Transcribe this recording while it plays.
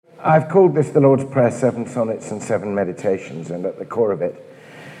I've called this the Lord's Prayer, 7 Sonnets and 7 Meditations, and at the core of it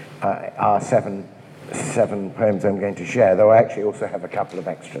are seven poems I'm going to share, though I actually also have a couple of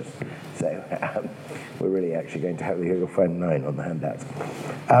extras. So we're really actually going to have, you'll find 9 on the handouts.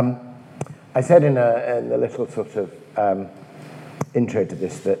 I said in the little sort of intro to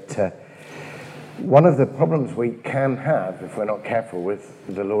this that one of the problems we can have if we're not careful with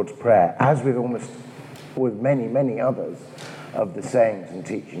the Lord's Prayer, as with many, many others of the sayings and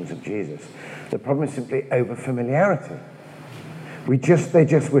teachings of Jesus, the problem is simply over-familiarity. They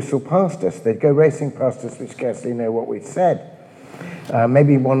just whistle past us. They go racing past us. We scarcely know what we've said.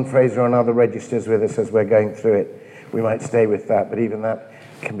 Maybe one phrase or another registers with us as we're going through it. We might stay with that, but even that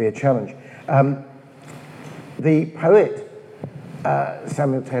can be a challenge. The poet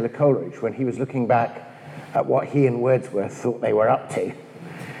Samuel Taylor Coleridge, when he was looking back at what he and Wordsworth thought they were up to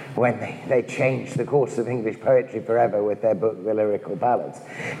when they changed the course of English poetry forever with their book, The Lyrical Ballads,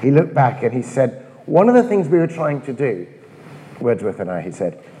 he looked back and he said, one of the things we were trying to do, Wordsworth and I, he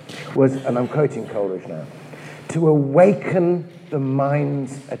said, was, and I'm quoting Coleridge now, to awaken the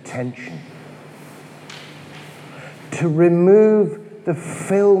mind's attention, to remove the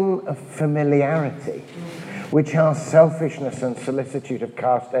film of familiarity which our selfishness and solicitude have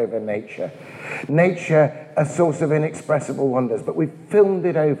cast over nature. Nature, a source of inexpressible wonders, but we've filmed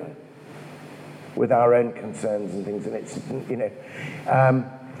it over with our own concerns and things, and it's,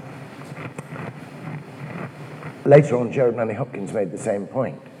 later on, Gerard Manley Hopkins made the same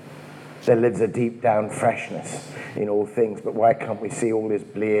point. There lives a deep down freshness in all things, but why can't we see all is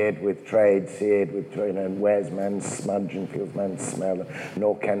bleared with trade, seared with, wears man's smudge and feels man's smell,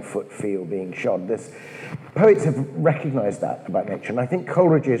 nor can foot feel being shod. Poets have recognized that about nature, and I think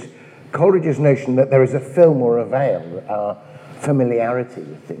Coleridge's notion that there is a film or a veil, that our familiarity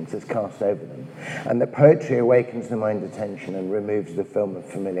with things is cast over them, and that poetry awakens the mind's attention and removes the film of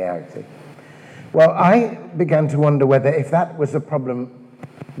familiarity. Well, I began to wonder whether if that was a problem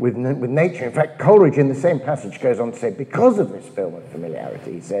with nature. In fact, Coleridge in the same passage goes on to say, because of this film of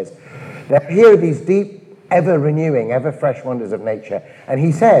familiarity, he says, that here are these deep, ever-renewing, ever-fresh wonders of nature. And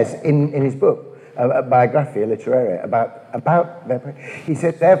he says in his book, Biographia Literaria, about their, he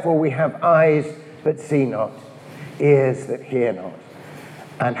said, therefore we have eyes that see not, ears that hear not,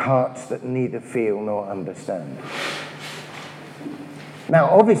 and hearts that neither feel nor understand. Now,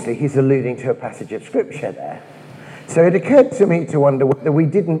 obviously, he's alluding to a passage of Scripture there. So it occurred to me to wonder whether we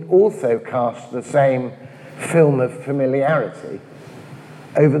didn't also cast the same film of familiarity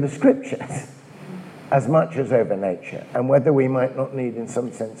over the Scriptures as much as over nature, and whether we might not need, in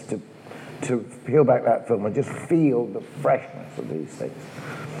some sense, to peel back that film and just feel the freshness of these things.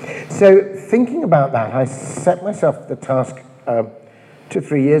 So thinking about that, I set myself the task 2 or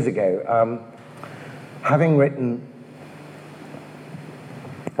 3 years ago, having written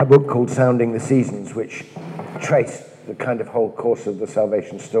a book called Sounding the Seasons, which traced the kind of whole course of the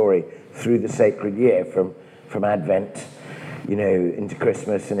salvation story through the sacred year, from Advent, into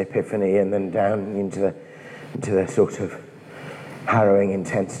Christmas and Epiphany, and then down into the sort of harrowing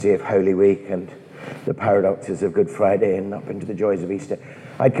intensity of Holy Week and the paradoxes of Good Friday and up into the joys of Easter.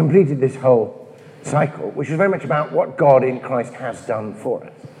 I'd completed this whole cycle, which was very much about what God in Christ has done for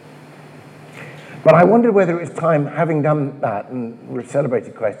us. But I wondered whether it was time, having done that and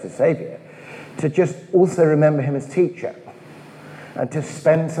celebrated Christ as Saviour, to just also remember him as teacher and to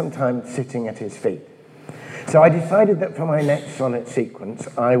spend some time sitting at his feet. So I decided that for my next sonnet sequence,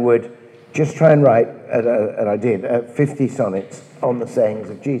 I would just try and write, and I did, 50 sonnets on the sayings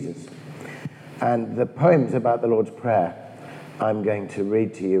of Jesus. And the poems about the Lord's Prayer I'm going to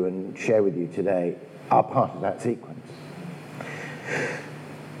read to you and share with you today are part of that sequence.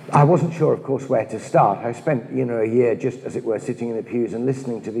 I wasn't sure, of course, where to start. I spent, a year just, as it were, sitting in the pews and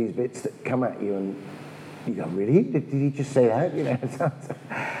listening to these bits that come at you, and you go, really? Did he just say that?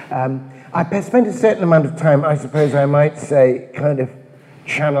 I spent a certain amount of time, I suppose I might say, kind of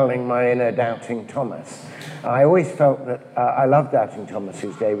channeling my inner doubting Thomas. I always felt that I love doubting Thomas,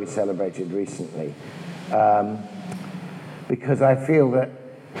 whose day we celebrated recently, because I feel that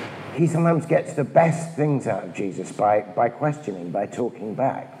he sometimes gets the best things out of Jesus by questioning, by talking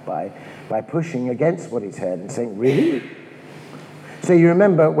back, by pushing against what he's heard and saying, really? So you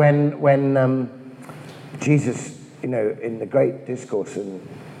remember when Jesus, in the great discourse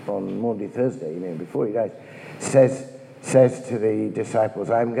on Maundy Thursday, before he dies, says to the disciples,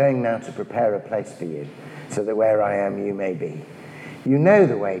 I'm going now to prepare a place for you, so that where I am you may be. You know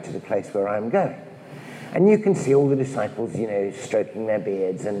the way to the place where I'm going. And you can see all the disciples, stroking their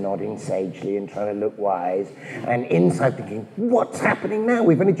beards and nodding sagely and trying to look wise. And inside thinking, what's happening now?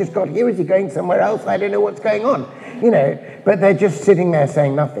 We've only just got here. Is he going somewhere else? I don't know what's going on. But they're just sitting there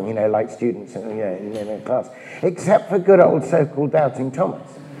saying nothing, like students in class. Except for good old so-called doubting Thomas.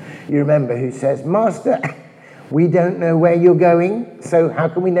 You remember, who says, Master, we don't know where you're going, so how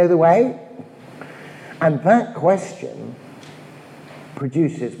can we know the way? And that question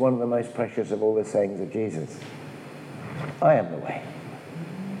produces one of the most precious of all the sayings of Jesus. I am the way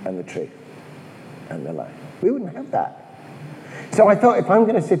and the truth and the life. We wouldn't have that. So I thought, if I'm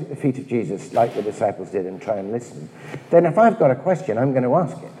going to sit at the feet of Jesus like the disciples did and try and listen, then if I've got a question, I'm going to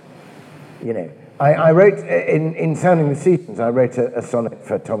ask it. I wrote, in Sounding the Seasons, I wrote a sonnet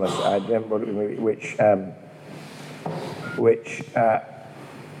for Thomas, I don't remember which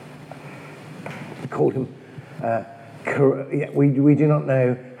called him, we do not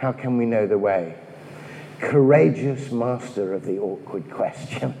know, how can we know the way? Courageous master of the awkward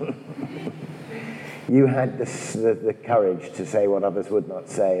question. You had the courage to say what others would not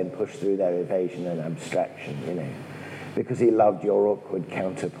say and push through their evasion and abstraction, because he loved your awkward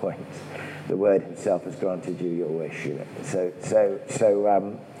counterpoint. The Word himself has granted you your wish, So,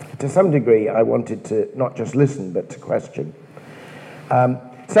 to some degree, I wanted to not just listen, but to question.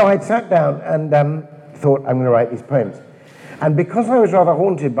 So I'd sat down and thought, I'm going to write these poems. And because I was rather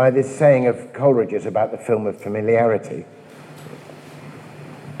haunted by this saying of Coleridge's about the film of familiarity,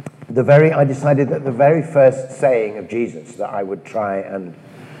 I decided that the very first saying of Jesus that I would try and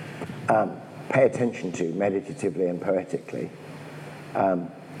pay attention to meditatively and poetically,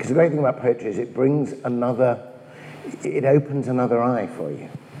 because the great thing about poetry is it opens another eye for you.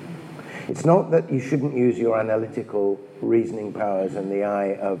 It's not that you shouldn't use your analytical reasoning powers and the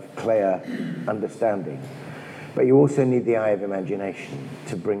eye of clear understanding, but you also need the eye of imagination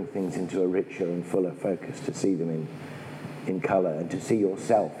to bring things into a richer and fuller focus, to see them in colour and to see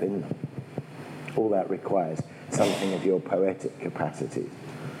yourself in them. All that requires something of your poetic capacities.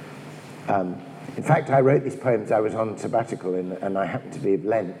 In fact, I wrote these poems, I was on sabbatical, and I happened to be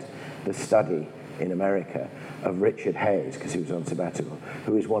lent the study in America of Richard Hayes, because he was on sabbatical,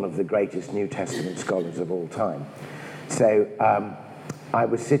 who is one of the greatest New Testament scholars of all time. So I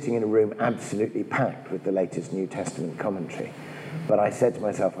was sitting in a room absolutely packed with the latest New Testament commentary, but I said to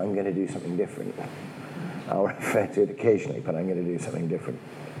myself, I'm going to do something different. I'll refer to it occasionally, but I'm going to do something different.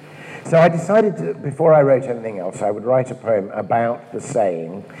 So I decided, before I wrote anything else, I would write a poem about the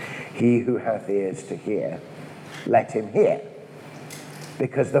saying, he who hath ears to hear, let him hear.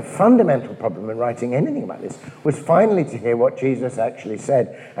 Because the fundamental problem in writing anything about this was finally to hear what Jesus actually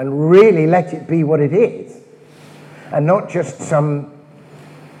said and really let it be what it is. And not just some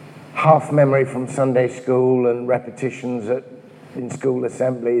half memory from Sunday school and repetitions in school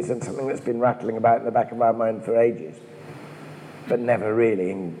assemblies and something that's been rattling about in the back of our mind for ages, but never really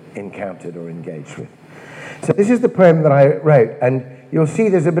encountered or engaged with. So this is the poem that I wrote, and you'll see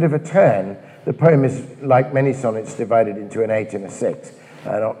there's a bit of a turn. The poem is, like many sonnets, divided into an 8 and a 6,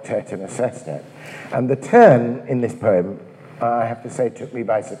 an octet and a sestet. And the turn in this poem, I have to say, took me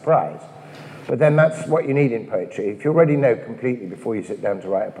by surprise. But then that's what you need in poetry. If you already know completely before you sit down to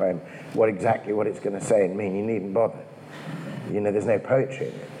write a poem what it's going to say and mean, you needn't bother. There's no poetry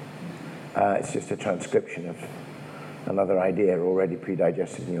in it. It's just a transcription of another idea already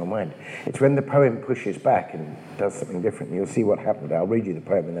pre-digested in your mind. It's when the poem pushes back and does something different. You'll see what happened. I'll read you the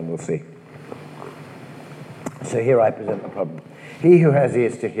poem and then we'll see. So here I present the problem. He who has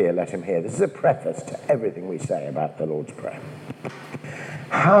ears to hear, let him hear. This is a preface to everything we say about the Lord's Prayer.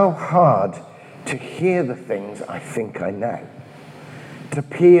 How hard to hear the things I think I know, to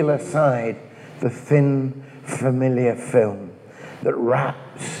peel aside the thin, familiar film that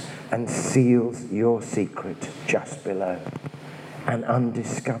wraps and seals your secret just below. An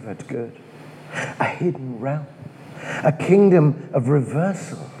undiscovered good, a hidden realm, a kingdom of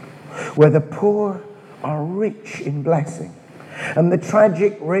reversal, where the poor are rich in blessing, and the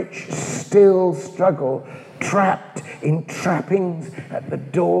tragic rich still struggle, trapped in trappings at the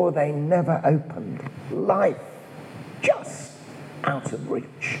door they never opened. Life just out of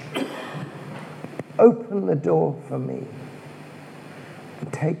reach. Open the door for me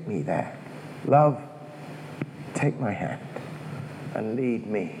and take me there. Love, take my hand and lead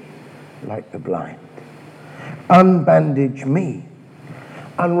me like the blind. Unbandage me,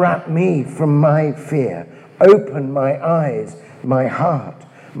 unwrap me from my fear. Open my eyes, my heart,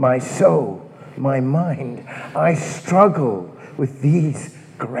 my soul, my mind. I struggle with these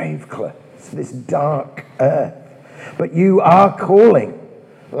grave clothes, this dark earth. But you are calling,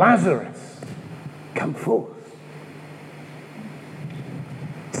 Lazarus, come forth.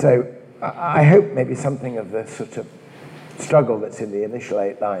 So I hope maybe something of the sort of struggle that's in the initial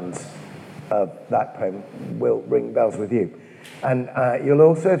 8 lines of that poem will ring bells with you. And you'll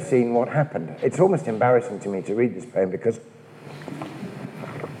also have seen what happened. It's almost embarrassing to me to read this poem because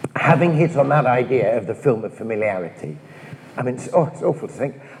having hit on that idea of the film of familiarity, I mean, it's awful to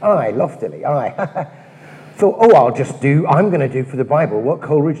think, loftily, thought, I'm going to do for the Bible what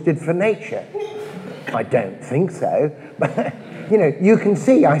Coleridge did for nature. I don't think so, but, you can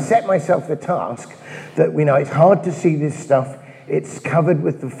see I set myself the task that, it's hard to see this stuff. It's covered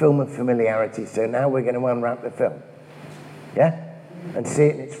with the film of familiarity, so now we're going to unwrap the film. Yeah? And see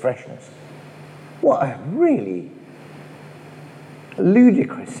it in its freshness. What a really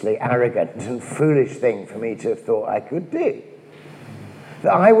ludicrously arrogant and foolish thing for me to have thought I could do.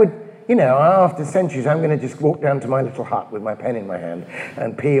 That I would, after centuries, I'm going to just walk down to my little hut with my pen in my hand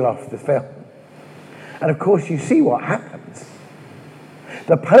and peel off the film. And of course, you see what happens.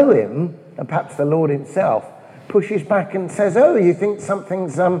 The poem, and perhaps the Lord himself, pushes back and says, you think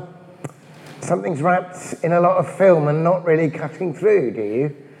something's wrapped in a lot of film and not really cutting through, do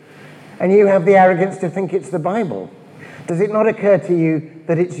you? And you have the arrogance to think it's the Bible. Does it not occur to you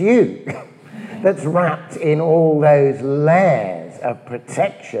that it's you that's wrapped in all those layers of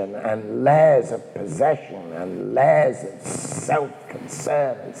protection and layers of possession and layers of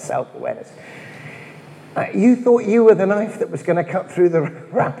self-concern and self-awareness? You thought you were the knife that was going to cut through the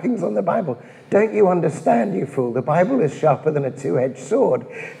wrappings on the Bible. Don't you understand, you fool? The Bible is sharper than a two-edged sword,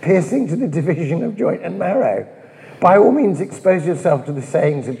 piercing to the division of joint and marrow. By all means, expose yourself to the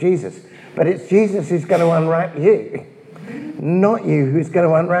sayings of Jesus. But it's Jesus who's going to unwrap you, not you who's going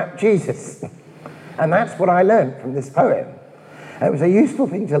to unwrap Jesus. And that's what I learned from this poem. It was a useful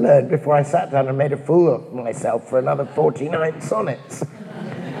thing to learn before I sat down and made a fool of myself for another 49 sonnets.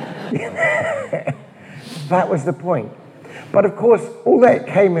 That was the point. But of course, although it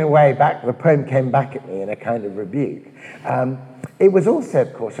came in way back, the poem came back at me in a kind of rebuke, it was also,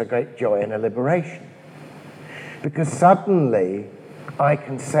 of course, a great joy and a liberation. Because suddenly, I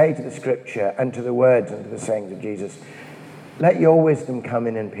can say to the scripture and to the words and to the sayings of Jesus, let your wisdom come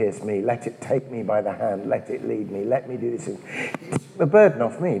in and pierce me. Let it take me by the hand. Let it lead me. Let me do this. It took the burden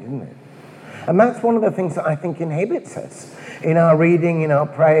off me, didn't it? And that's one of the things that I think inhibits us in our reading, in our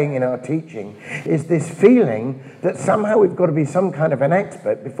praying, in our teaching, is this feeling that somehow we've got to be some kind of an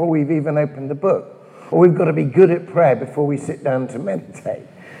expert before we've even opened the book. Or we've got to be good at prayer before we sit down to meditate.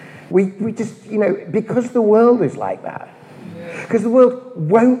 We just, because the world is like that. Because the world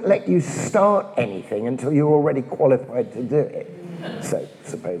won't let you start anything until you're already qualified to do it. So,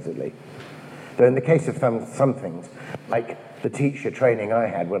 supposedly. Though in the case of some things, like the teacher training I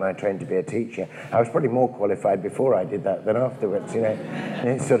had when I trained to be a teacher, I was probably more qualified before I did that than afterwards, And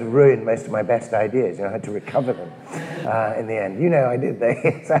it sort of ruined most of my best ideas, I had to recover them in the end. I did.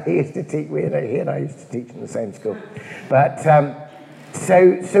 So he used to teach, he and I used to teach in the same school. But,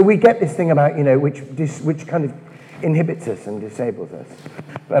 so we get this thing about, which kind of inhibits us and disables us.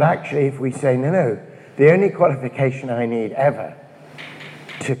 But actually, if we say, no, the only qualification I need ever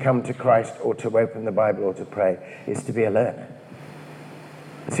to come to Christ or to open the Bible or to pray is to be a learner.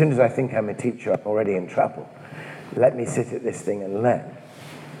 As soon as I think I'm a teacher, I'm already in trouble. Let me sit at this thing and learn.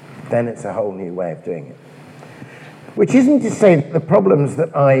 Then it's a whole new way of doing it. Which isn't to say that the problems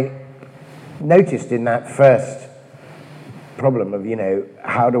that I noticed in that first problem of,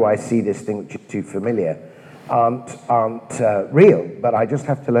 how do I see this thing which is too familiar, aren't real, but I just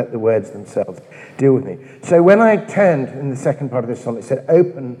have to let the words themselves deal with me. So when I turned in the second part of this song, it said,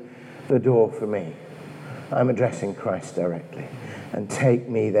 open the door for me. I'm addressing Christ directly. And take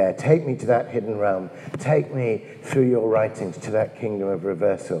me there. Take me to that hidden realm. Take me through your writings to that kingdom of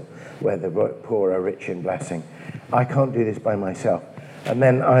reversal where the poor are rich in blessing. I can't do this by myself. And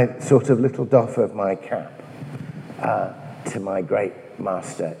then I sort of little doff of my cap to my great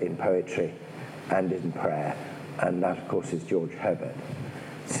master in poetry and in prayer, and that, of course, is George Herbert.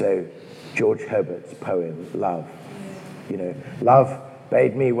 So George Herbert's poem, Love. Love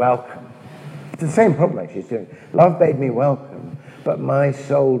bade me welcome. It's the same problem, actually, he's doing. Love bade me welcome, but my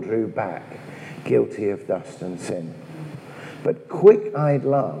soul drew back, guilty of dust and sin. But quick-eyed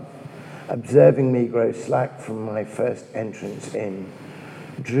love, observing me grow slack from my first entrance in,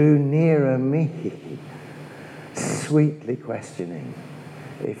 drew nearer me, sweetly questioning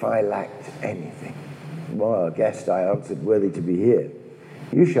if I lacked anything. Well, guest, I answered, worthy to be here.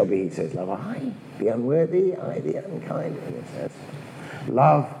 You shall be, he says, love, I the unworthy, I the unkind. And it says,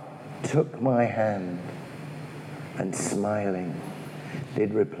 love took my hand and smiling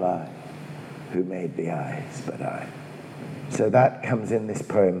did reply, who made the eyes but I. So that comes in this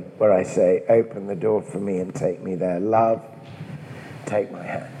poem where I say, open the door for me and take me there. Love, take my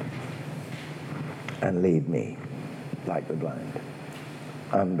hand. and lead me like the blind.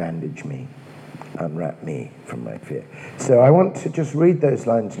 Unbandage me, unwrap me from my fear. So I want to just read those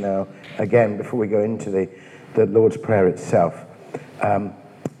lines now again before we go into the Lord's Prayer itself. I'm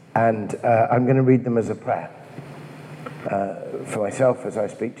going to read them as a prayer for myself as I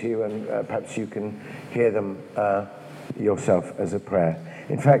speak to you, and perhaps you can hear them yourself as a prayer.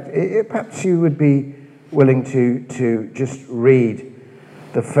 In fact, perhaps you would be willing to just read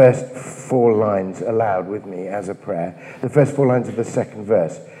the first 4 lines aloud with me as a prayer, the first 4 lines of the second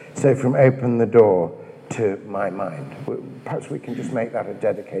verse. So from open the door to my mind. Perhaps we can just make that a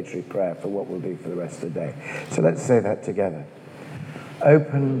dedicatory prayer for what we'll do for the rest of the day. So let's say that together.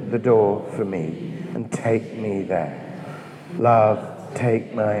 Open the door for me and take me there. Love,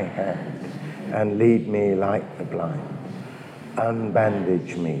 take my hand and lead me like the blind.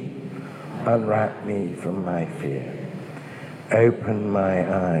 Unbandage me, unwrap me from my fear. Open my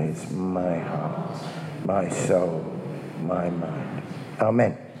eyes, my heart, my soul, my mind.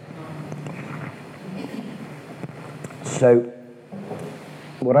 Amen. So,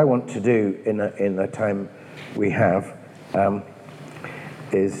 what I want to do in the time we have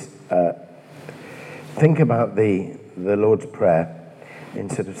is think about the Lord's Prayer in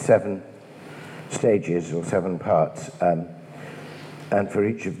sort of 7 stages or 7 parts, and for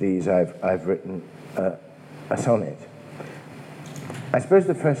each of these I've written a sonnet. I suppose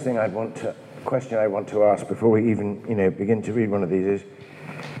the first thing question I want to ask before we even begin to read one of these is,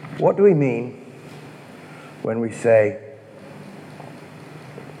 what do we mean when we say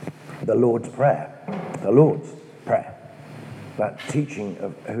the Lord's Prayer? The Lord's Prayer. That teaching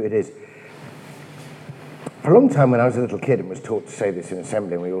of who it is. For a long time when I was a little kid and was taught to say this in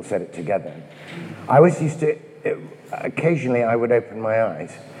assembly, and we all said it together, I always used to, occasionally I would open my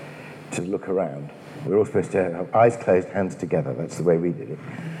eyes to look around. We were all supposed to have eyes closed, hands together. That's the way we did it.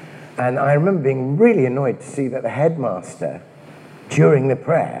 And I remember being really annoyed to see that the headmaster, during the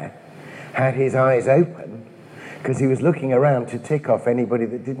prayer, had his eyes open because he was looking around to tick off anybody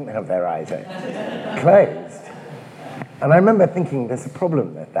that didn't have their eyes closed. And I remember thinking, there's a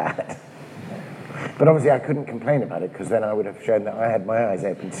problem with that. But obviously I couldn't complain about it because then I would have shown that I had my eyes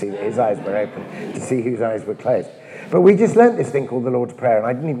open to see that his eyes were open, to see whose eyes were closed. But we just learnt this thing called the Lord's Prayer, and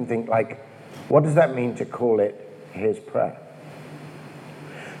I didn't even think, what does that mean to call it his prayer?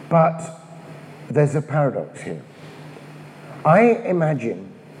 But there's a paradox here. I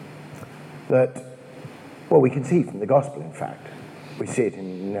imagine that, we can see from the gospel, in fact, we see it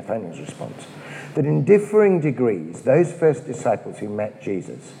in Nathanael's response, that in differing degrees, those first disciples who met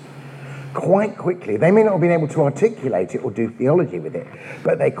Jesus, quite quickly, they may not have been able to articulate it or do theology with it,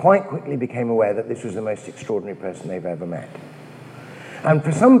 but they quite quickly became aware that this was the most extraordinary person they've ever met. And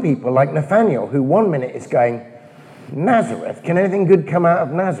for some people, like Nathanael, who one minute is going, Nazareth, can anything good come out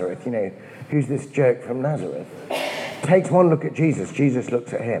of Nazareth? Who's this jerk from Nazareth? Takes one look at Jesus, Jesus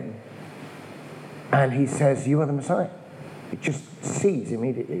looks at him, and he says, you are the Messiah. He just sees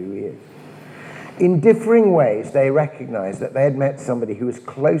immediately who he is. In differing ways, they recognized that they had met somebody who was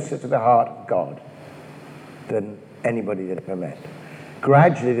closer to the heart of God than anybody they'd ever met.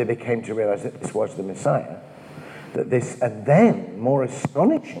 Gradually, they became to realize that this was the Messiah, and then, more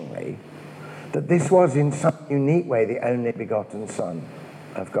astonishingly, that this was in some unique way the only begotten Son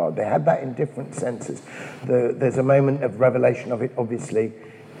of God. They had that in different senses. There's a moment of revelation of it, obviously,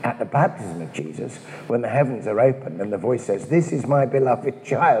 at the baptism of Jesus, when the heavens are opened and the voice says, this is my beloved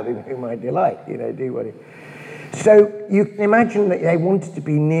child in whom I delight, do what he... So you can imagine that they wanted to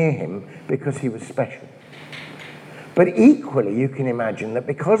be near him because he was special. But equally, you can imagine that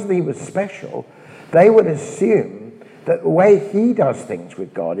because he was special, they would assume that the way he does things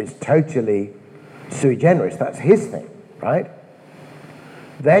with God is totally sui generis. That's his thing, right?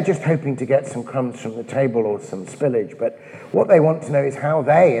 They're just hoping to get some crumbs from the table or some spillage, but what they want to know is how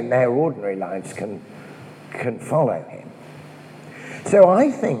they, in their ordinary lives, can follow him. So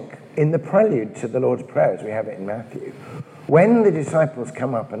I think, in the prelude to the Lord's Prayer, as we have it in Matthew, when the disciples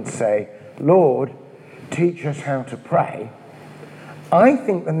come up and say, Lord, teach us how to pray, I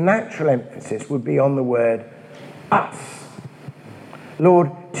think the natural emphasis would be on the word us.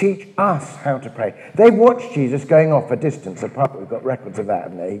 Lord, teach us how to pray. They watched Jesus going off a distance apart. We've got records of that,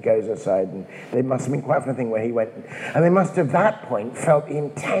 haven't they? He goes aside, and they must have been quite often a thing where he went, and they must have, at that point, felt the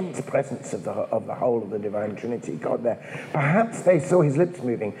intense presence of the whole of the divine Trinity, God there. Perhaps they saw his lips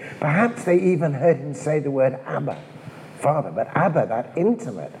moving. Perhaps they even heard him say the word Abba, Father. But Abba, that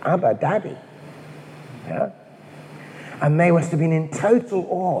intimate, Abba, Daddy. Yeah? And they must have been in total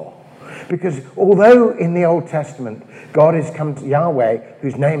awe. Because although in the Old Testament, God has come to Yahweh,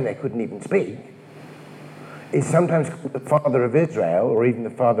 whose name they couldn't even speak, is sometimes called the Father of Israel, or even the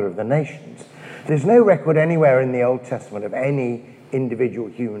Father of the nations, There's no record anywhere in the Old Testament of any individual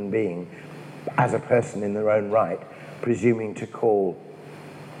human being as a person in their own right presuming to call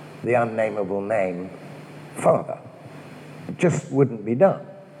the unnameable name Father. It just wouldn't be done.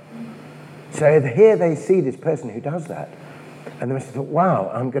 So here they see this person who does that, and they must have thought, wow,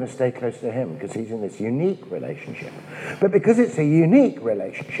 I'm going to stay close to him because he's in this unique relationship. But because it's a unique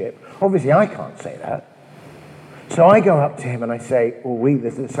relationship, obviously I can't say that. So I go up to him and I say, well, the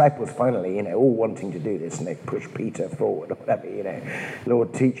disciples finally, all wanting to do this, and they push Peter forward or whatever,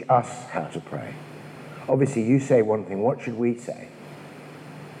 Lord, teach us how to pray. Obviously you say one thing, what should we say?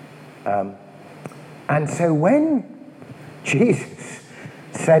 And so when Jesus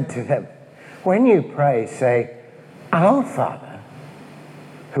said to them, when you pray, say, Our Father,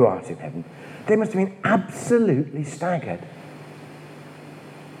 who art in heaven, they must have been absolutely staggered.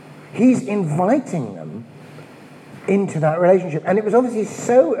 He's inviting them into that relationship. And it was obviously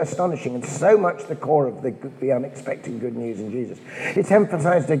so astonishing and so much the core of the unexpected good news in Jesus. It's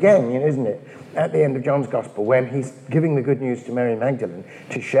emphasized again, isn't it, at the end of John's Gospel, when he's giving the good news to Mary Magdalene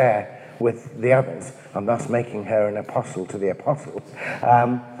to share with the others, and thus making her an apostle to the apostles.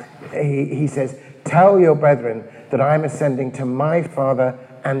 He says, tell your brethren that I am ascending to my Father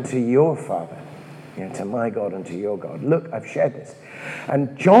and to your Father, to my God and to your God. Look, I've shared this.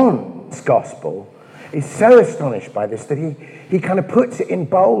 And John's Gospel is so astonished by this that he kind of puts it in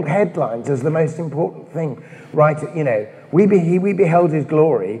bold headlines as the most important thing. Right, we beheld his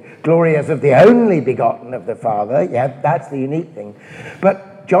glory as of the only begotten of the Father. Yeah, that's the unique thing. But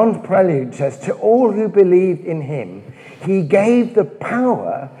John's prelude says, to all who believed in him, he gave the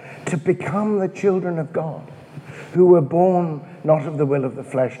power to become the children of God, who were born not of the will of the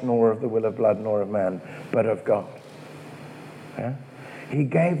flesh, nor of the will of blood, nor of man, but of God. Yeah? He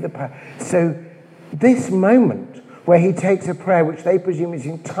gave the power. So this moment where he takes a prayer which they presume is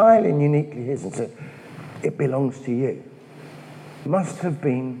entirely and uniquely his and says, it belongs to you, must have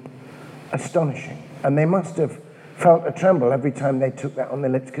been astonishing. And they must have felt a tremble every time they took that on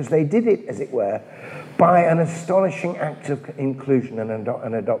their lips, because they did it, as it were, by an astonishing act of inclusion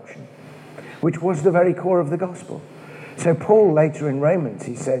and adoption, which was the very core of the gospel. So Paul later in Romans,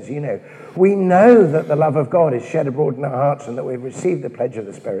 he says, we know that the love of God is shed abroad in our hearts and that we've received the pledge of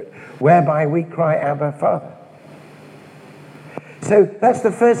the Spirit, whereby we cry, Abba, Father. So that's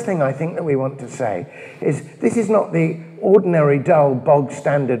the first thing I think that we want to say, is this is not the ordinary, dull,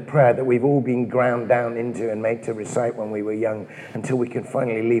 bog-standard prayer that we've all been ground down into and made to recite when we were young until we can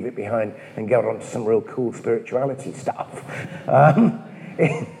finally leave it behind and get on to some real cool spirituality stuff.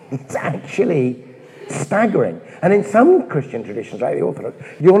 It's actually staggering. And in some Christian traditions, like the Orthodox,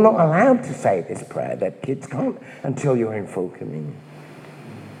 you're not allowed to say this prayer, that kids can't, until you're in full communion.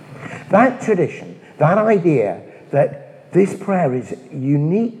 That tradition, that idea that this prayer is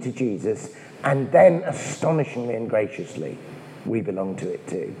unique to Jesus, and then astonishingly and graciously we belong to it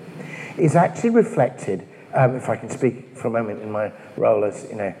too, is actually reflected, if I can speak for a moment in my role as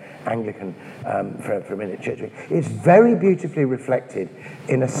Anglican for a minute church, it's very beautifully reflected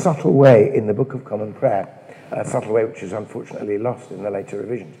in a subtle way in the Book of Common Prayer, a subtle way which is unfortunately lost in the later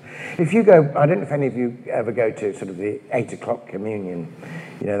revisions. If you go, I don't know if any of you ever go to sort of the 8 o'clock communion,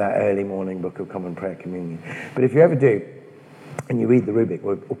 that early morning Book of Common Prayer communion, but if you ever do, and you read the rubric,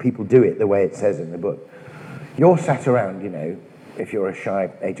 or people do it the way it says in the book, you're sat around, if you're a shy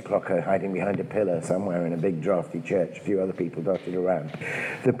 8 o'clocker hiding behind a pillar somewhere in a big drafty church, a few other people dotted around.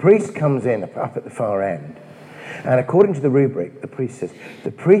 The priest comes in up at the far end, and according to the rubric, the priest says,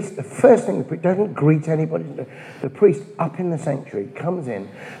 the first thing, the priest doesn't greet anybody, the priest up in the sanctuary comes in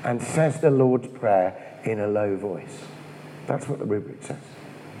and says the Lord's Prayer in a low voice. That's what the rubric says.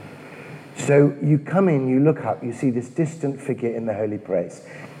 So you come in, you look up, you see this distant figure in the holy place,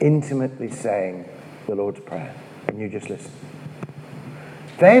 intimately saying the Lord's Prayer, and you just listen.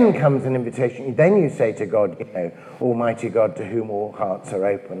 Then comes an invitation. Then you say to God, Almighty God, to whom all hearts are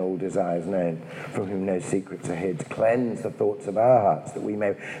open, all desires known, from whom no secrets are hid, cleanse the thoughts of our hearts that we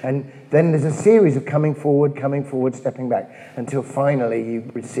may. And then there's a series of coming forward, stepping back, until finally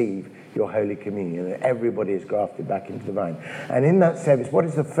you receive your Holy Communion, and everybody is grafted back into the vine. And in that service, what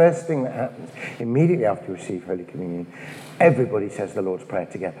is the first thing that happens? Immediately after you receive Holy Communion, everybody says the Lord's Prayer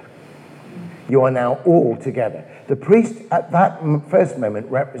together. You are now all together. The priest at that first moment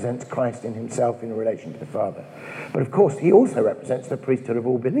represents Christ in himself in relation to the Father. But of course, he also represents the priesthood of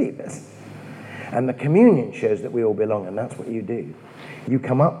all believers. And the communion shows that we all belong, and that's what you do. You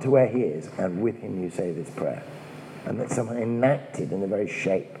come up to where he is, and with him you say this prayer. And that's somehow enacted in the very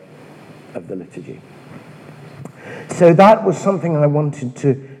shape of the liturgy. So that was something I wanted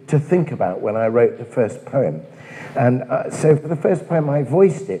to think about when I wrote the first poem. And so for the first poem, I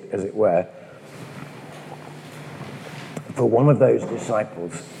voiced it, as it were, for one of those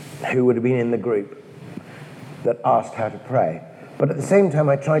disciples who would have been in the group that asked how to pray. But at the same time,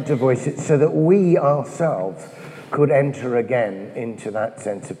 I tried to voice it so that we ourselves could enter again into that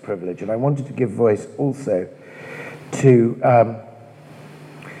sense of privilege. And I wanted to give voice also to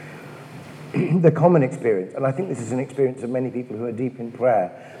the common experience. And I think this is an experience of many people who are deep in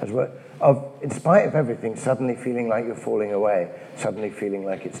prayer, as well, of, in spite of everything, suddenly feeling like you're falling away, suddenly feeling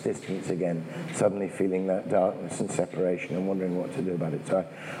like it's distance again, suddenly feeling that darkness and separation and wondering what to do about it. So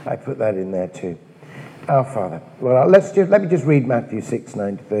I put that in there too. Our Father. Well, let me just read Matthew 6,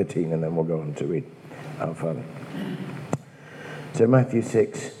 9 to 13, and then we'll go on to read Our Father. So Matthew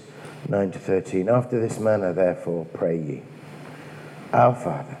 6, 9 to 13. After this manner, therefore, pray ye. Our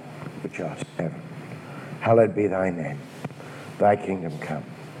Father, which art in heaven, hallowed be thy name. Thy kingdom come.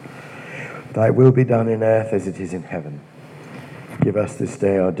 Thy will be done in earth as it is in heaven. Give us this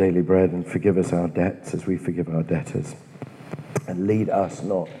day our daily bread, and forgive us our debts as we forgive our debtors. And lead us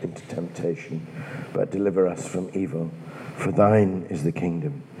not into temptation, but deliver us from evil. For thine is the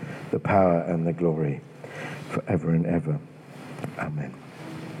kingdom, the power, and the glory, forever and ever. Amen.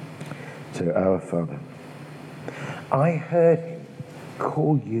 So, our Father, I heard him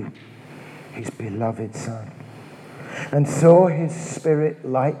call you his beloved Son, and saw his spirit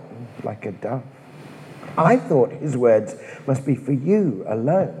lighten like a dove. I thought his words must be for you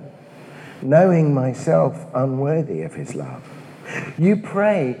alone, knowing myself unworthy of his love. You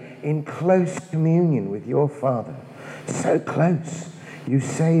pray in close communion with your Father, so close you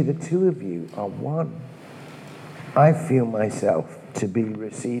say the two of you are one. I feel myself to be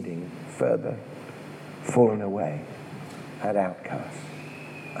receding further, fallen away, an outcast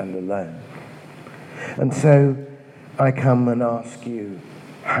and alone. And so I come and ask you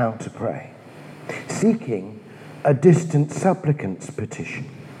how to pray, seeking a distant supplicant's petition,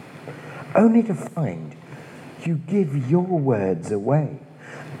 only to find you give your words away,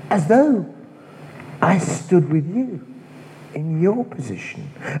 as though I stood with you in your position,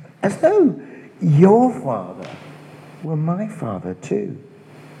 as though your Father were my Father too,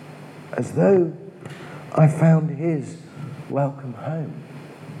 as though I found his welcome home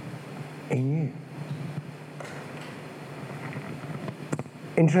in you.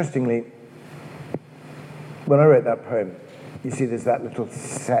 Interestingly, when I wrote that poem, you see there's that little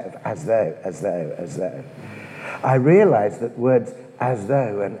set of as though, as though, as though. I realized that words as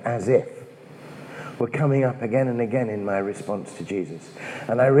though and as if were coming up again and again in my response to Jesus.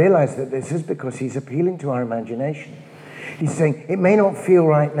 And I realized that this is because he's appealing to our imagination. He's saying, it may not feel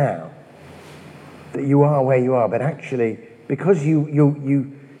right now that you are where you are, but actually, because you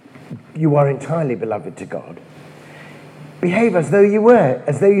are entirely beloved to God, behave as though you were,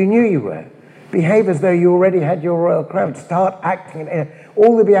 as though you knew you were. Behave as though you already had your royal crown. Start acting.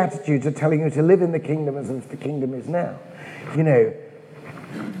 All the Beatitudes are telling you to live in the kingdom as if the kingdom is now. You know,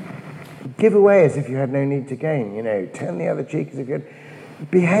 give away as if you had no need to gain. You know, turn the other cheek as if you had.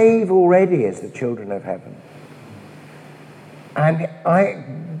 Behave already as the children of heaven.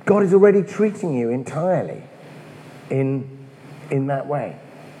 And God is already treating you entirely in that way.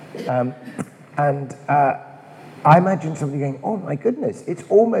 I imagine somebody going, oh my goodness, it's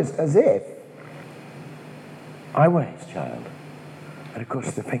almost as if I were his child. And of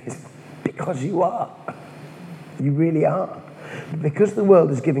course the thing is, because you are. You really are. Because the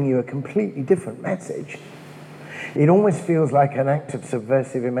world is giving you a completely different message, it almost feels like an act of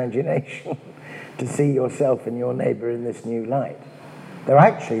subversive imagination to see yourself and your neighbor in this new light. Though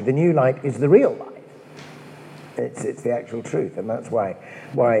actually the new light is the real light. It's the actual truth, and that's why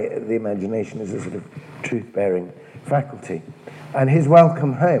the imagination is a sort of truth-bearing faculty. And his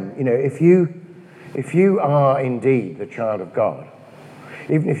welcome home, you know, if you are indeed the child of God,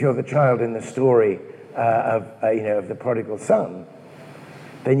 even if you're the child in the story of the prodigal son,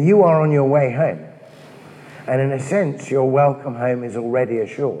 then you are on your way home. And in a sense, your welcome home is already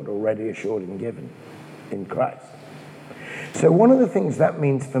assured and given in Christ. So one of the things that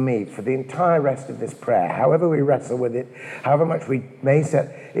means for me, for the entire rest of this prayer, however we wrestle with it, however much we may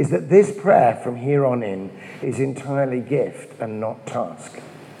set, is that this prayer from here on in is entirely gift and not task.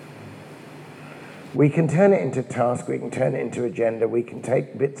 We can turn it into task, we can turn it into agenda, we can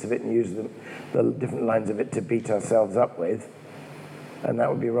take bits of it and use the different lines of it to beat ourselves up with, and that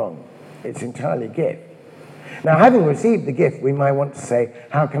would be wrong. It's entirely gift. Now, having received the gift, we might want to say,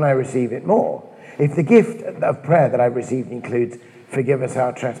 how can I receive it more? If the gift of prayer that I've received includes, forgive us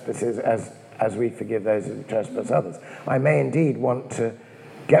our trespasses as we forgive those who trespass others, I may indeed want to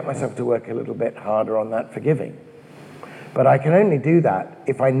get myself to work a little bit harder on that forgiving. But I can only do that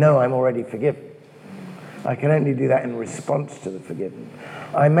if I know I'm already forgiven. I can only do that in response to the forgiven.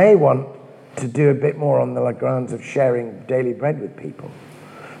 I may want to do a bit more on the grounds of sharing daily bread with people.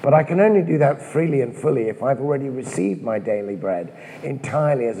 But I can only do that freely and fully if I've already received my daily bread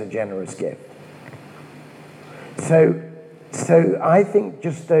entirely as a generous gift. So I think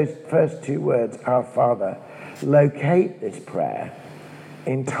just those first two words, Our Father, locate this prayer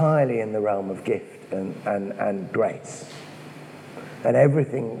entirely in the realm of gift and grace. And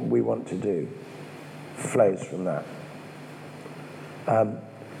everything we want to do flows from that.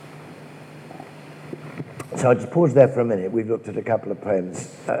 So I'll just pause there for a minute. We've looked at a couple of poems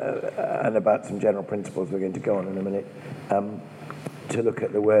and about some general principles. We're going to go on in a minute to look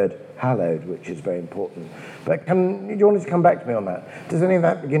at the word hallowed, which is very important. But do you want to come back to me on that? Does any of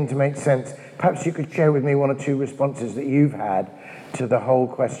that begin to make sense? Perhaps you could share with me one or two responses that you've had to the whole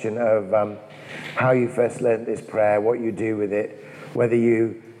question of how you first learned this prayer, what you do with it, whether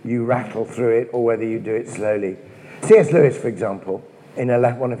you rattle through it or whether you do it slowly. C.S. Lewis, for example, in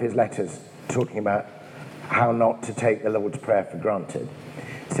one of his letters talking about how not to take the Lord's Prayer for granted,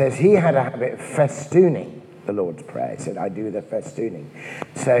 says he had a habit of festooning the Lord's Prayer. He said, I do the festooning.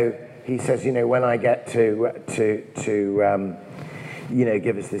 So he says, when I get to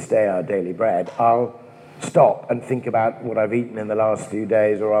give us this day our daily bread, I'll stop and think about what I've eaten in the last few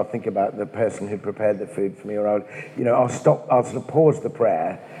days, or I'll think about the person who prepared the food for me, or I'll stop, I'll sort of pause the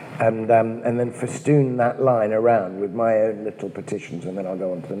prayer and then festoon that line around with my own little petitions, and then I'll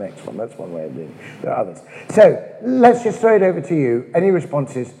go on to the next one. That's one way of doing it. There are others. So let's just throw it over to you. Any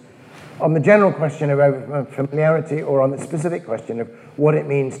responses on the general question of familiarity, or on the specific question of what it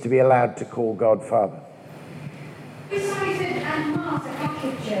means to be allowed to call God Father? Recited and Mass at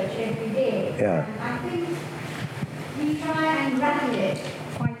Catholic Church every day. Yeah. And I think we try and rattle it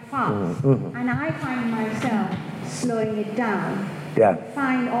quite fast. Mm-hmm. And I find myself slowing it down. Yeah. I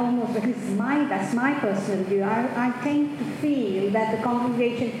find almost, at least that's my personal view, I tend to feel that the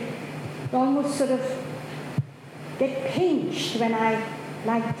congregation almost sort of get pinched when I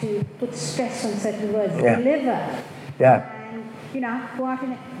like to put stress on certain words. Yeah. Deliver. Yeah. And, go out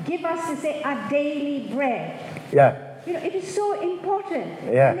and give us, to say, our daily bread. Yeah. It is so important.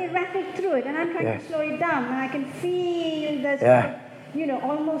 Yeah. And they rattle through it, and I'm trying to slow it down, and I can feel this,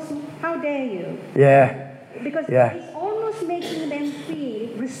 almost, how dare you? Yeah. Because it's almost making them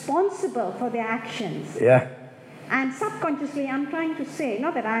feel responsible for their actions. Yeah. And subconsciously, I'm trying to say,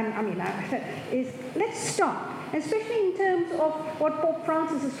 not that is let's stop. Especially in terms of what Pope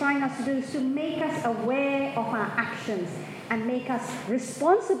Francis is trying us to do, is to make us aware of our actions and make us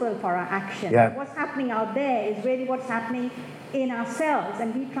responsible for our actions. Yeah. What's happening out there is really what's happening in ourselves,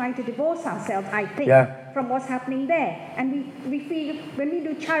 and we try to divorce ourselves, I think, from what's happening there. And we feel when we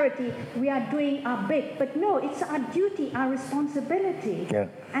do charity, we are doing our bit. But no, it's our duty, our responsibility. Yeah.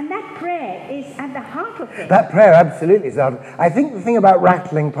 And that prayer is at the heart of it. That prayer absolutely is out. I think the thing about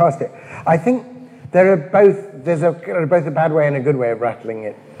rattling past it, I think there's both a bad way and a good way of rattling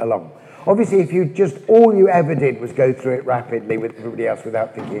it along. Obviously, if you just, all you ever did was go through it rapidly with everybody else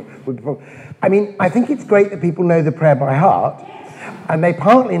without thinking, I think it's great that people know the prayer by heart, and they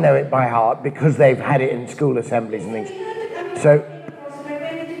partly know it by heart because they've had it in school assemblies and things. So,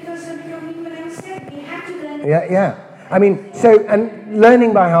 and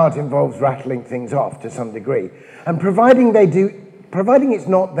learning by heart involves rattling things off to some degree. And providing it's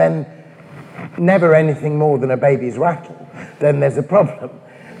not then never anything more than a baby's rattle, then there's a problem.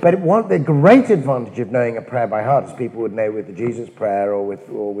 But the great advantage of knowing a prayer by heart, as people would know with the Jesus prayer or with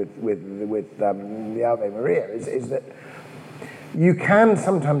the Ave Maria, is that you can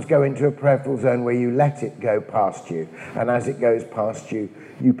sometimes go into a prayerful zone where you let it go past you, and as it goes past you,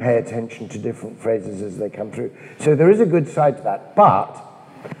 you pay attention to different phrases as they come through. So there is a good side to that. But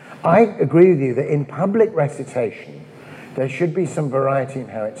I agree with you that in public recitation, there should be some variety in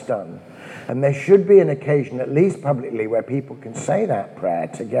how it's done. And there should be an occasion, at least publicly, where people can say that prayer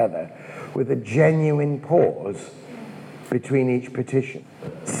together with a genuine pause between each petition.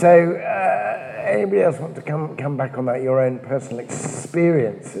 So, anybody else want to come back on that, your own personal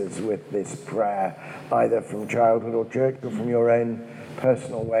experiences with this prayer, either from childhood or church, or from your own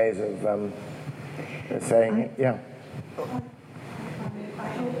personal ways of saying it? Yeah.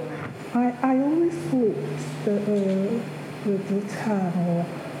 I always thought that the term or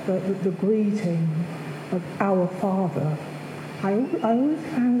the greeting of Our Father, I always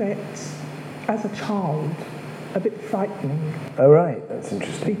found it, as a child, a bit frightening. Oh, right, that's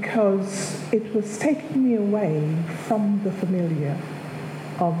interesting. Because it was taking me away from the familiar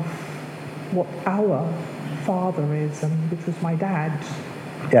of what our father is, and which was my dad.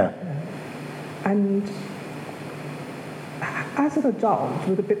 Yeah. And as an adult,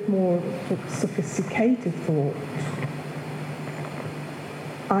 with a bit more sophisticated thought,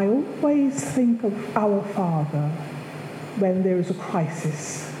 I always think of our Father when there is a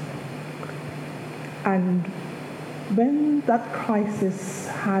crisis. And when that crisis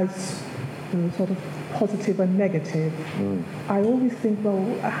has sort of positive and negative, I always think,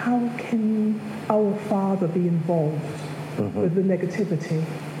 well, how can our Father be involved with the negativity?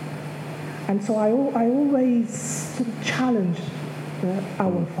 And so I always sort of challenge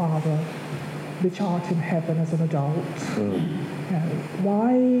our Father, which art in heaven, as an adult.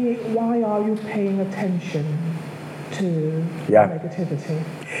 Why are you paying attention to negativity?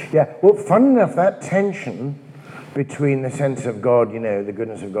 Yeah, well, fun enough, that tension between the sense of God, the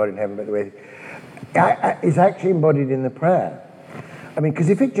goodness of God in heaven, but the way is actually embodied in the prayer. I mean, because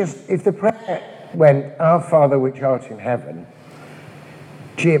if the prayer went, Our Father which art in heaven,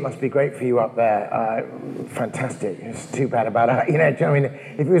 gee, it must be great for you up there. Fantastic. It's too bad about it. Do you know what I mean?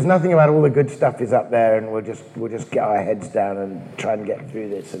 If it was nothing about all the good stuff is up there, and we'll just get our heads down and try and get through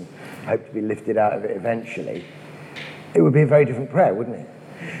this and hope to be lifted out of it eventually, it would be a very different prayer, wouldn't it?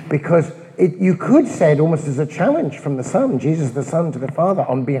 Because you could say it almost as a challenge from the Son, Jesus the Son, to the Father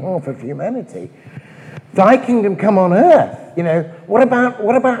on behalf of humanity. Thy kingdom come on earth. What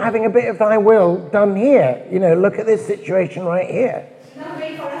about having a bit of thy will done here? Look at this situation right here. It's not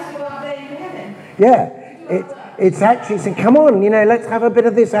waiting for us to go up there into heaven. Yeah, it's actually saying, come on, let's have a bit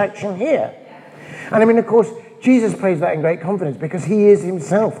of this action here. And I mean, of course, Jesus prays that in great confidence because he is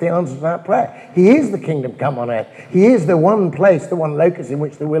himself the answer to that prayer. He is the kingdom come on earth. He is the one place, the one locus in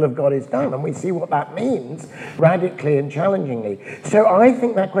which the will of God is done. And we see what that means radically and challengingly. So I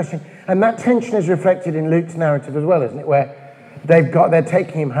think that question, and that tension is reflected in Luke's narrative as well, isn't it? Where they're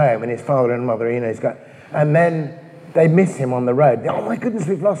taking him home and his father and mother, and then they miss him on the road. Oh my goodness,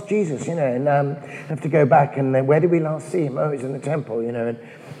 we've lost Jesus, and have to go back. And then, where did we last see him? Oh, he's in the temple, and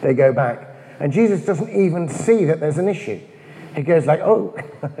they go back. And Jesus doesn't even see that there's an issue. He goes like, oh,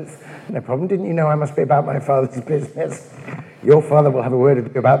 no problem. Didn't you know I must be about my Father's business? Your Father will have a word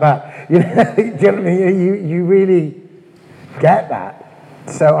with you about that. Do you know what I mean? You really get that.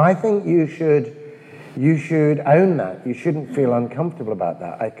 So I think you should own that. You shouldn't feel uncomfortable about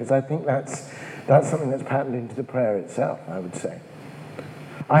that, because I think that's something that's patterned into the prayer itself, I would say.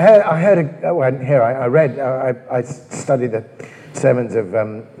 I studied the sermons of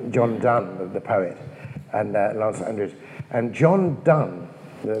John Donne, the poet, and Lancelot Andrews. And John Donne,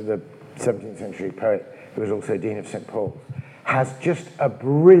 the 17th century poet, who was also Dean of St. Paul's, has just a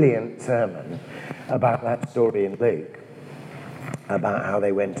brilliant sermon about that story in Luke, about how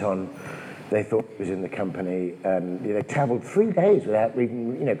they went on. They thought he was in the company, and they travelled 3 days without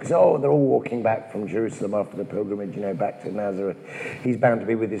reading, because they're all walking back from Jerusalem after the pilgrimage, back to Nazareth. He's bound to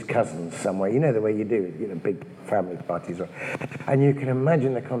be with his cousins somewhere, the way you do, big family parties. And you can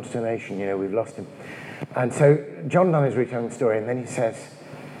imagine the consternation, we've lost him. And so John Donne is retelling the story, and then he says,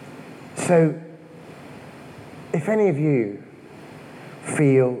 so if any of you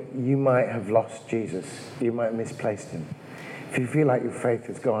feel you might have lost Jesus, you might have misplaced him, if you feel like your faith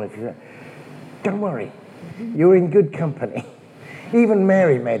has gone, don't worry, you're in good company. Even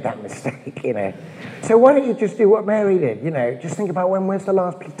Mary made that mistake, So why don't you just do what Mary did, Just think about where's the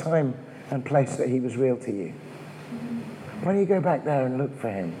last time and place that he was real to you? Why don't you go back there and look for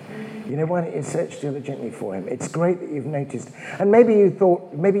him? Why don't you search diligently for him? It's great that you've noticed. And maybe you've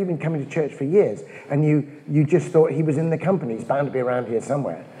been coming to church for years, and you just thought he was in the company, he's bound to be around here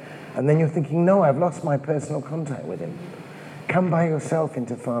somewhere. And then you're thinking, no, I've lost my personal contact with him. Come by yourself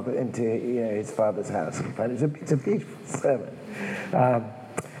into his Father's house. It's a beautiful sermon.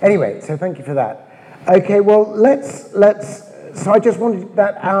 Anyway, so thank you for that. Okay, well, let's. So I just wanted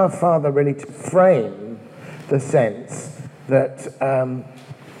that Our Father really to frame the sense that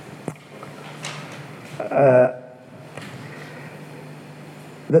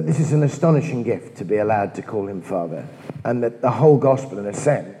that this is an astonishing gift to be allowed to call him Father, and that the whole gospel, in a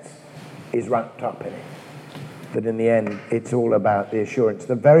sense, is wrapped up in it. That in the end, it's all about the assurance.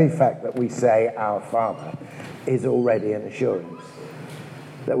 The very fact that we say Our Father is already an assurance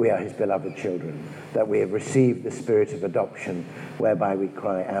that we are his beloved children, that we have received the spirit of adoption whereby we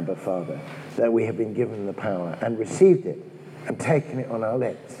cry, Abba, Father, that we have been given the power and received it and taken it on our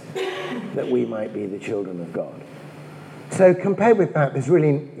lips, that we might be the children of God. So compared with that, there's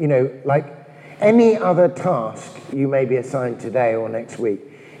really, like any other task you may be assigned today or next week,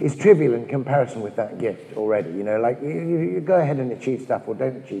 is trivial in comparison with that gift already. Like you go ahead and achieve stuff or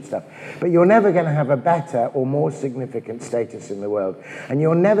don't achieve stuff, but you're never going to have a better or more significant status in the world, and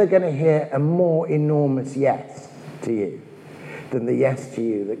you're never going to hear a more enormous yes to you than the yes to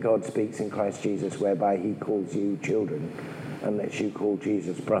you that God speaks in Christ Jesus, whereby he calls you children and lets you call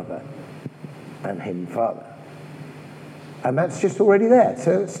Jesus brother and him Father. And that's just already there.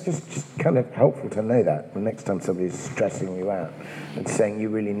 So it's just kind of helpful to know that the next time somebody's stressing you out and saying you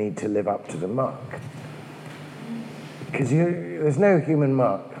really need to live up to the mark. Because there's no human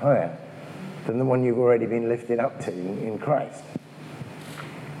mark higher than the one you've already been lifted up to in Christ.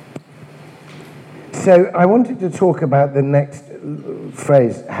 So I wanted to talk about the next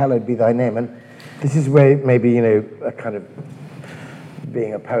phrase, hallowed be thy name. And this is where maybe, a kind of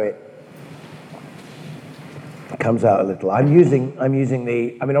being a poet comes out a little. I'm using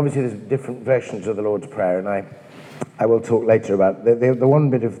obviously there's different versions of the Lord's Prayer, and I will talk later about the one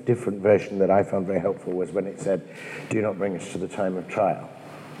bit of different version that I found very helpful was when it said, do not bring us to the time of trial.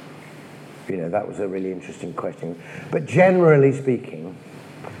 That was a really interesting question. But generally speaking,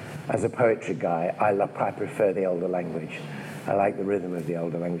 as a poetry guy, I prefer the older language. I like the rhythm of the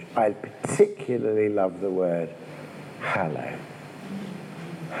older language. I particularly love the word hallowed.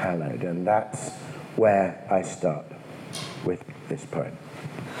 Hallowed, and that's where I start with this poem.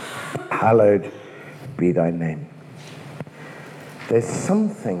 Hallowed be thy name. There's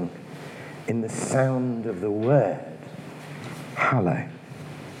something in the sound of the word hallow,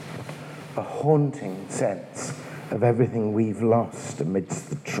 a haunting sense of everything we've lost amidst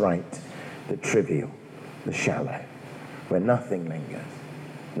the trite, the trivial, the shallow, where nothing lingers,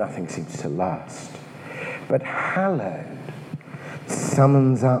 nothing seems to last. But hallowed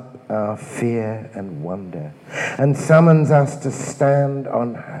summons up our fear and wonder, and summons us to stand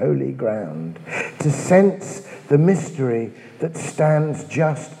on holy ground, to sense the mystery that stands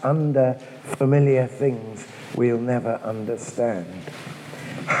just under familiar things we'll never understand.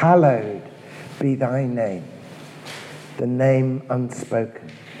 Hallowed be thy name, the name unspoken,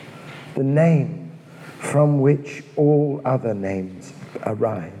 the name from which all other names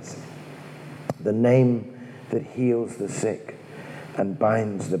arise, the name that heals the sick and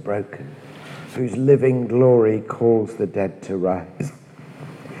binds the broken, whose living glory calls the dead to rise.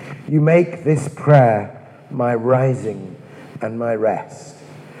 You make this prayer my rising and my rest,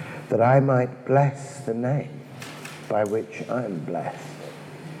 that I might bless the name by which I am blessed.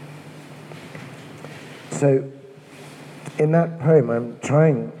 So, in that poem, I'm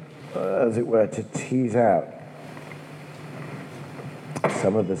trying, as it were, to tease out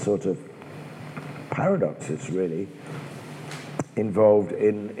some of the sort of paradoxes, really, involved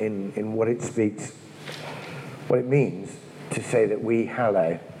in what it speaks, what it means to say that we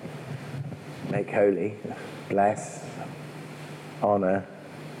hallow, make holy, bless, honor,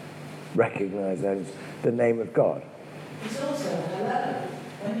 recognize as the name of God. It's also hello.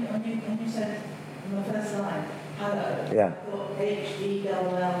 When you said in the first line, hello, Yeah. I thought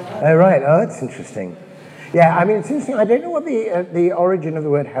H-E-L-L-O. Oh, right. Oh, that's interesting. Yeah, it's interesting. I don't know what the origin of the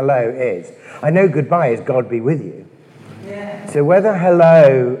word hello is. I know goodbye is God be with you. Yeah. So whether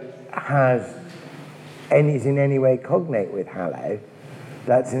hello is in any way cognate with hallow,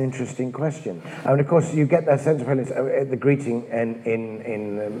 that's an interesting question. And of course, you get that sense of the greeting in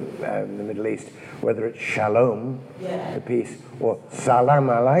the Middle East, whether it's shalom, the peace, or salam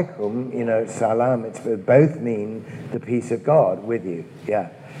alaikum, salam. It's both mean the peace of God with you. Yeah.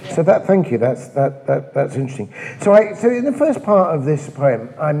 So thank you. That's interesting. So in the first part of this poem,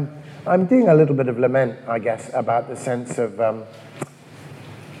 I'm doing a little bit of lament, I guess, about the sense of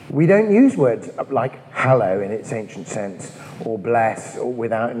we don't use words like hallow in its ancient sense, or bless, or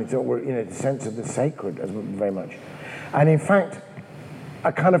without, the sense of the sacred as very much. And in fact,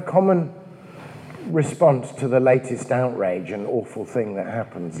 a kind of common response to the latest outrage and awful thing that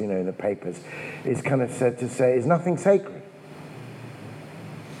happens, in the papers, is kind of said to say, is nothing sacred.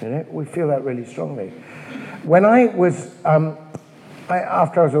 We feel that really strongly. When I was,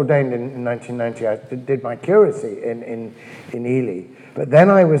 after I was ordained in 1990, I did my curacy in Ely. But then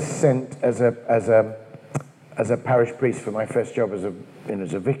I was sent as a parish priest for my first job as a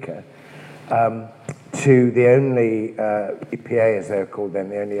vicar to the only EPA, as they were called then,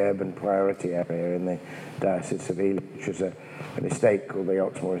 the only urban priority area in the Diocese of Ely, which was an estate called the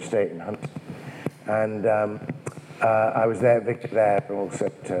Oxmoor Estate in Huntington. And I was vicar there, and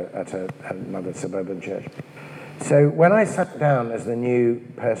also at another suburban church. So when I sat down as the new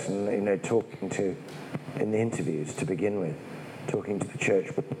person, talking to, in the interviews to begin with, talking to the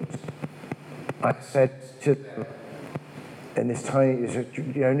church, I said to them, in this tiny,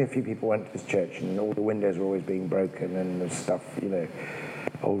 only a few people went to this church, and all the windows were always being broken, and there's stuff,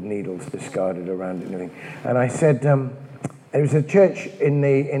 old needles discarded around it and everything. And I said, it was a church in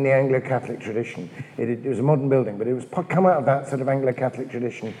the Anglo-Catholic tradition. It was a modern building, but it was come out of that sort of Anglo-Catholic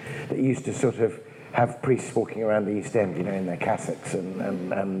tradition that used to sort of have priests walking around the East End, in their cassocks,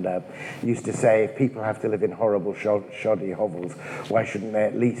 and used to say, if people have to live in horrible, shoddy hovels, why shouldn't they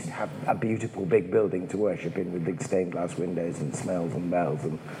at least have a beautiful big building to worship in with big stained glass windows and smells and bells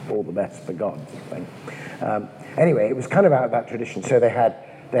and all the best for God? Anyway, it was kind of out of that tradition. So they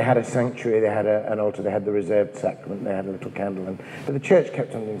had a sanctuary, they had an altar, they had the reserved sacrament, they had a little candle, but the church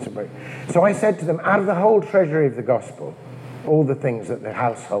kept on doing some work. So I said to them, out of the whole treasury of the gospel, all the things that the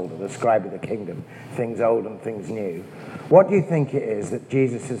household of the scribe of the kingdom, things old and things new, what do you think it is that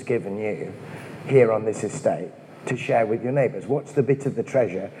Jesus has given you here on this estate to share with your neighbours? What's the bit of the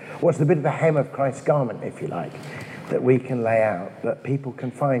treasure? What's the bit of the hem of Christ's garment, if you like, that we can lay out, that people can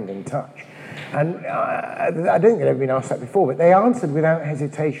find and touch? And I don't think they'd ever been asked that before, but they answered without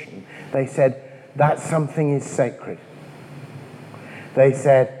hesitation. They said, that something is sacred. They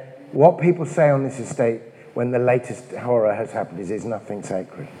said, what people say on this estate when the latest horror has happened is nothing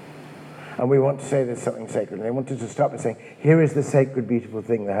sacred. And we want to say there's something sacred. And they wanted to stop by saying, here is the sacred, beautiful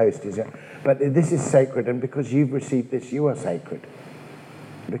thing the host is. But this is sacred, and because you've received this, you are sacred.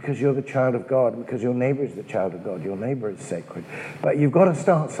 Because you're the child of God, because your neighbour is the child of God, your neighbour is sacred. But you've got to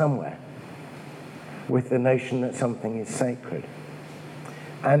start somewhere with the notion that something is sacred.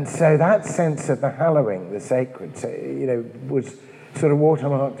 And so that sense of the hallowing, the sacred, was sort of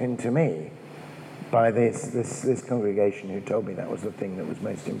watermarked into me by this congregation who told me that was the thing that was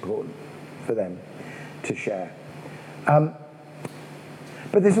most important for them to share. But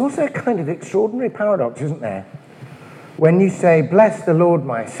there's also a kind of extraordinary paradox, isn't there? When you say, bless the Lord,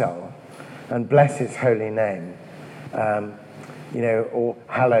 my soul, and bless his holy name, or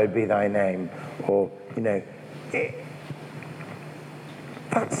hallowed be thy name, or,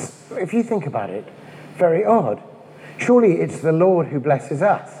 that's, if you think about it, very odd. Surely it's the Lord who blesses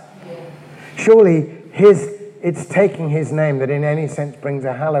us. Surely it's taking his name that in any sense brings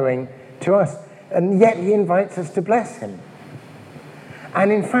a hallowing to us. And yet he invites us to bless him.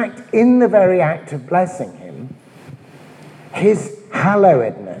 And in fact, in the very act of blessing him, his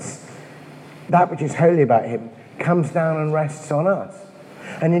hallowedness, that which is holy about him, comes down and rests on us.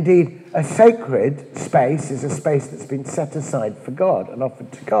 And indeed, a sacred space is a space that's been set aside for God and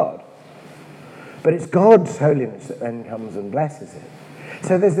offered to God. But it's God's holiness that then comes and blesses it.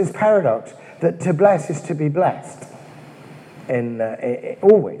 So there's this paradox that to bless is to be blessed,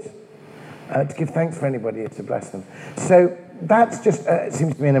 always. To give thanks for anybody is to bless them. So that's just, it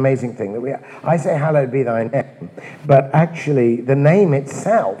seems to be an amazing thing. I say, hallowed be thy name, but actually the name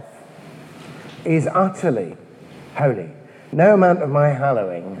itself is utterly holy. No amount of my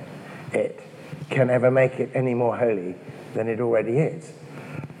hallowing it can ever make it any more holy than it already is.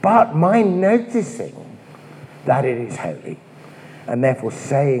 But my noticing that it is holy, and therefore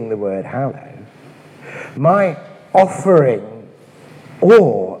saying the word hallow, my offering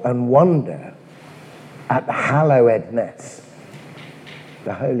awe and wonder at the hallowedness,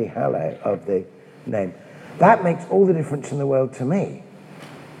 the holy hallow of the name, that makes all the difference in the world to me.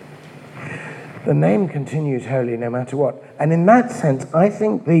 The name continues holy no matter what. And in that sense, I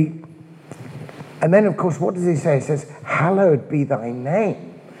think and then of course, what does he say? He says, hallowed be thy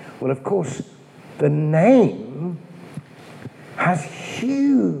name. Well, of course, the name has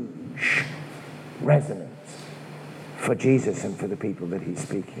huge resonance for Jesus and for the people that he's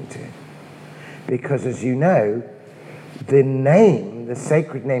speaking to. Because as you know, the name, the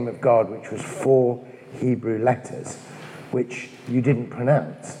sacred name of God, which was 4 Hebrew letters, which you didn't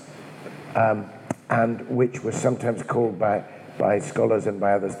pronounce, and which was sometimes called by scholars and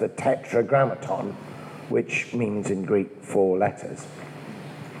by others the tetragrammaton, which means in Greek 4 letters.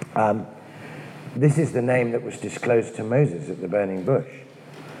 This is the name that was disclosed to Moses at the burning bush.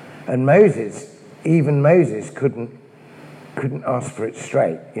 And even Moses couldn't ask for it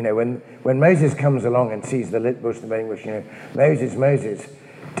straight. When Moses comes along and sees the lit bush, the burning bush, Moses,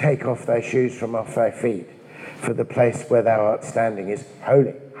 take off thy shoes from off thy feet, for the place where thou art standing is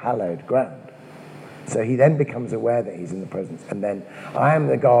holy, hallowed ground. So he then becomes aware that he's in the presence. And then, I am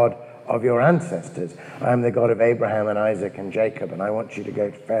the God of your ancestors. I am the God of Abraham and Isaac and Jacob, and I want you to go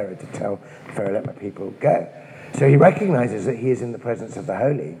to Pharaoh to tell Pharaoh, let my people go. So he recognizes that he is in the presence of the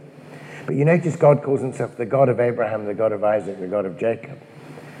holy. But you notice God calls himself the God of Abraham, the God of Isaac, the God of Jacob.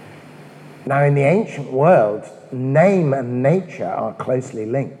 Now, in the ancient world, name and nature are closely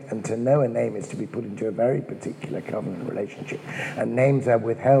linked, and to know a name is to be put into a very particular covenant relationship. And names are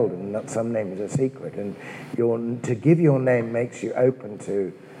withheld, and not some names are secret. And to give your name makes you open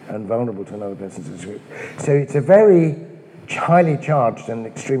to and vulnerable to another person's truth. So it's a very highly charged and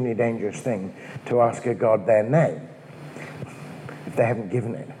extremely dangerous thing to ask a God their name if they haven't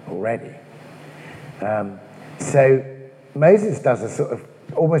given it already. So Moses does a sort of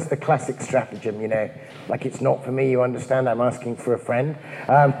almost the classic stratagem, like it's not for me, you understand, I'm asking for a friend.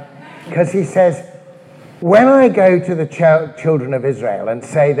 Because he says, when I go to the children of Israel and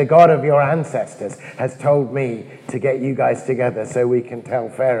say, the God of your ancestors has told me to get you guys together so we can tell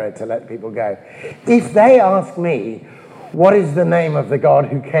Pharaoh to let people go. If they ask me, what is the name of the God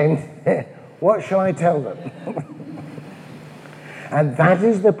who came here, what shall I tell them? And that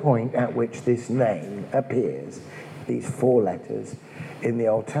is the point at which this name appears, these 4 letters in the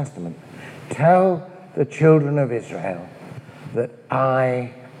Old Testament. Tell the children of Israel that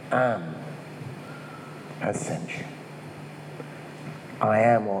I am has sent you. I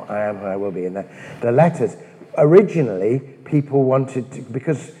am, or I am who I will be. And the letters, originally, people wanted to,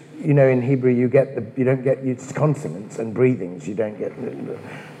 because, in Hebrew you don't get it's consonants and breathings, you don't get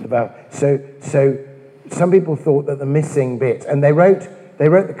the vowel. So some people thought that the missing bit, and they wrote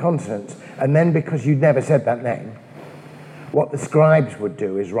the consonants, and then because you'd never said that name, what the scribes would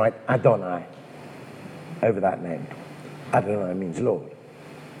do is write Adonai over that name. Adonai means Lord.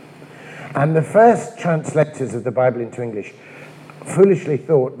 And the first translators of the Bible into English foolishly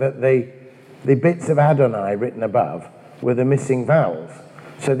thought that the bits of Adonai written above were the missing vowels.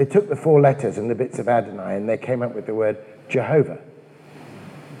 So they took the 4 letters and the bits of Adonai and they came up with the word Jehovah.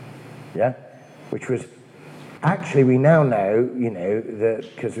 Yeah? Which was, actually we now know,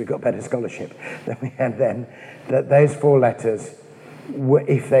 because we've got better scholarship than we had then, that those 4 letters,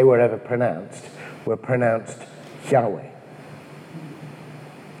 if they were ever pronounced, were pronounced Yahweh.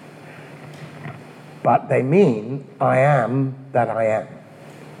 But they mean, I am that I am,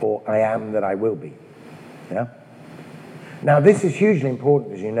 or I am that I will be. Yeah? Now, this is hugely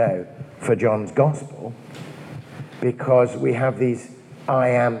important, as you know, for John's Gospel, because we have these I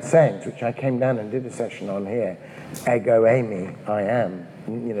am sayings, which I came down and did a session on here. Ego eimi, I am.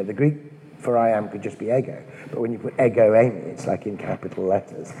 The Greek for I am could just be ego, but when you put ego eimi, it's like in capital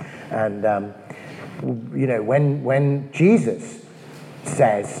letters. And, when Jesus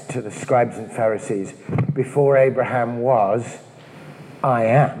says to the scribes and Pharisees, before Abraham was, I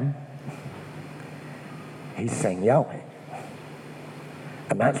am, he's saying Yahweh.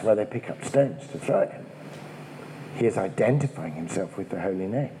 And that's why they pick up stones to throw at him. He is identifying himself with the holy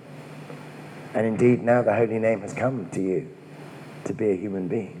name. And indeed, now the holy name has come to you to be a human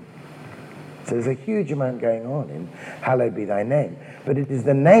being. So there's a huge amount going on in hallowed be thy name. But it is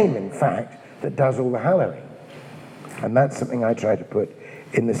the name, in fact, that does all the hallowing. And that's something I try to put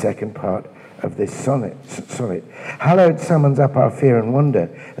in the second part of this sonnet. Hallowed summons up our fear and wonder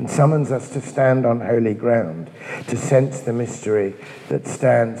and summons us to stand on holy ground, to sense the mystery that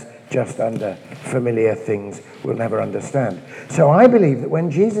stands just under familiar things we'll never understand. So I believe that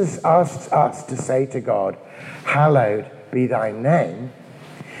when Jesus asks us to say to God, hallowed be thy name,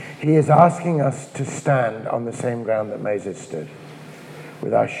 he is asking us to stand on the same ground that Moses stood,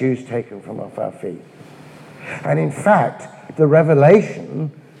 with our shoes taken from off our feet. And in fact, the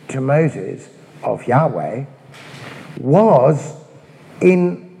revelation to Moses of Yahweh was,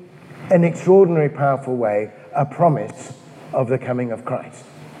 in an extraordinary, powerful way, a promise of the coming of Christ.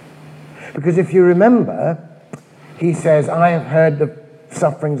 Because if you remember, he says, I have heard the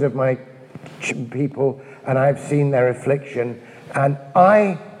sufferings of my people, and I have seen their affliction, and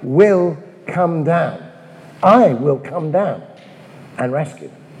I will come down. I will come down and rescue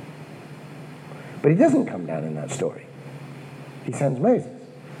them. But he doesn't come down in that story. He sends Moses.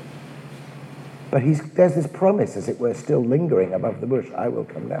 But there's this promise, as it were, still lingering above the bush, I will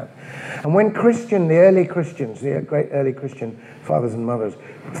come down. And when the early Christians, the great early Christian fathers and mothers,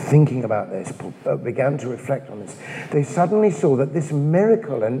 thinking about this, began to reflect on this, they suddenly saw that this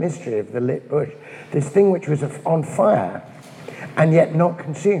miracle and mystery of the lit bush, this thing which was on fire and yet not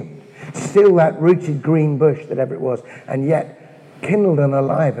consumed, still that rooted green bush that ever it was, and yet kindled and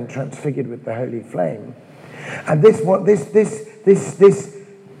alive and transfigured with the holy flame. And this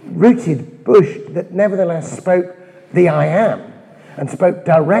rooted bush that nevertheless spoke the I am and spoke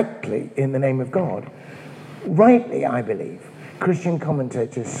directly in the name of God. Rightly, I believe, Christian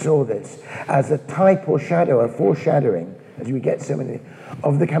commentators saw this as a type or shadow, a foreshadowing, as we get so many,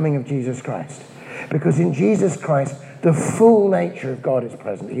 of the coming of Jesus Christ. Because in Jesus Christ, the full nature of God is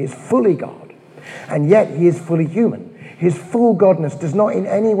present. He is fully God, and yet he is fully human. His full godness does not in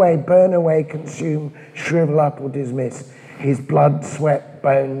any way burn away, consume, shrivel up, or dismiss his blood, sweat,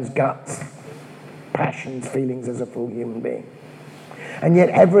 bones, guts, passions, feelings as a full human being. And yet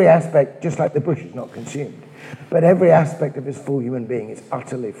every aspect, just like the bush, is not consumed, but every aspect of his full human being is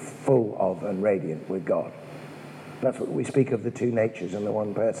utterly full of and radiant with God. That's what we speak of, the two natures in the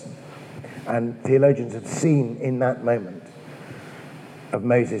one person. And theologians have seen in that moment of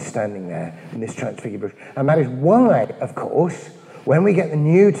Moses standing there in this transfigured bush. And that is why, of course, When we get the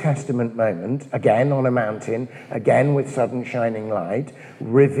New Testament moment, again on a mountain, again with sudden shining light,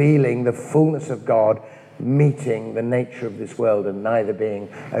 revealing the fullness of God, meeting the nature of this world and neither being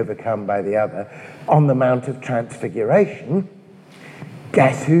overcome by the other, on the Mount of Transfiguration,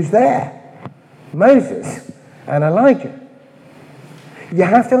 guess who's there? Moses and Elijah. You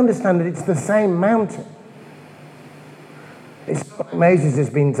have to understand that it's the same mountain. It's not like Moses has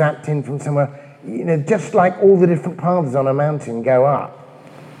been zapped in from somewhere. Just like all the different paths on a mountain go up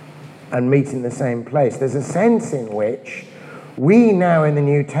and meet in the same place, there's a sense in which we now in the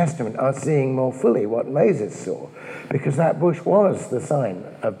New Testament are seeing more fully what Moses saw, because that bush was the sign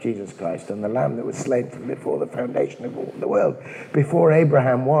of Jesus Christ and the lamb that was slain from before the foundation of all the world. Before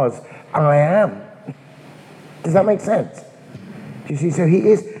Abraham was, I am. Does that make sense? Do you see? So he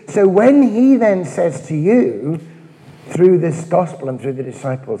is. So when he then says to you, through this gospel and through the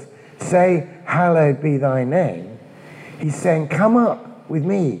disciples, say, hallowed be thy name, he's saying, come up with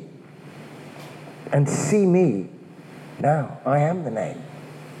me and see me now. I am the name.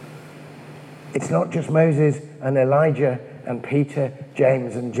 It's not just Moses and Elijah and Peter,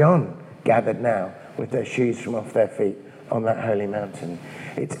 James and John gathered now with their shoes from off their feet on that holy mountain.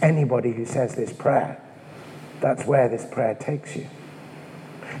 It's anybody who says this prayer. That's where this prayer takes you.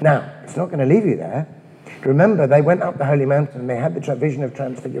 Now, it's not going to leave you there. Remember, they went up the holy mountain and they had the vision of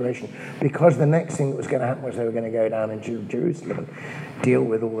transfiguration because the next thing that was going to happen was they were going to go down into Jerusalem and deal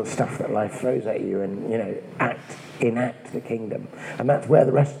with all the stuff that life throws at you and, enact the kingdom. And that's where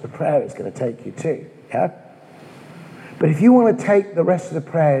the rest of the prayer is going to take you to, yeah? But if you want to take the rest of the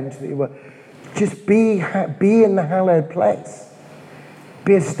prayer into the world, just be in the hallowed place.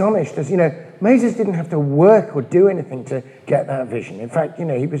 Be astonished. As Moses didn't have to work or do anything to get that vision. In fact,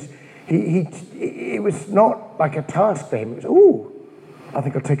 it was not like a task for him. It was, I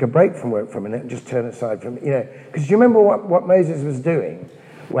think I'll take a break from work for a minute and just turn aside from, because you remember what Moses was doing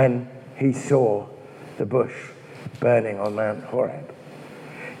when he saw the bush burning on Mount Horeb?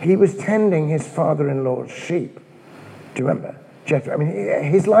 He was tending his father-in-law's sheep. Do you remember? Jethro. I mean,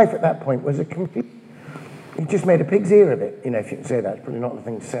 his life at that point was a complete... He just made a pig's ear of it, if you can say that. It's probably not the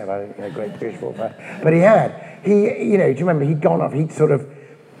thing to say about a great Jewish forefather. But do you remember, he'd gone off, he'd sort of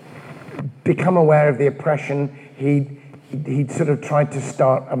become aware of the oppression. He'd sort of tried to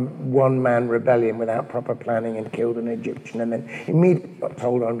start a one-man rebellion without proper planning and killed an Egyptian, and then immediately got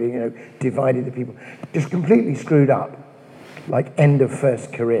told on being, divided the people. Just completely screwed up, like end of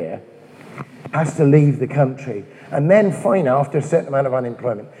first career. Has to leave the country. And then finally, after a certain amount of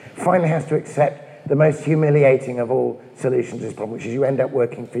unemployment, finally has to accept the most humiliating of all solutions to this problem, which is you end up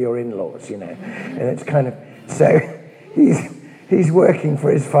working for your in-laws, And it's kind of... So he's working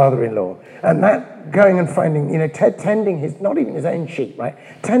for his father-in-law. And that going and finding, tending not even his own sheep, right?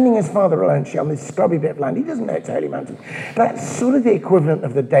 Tending his father-in-law's sheep on this scrubby bit of land. He doesn't know it's a holy mountain. That's sort of the equivalent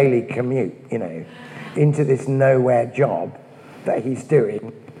of the daily commute, into this nowhere job that he's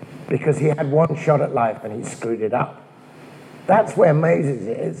doing because he had one shot at life and he screwed it up. That's where Moses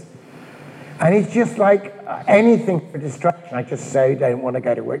is. And he's just like anything for distraction. I just so don't want to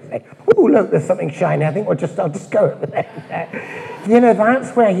go to work today. Oh, look, there's something shiny. I think I'll just go over there.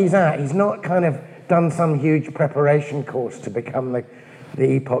 That's where he's at. He's not kind of done some huge preparation course to become the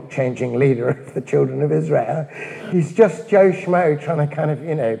epoch-changing leader of the children of Israel. He's just Joe Schmo trying to kind of,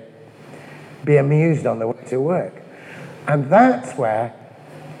 be amused on the way to work. And that's where,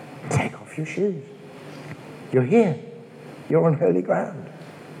 take off your shoes. You're here. You're on holy ground.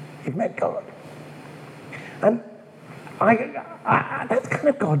 You've met God. And that's kind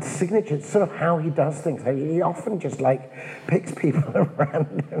of God's signature. It's sort of how he does things. He often just picks people at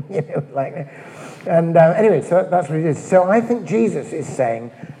random, like that. And anyway, so that's what it is. So I think Jesus is saying,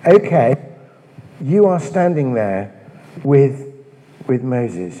 okay, you are standing there with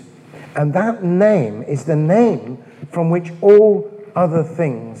Moses. And that name is the name from which all other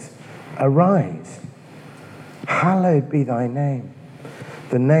things arise. Hallowed be thy name.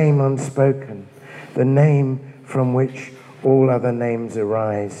 The name unspoken, the name from which all other names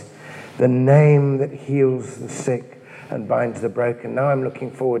arise, the name that heals the sick and binds the broken. Now I'm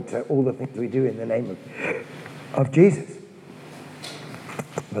looking forward to all the things we do in the name of Jesus,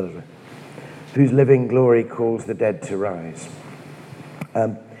 whose living glory calls the dead to rise.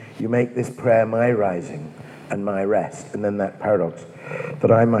 You make this prayer my rising and my rest, and then that paradox,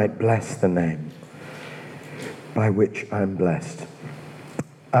 that I might bless the name by which I'm blessed.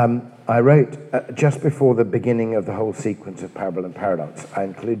 I wrote, just before the beginning of the whole sequence of parable and paradox, I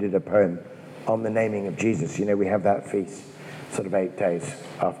included a poem on the naming of Jesus. We have that feast sort of 8 days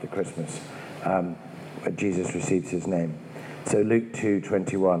after Christmas, where Jesus receives his name. So Luke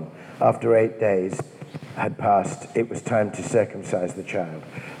 2:21, after 8 days, had passed, it was time to circumcise the child.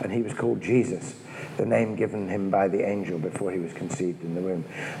 And he was called Jesus, the name given him by the angel before he was conceived in the womb.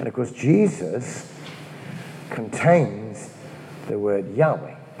 And of course, Jesus contains the word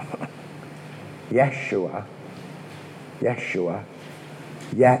Yahweh. Yeshua.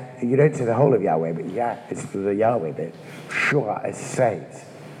 Yeah, you don't say the whole of Yahweh, but Yah is for the Yahweh bit. Shua is saves.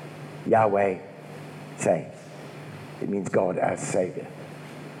 Yahweh saves. It means God as Savior.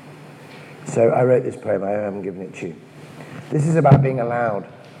 So I wrote this poem. I haven't given it to you. This is about being allowed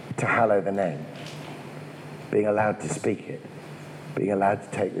to hallow the name, being allowed to speak it, being allowed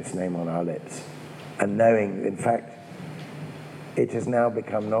to take this name on our lips, and knowing, in fact, it has now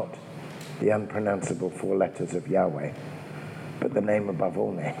become not the unpronounceable 4 letters of Yahweh, but the name above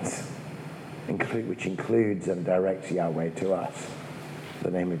all names, which includes and directs Yahweh to us,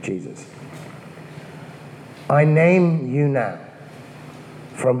 the name of Jesus. I name you now,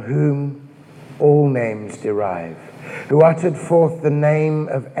 from whom all names derive, who uttered forth the name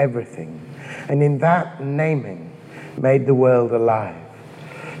of everything, and in that naming made the world alive,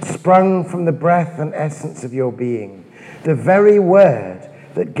 sprung from the breath and essence of your being, the very word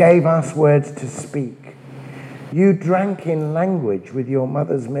that gave us words to speak. You drank in language with your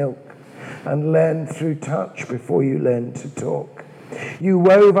mother's milk and learned through touch before you learned to talk. You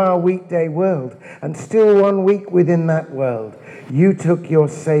wove our weekday world, and still 1 week within that world, you took your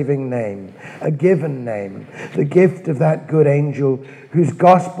saving name, a given name, the gift of that good angel whose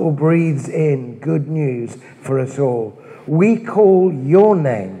gospel breathes in good news for us all. We call your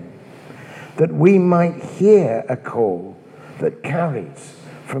name that we might hear a call that carries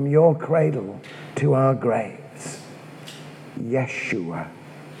from your cradle to our graves. Yeshua,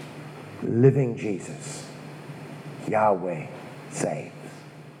 living Jesus, Yahweh saves.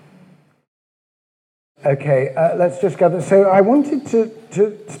 Okay, let's just gather. So I wanted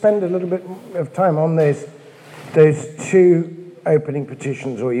to spend a little bit of time on those 2 opening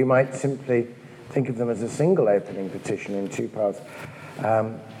petitions, or you might simply think of them as a single opening petition in 2 parts.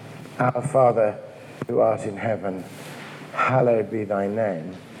 Our Father, who art in heaven, hallowed be thy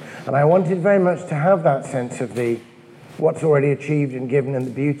name. And I wanted very much to have that sense of what's already achieved and given, and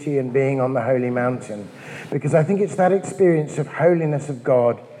the beauty and being on the holy mountain, because I think it's that experience of holiness of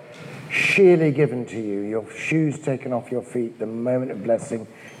God sheerly given to you, your shoes taken off your feet, the moment of blessing,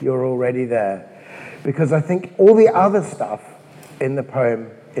 you're already there. Because I think all the other stuff in the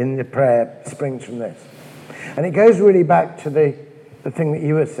poem, in the prayer, springs from this. And it goes really back to the thing that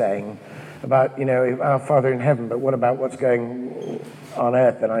you were saying about, our Father in heaven, but what about what's going on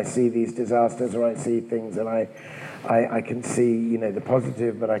earth? And I see these disasters, or I see things, and I can see, the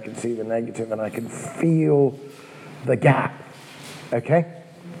positive, but I can see the negative, and I can feel the gap. Okay?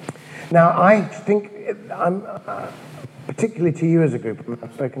 Now, I think I'm particularly to you as a group,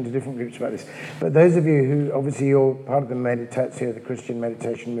 I've spoken to different groups about this, but those of you who, obviously you're part of the meditatio, the Christian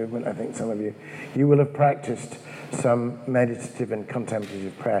meditation movement, I think some of you will have practiced some meditative and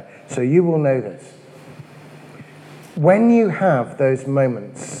contemplative prayer, so you will know this. When you have those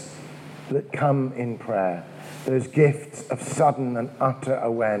moments that come in prayer, those gifts of sudden and utter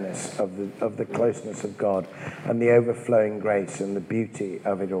awareness of the closeness of God and the overflowing grace and the beauty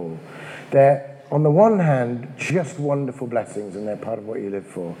of it all, they're, on the one hand, just wonderful blessings, and they're part of what you live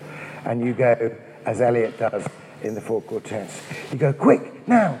for. And you go, as Eliot does in the 4 quartets, you go, quick,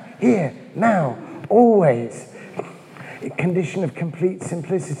 now, here, now, always. A condition of complete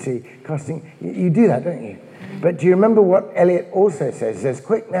simplicity, costing. You do that, don't you? But do you remember what Eliot also says? He says,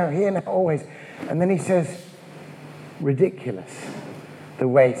 quick, now, here, now, always. And then he says, ridiculous, the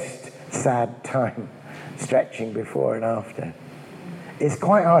waste, sad time stretching before and after. It's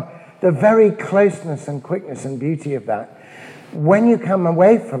quite hard. The very closeness and quickness and beauty of that, when you come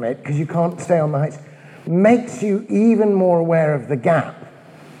away from it, because you can't stay on the heights, makes you even more aware of the gap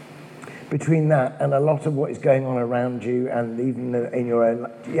between that and a lot of what is going on around you and even in your own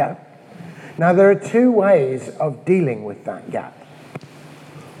life. Yeah. Now, there are 2 ways of dealing with that gap.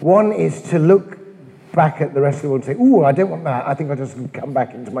 One is to look back at the rest of the world and say, ooh, I don't want that. I think I'll just come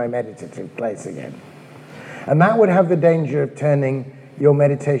back into my meditative place again. And that would have the danger of turning your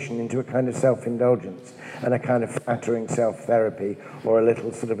meditation into a kind of self-indulgence and a kind of flattering self-therapy or a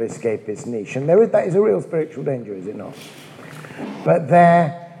little sort of escapist niche. And that is a real spiritual danger, is it not? But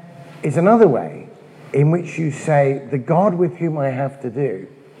there is another way in which you say, the God with whom I have to do,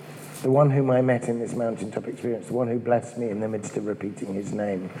 the one whom I met in this mountaintop experience, the one who blessed me in the midst of repeating his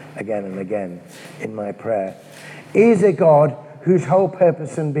name again and again in my prayer, is a God whose whole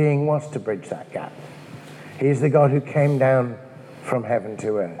purpose and being was to bridge that gap. He is the God who came down from heaven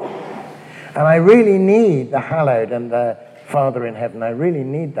to earth. And I really need the hallowed and the Father in heaven. I really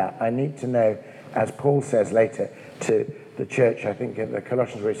need that. I need to know as Paul says later to the church, I think in the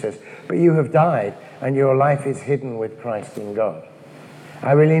Colossians, where he says, but you have died and your life is hidden with Christ in God.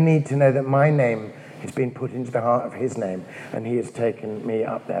 I really need to know that my name has been put into the heart of his name and he has taken me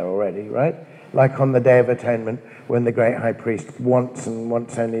up there already, right? Like on the Day of Atonement, when the great high priest once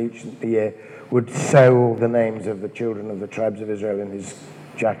only each year would sew all the names of the children of the tribes of Israel in his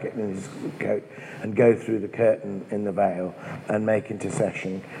jacket and his coat and go through the curtain in the veil and make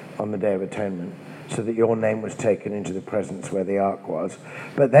intercession on the Day of Atonement so that your name was taken into the presence where the ark was.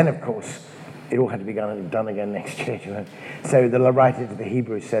 But then, of course, it all had to be done again next year. So the writer to the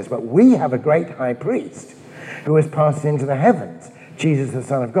Hebrews says, but we have a great high priest who has passed into the heavens, Jesus the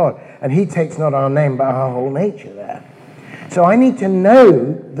Son of God, and he takes not our name but our whole nature there. So I need to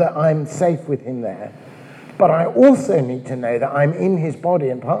know that I'm safe with him there, but I also need to know that I'm in his body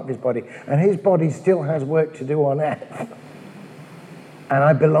and part of his body, and his body still has work to do on earth. And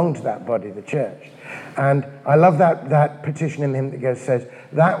I belong to that body, the church. And I love that petition in him that says,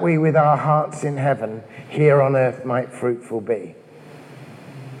 that we with our hearts in heaven, here on earth might fruitful be.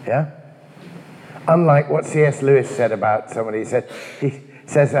 Yeah? Unlike what C.S. Lewis said about somebody. He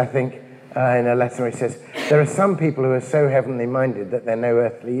says, I think, in a letter, he says, there are some people who are so heavenly minded that they're no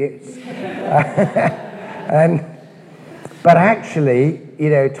earthly use. But actually,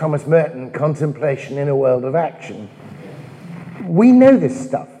 Thomas Merton, Contemplation in a World of Action. We know this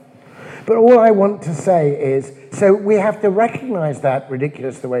stuff. But all I want to say is, so we have to recognize that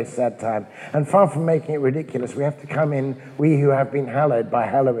ridiculous the way sad time, and far from making it ridiculous, we have to come in, we who have been hallowed by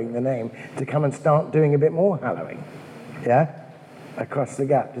hallowing the name, to come and start doing a bit more hallowing, yeah, across the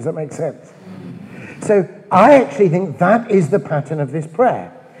gap. Does that make sense? So I actually think that is the pattern of this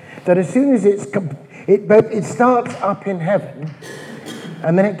prayer, that as soon as it starts up in heaven,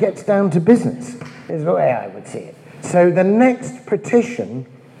 and then it gets down to business, is the way I would see it. So the next petition,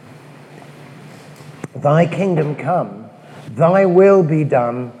 thy kingdom come, thy will be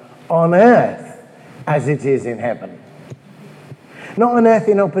done on earth as it is in heaven. Not on earth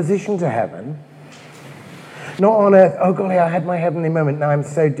in opposition to heaven. Not on earth, oh golly, I had my heavenly moment, now I'm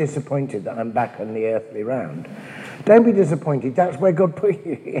so disappointed that I'm back on the earthly round. Don't be disappointed, that's where God put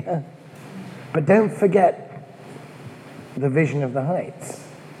you. Yeah? But don't forget the vision of the heights.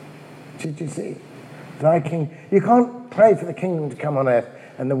 Did you see? Thy king. You can't pray for the kingdom to come on earth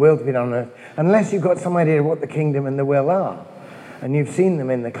and the will to be done on earth unless you've got some idea of what the kingdom and the will are. And you've seen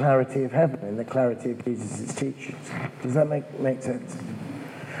them in the clarity of heaven, in the clarity of Jesus' teachings. Does that make sense?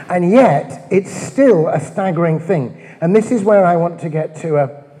 And yet, it's still a staggering thing. And this is where I want to get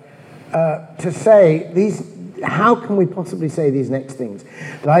to say these. How can we possibly say these next things?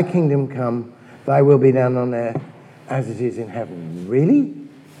 Thy kingdom come, thy will be done on earth as it is in heaven. Really?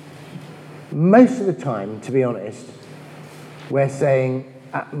 Most of the time, to be honest, we're saying,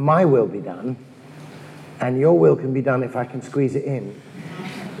 my will be done, and your will can be done if I can squeeze it in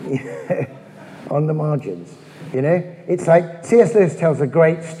on the margins. It's like C.S. Lewis tells a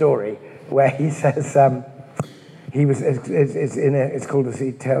great story where he says he was it's called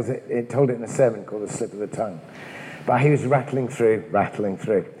he told it in a sermon called The Slip of the Tongue, but he was rattling through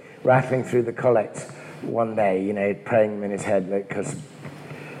the collects one day, praying them in his head because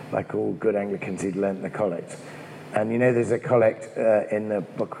like all good Anglicans, he'd learnt the collect. And there's a collect in the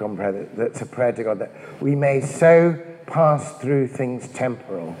Book of Common Prayer that's a prayer to God that we may so pass through things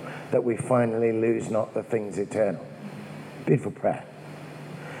temporal that we finally lose not the things eternal. Beautiful prayer.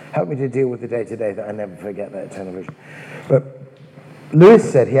 Help me to deal with the day-to-day that I never forget that eternal vision. But Lewis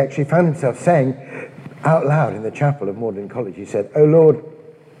said he actually found himself saying out loud in the chapel of Magdalen College, he said, "O Lord,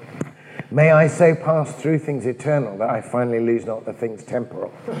 may I so pass through things eternal that I finally lose not the things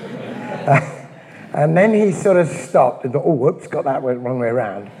temporal." And then he sort of stopped and thought, oh, whoops, got that wrong way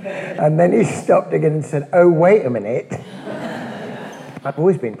around. And then he stopped again and said, oh, wait a minute. I've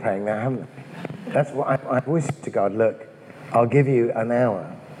always been praying that, haven't I? That's what I've always said to God, look, I'll give you an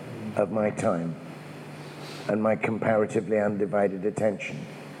hour of my time and my comparatively undivided attention.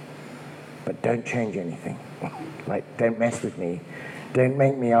 But don't change anything. Like, don't mess with me. Don't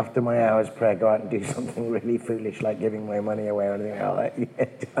make me, after my hour's prayer, go out and do something really foolish like giving my money away or anything like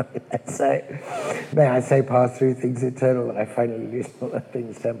that. So, may I say, pass through things eternal that I finally lose not the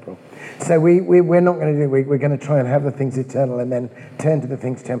things temporal. So we're not going to do it. We're going to try and have the things eternal and then turn to the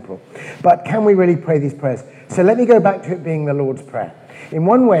things temporal. But can we really pray these prayers? So let me go back to it being the Lord's Prayer. In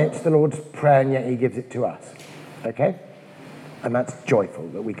one way, it's the Lord's Prayer, and yet he gives it to us. Okay? And that's joyful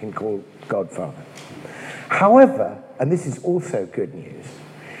that we can call God Father. However, and this is also good news,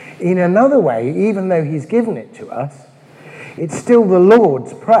 in another way, even though he's given it to us, it's still the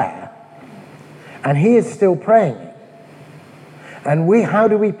Lord's Prayer, and he is still praying it. And how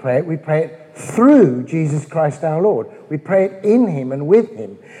do we pray it? We pray it through Jesus Christ our Lord. We pray it in him and with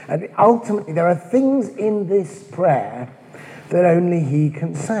him. And ultimately, there are things in this prayer that only he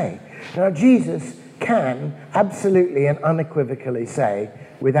can say. Now, Jesus can absolutely and unequivocally say,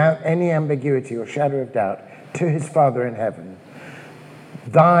 without any ambiguity or shadow of doubt, to his Father in heaven,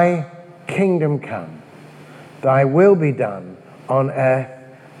 thy kingdom come, thy will be done on earth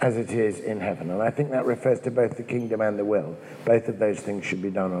as it is in heaven. And I think that refers to both the kingdom and the will. Both of those things should be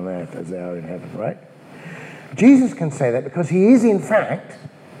done on earth as they are in heaven, right? Jesus can say that because he is, in fact,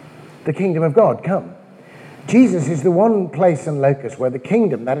 the kingdom of God come. Jesus is the one place and locus where the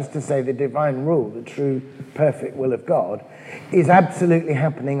kingdom, that is to say the divine rule, the true, perfect will of God, is absolutely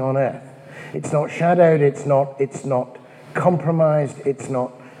happening on earth. It's not shadowed, it's not compromised, it's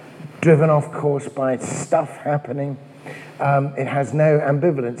not driven off course by stuff happening. It has no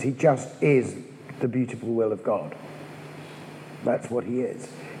ambivalence. He just is the beautiful will of God. That's what he is.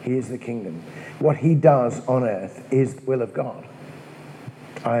 He is the kingdom. What he does on earth is the will of God.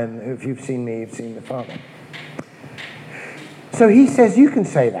 And if you've seen me, you've seen the Father. So he says, you can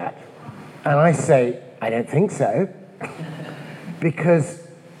say that. And I say, I don't think so. Because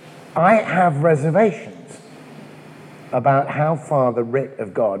I have reservations about how far the writ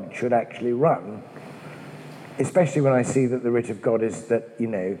of God should actually run, especially when I see that the writ of God is that,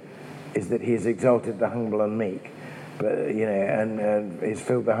 is that he has exalted the humble and meek, but, and he's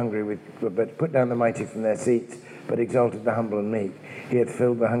filled the hungry with, but put down the mighty from their seats, but exalted the humble and meek. He hath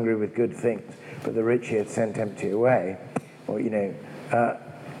filled the hungry with good things, but the rich he hath sent empty away. Or,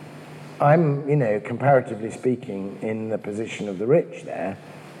 I'm, comparatively speaking, in the position of the rich there.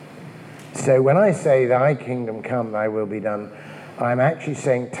 So when I say, thy kingdom come, thy will be done, I'm actually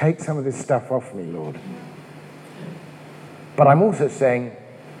saying, take some of this stuff off me, Lord. But I'm also saying,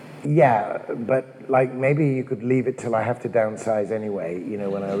 yeah, but maybe you could leave it till I have to downsize anyway,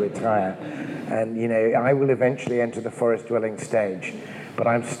 when I retire. And, I will eventually enter the forest dwelling stage, but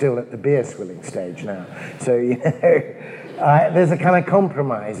I'm still at the beer swilling stage now. So, there's a kind of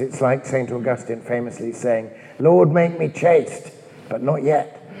compromise. It's like St. Augustine famously saying, Lord, make me chaste, but not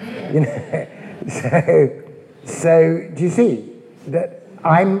yet. So do you see that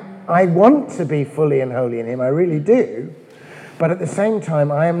I want to be fully and wholly in him, I really do, but at the same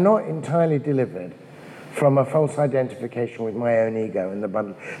time I am not entirely delivered from a false identification with my own ego and the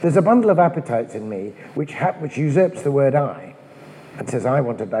bundle. There's a bundle of appetites in me which usurps the word I and says I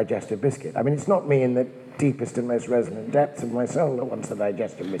want a digestive biscuit. I mean, it's not me in the deepest and most resonant depths of my soul that wants a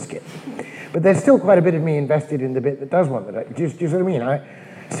digestive biscuit, but there's still quite a bit of me invested in the bit that does want that. Do you see what I mean?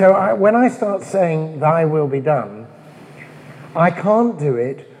 When I start saying, thy will be done, I can't do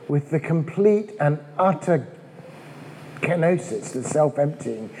it with the complete and utter kenosis, the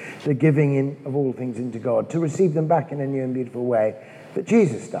self-emptying, the giving in of all things into God, to receive them back in a new and beautiful way that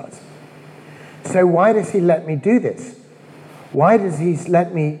Jesus does. So why does he let me do this? Why does he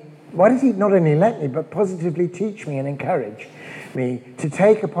not only let me, but positively teach me and encourage me to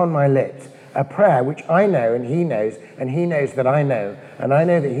take upon my lips a prayer which I know and he knows that I know, and I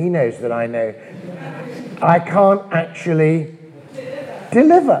know that he knows that I know, I can't actually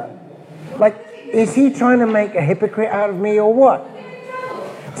deliver. Is he trying to make a hypocrite out of me or what?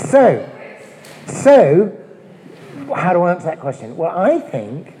 So, how do I answer that question? Well, I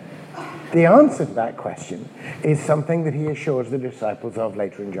think the answer to that question is something that he assures the disciples of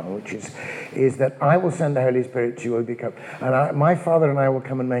later in John, which is that I will send the Holy Spirit to you, will become, and my Father and I will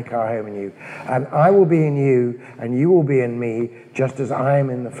come and make our home in you, and I will be in you, and you will be in me, just as I am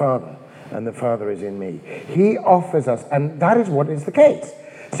in the Father, and the Father is in me. He offers us, and that is what is the case.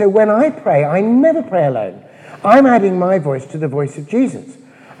 So when I pray, I never pray alone. I'm adding my voice to the voice of Jesus.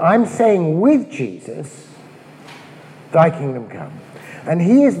 I'm saying with Jesus, thy kingdom come. And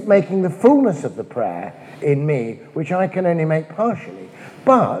he is making the fullness of the prayer in me, which I can only make partially.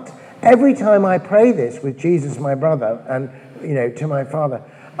 But every time I pray this with Jesus, my brother, and, to my Father,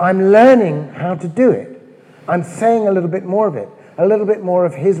 I'm learning how to do it. I'm saying a little bit more of it. A little bit more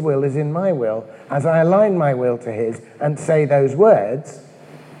of his will is in my will, as I align my will to his and say those words,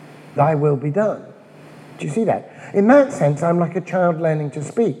 thy will be done. Do you see that? In that sense, I'm like a child learning to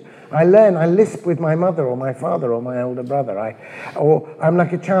speak. I lisp with my mother or my father or my older brother. Or I'm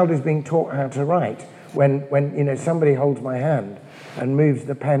like a child who's being taught how to write when somebody holds my hand and moves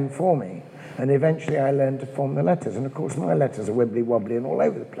the pen for me. And eventually I learn to form the letters. And of course my letters are wibbly wobbly and all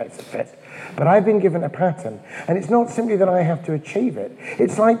over the place at first. But I've been given a pattern. And it's not simply that I have to achieve it.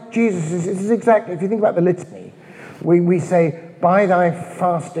 It's like Jesus is exactly, if you think about the litany, we say, by thy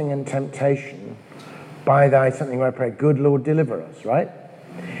fasting and temptation, by thy something where I pray, good Lord, deliver us, right?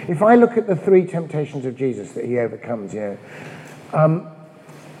 If I look at the three temptations of Jesus that he overcomes,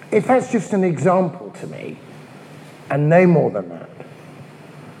 if that's just an example to me, and no more than that,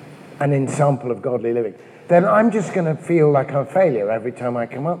 an example of godly living, then I'm just going to feel like I'm a failure every time I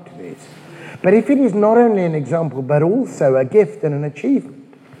come up to these. But if it is not only an example, but also a gift and an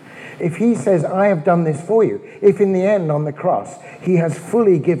achievement, if he says, I have done this for you, if in the end on the cross he has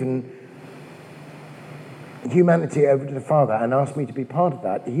fully given humanity over to the Father and asked me to be part of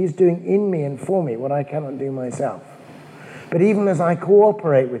that, he's doing in me and for me what I cannot do myself. But even as I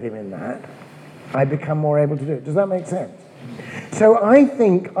cooperate with him in that, I become more able to do it. Does that make sense? So I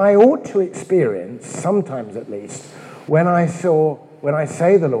think I ought to experience, sometimes at least, when I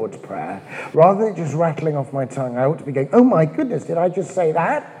say the Lord's Prayer, rather than just rattling off my tongue, I ought to be going, oh my goodness, did I just say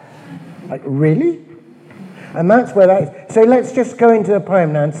that? Like, really? And that's where that is. So let's just go into the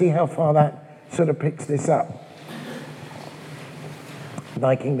poem now and see how far that sort of picks this up.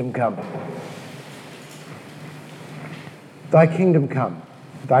 Thy kingdom come. Thy kingdom come.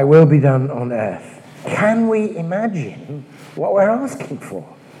 Thy will be done on earth. Can we imagine what we're asking for?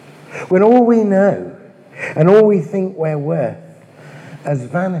 When all we know and all we think we're worth as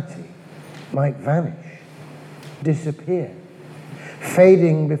vanity might vanish, disappear,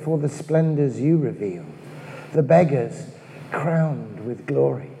 fading before the splendors you reveal, the beggars crowned with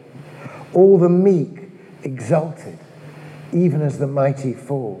glory, all the meek exalted, even as the mighty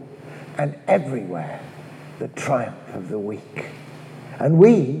fall, and everywhere the triumph of the weak. And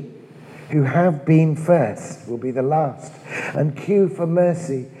we, who have been first, will be the last, and queue for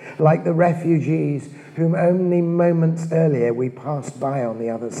mercy like the refugees whom only moments earlier we passed by on the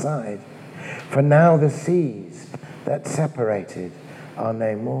other side. For now the seas that separated are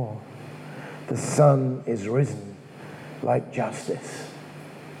no more. The sun is risen like justice,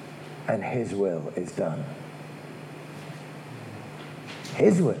 and his will is done.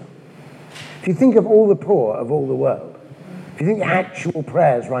 His will. If you think of all the poor of all the world, if you think the actual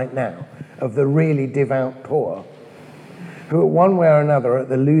prayers right now of the really devout poor, who one way or another are at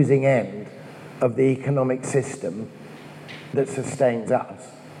the losing end of the economic system that sustains us,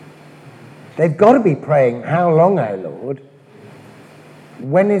 they've got to be praying, how long, O Lord?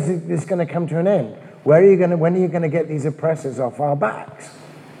 When is this going to come to an end? When are you going to get these oppressors off our backs?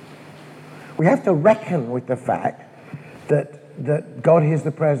 We have to reckon with the fact that God hears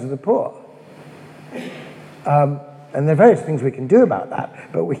the prayers of the poor. And there are various things we can do about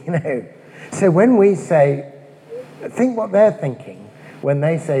that, but so when we say, think what they're thinking when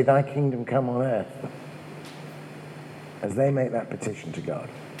they say, thy kingdom come on earth, as they make that petition to God.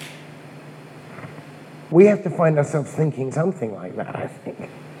 We have to find ourselves thinking something like that, I think,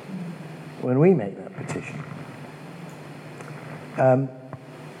 when we make that petition.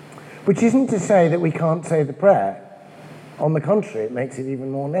 Which isn't to say that we can't say the prayer. On the contrary, it makes it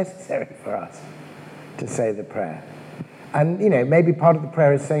even more necessary for us to say the prayer. And, maybe part of the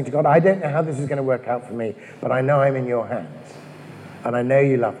prayer is saying to God, I don't know how this is going to work out for me, but I know I'm in your hands. And I know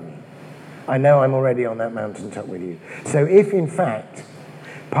you love me. I know I'm already on that mountaintop with you. So if, in fact,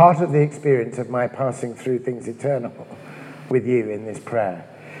 part of the experience of my passing through things eternal with you in this prayer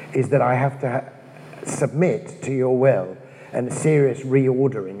is that I have to submit to your will and a serious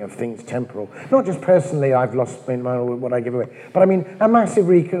reordering of things temporal. Not just personally, I've lost what I give away, but I mean a massive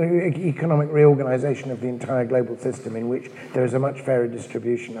economic reorganization of the entire global system in which there is a much fairer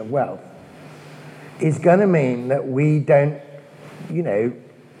distribution of wealth is going to mean that we don't,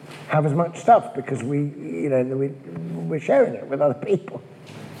 have as much stuff because we're sharing it with other people.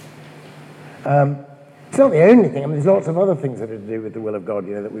 It's not the only thing. There's lots of other things that are to do with the will of God,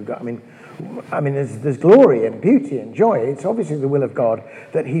 that we've got. There's glory and beauty and joy. It's obviously the will of God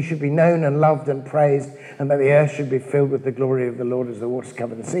that he should be known and loved and praised, and that the earth should be filled with the glory of the Lord as the waters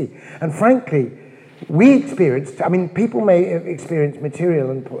cover the sea. And frankly, people may experience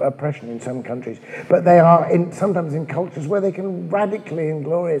material oppression in some countries, but they are sometimes in cultures where they can radically and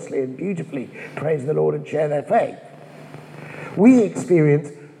gloriously and beautifully praise the Lord and share their faith. We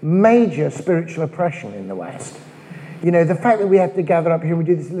experience major spiritual oppression in the West. The fact that we have to gather up here and we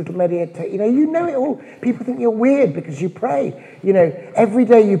do this little meditation, you know it all. People think you're weird because you pray. Every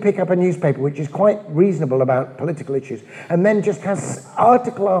day you pick up a newspaper, which is quite reasonable about political issues, and then just has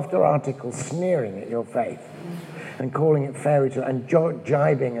article after article sneering at your faith and calling it fairy tale and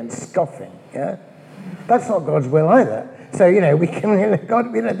jibing and scoffing. Yeah, that's not God's will either. So we can,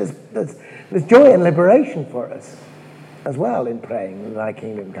 God, there's joy and liberation for us as well in praying, thy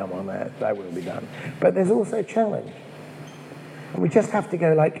kingdom come on earth, thy will be done. But there's also a challenge. And we just have to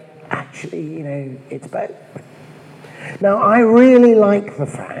go actually, it's both. Now, I really like the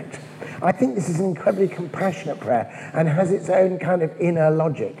fact, I think this is an incredibly compassionate prayer and has its own kind of inner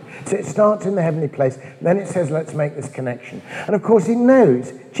logic. So it starts in the heavenly place, then it says, let's make this connection. And of course,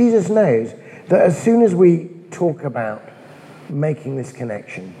 Jesus knows that as soon as we talk about making this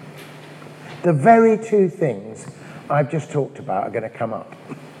connection, the very two things I've just talked about are going to come up.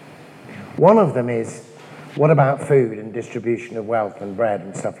 One of them is, what about food and distribution of wealth and bread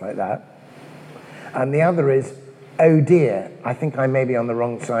and stuff like that? And the other is, oh dear, I think I may be on the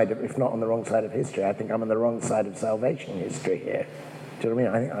wrong side of, if not on the wrong side of history, I think I'm on the wrong side of salvation history here. Do you know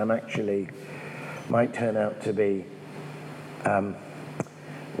what I mean? I think I'm actually, might turn out to be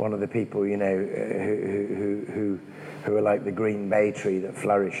one of the people, you know, who are like the green bay tree that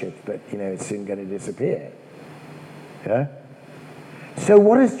flourisheth, but, you know, it's soon going to disappear. Yeah? So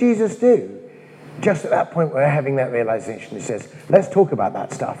what does Jesus do? Just at that point where we're having that realization, he says, let's talk about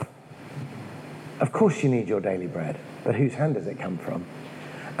that stuff. Of course you need your daily bread, but whose hand does it come from?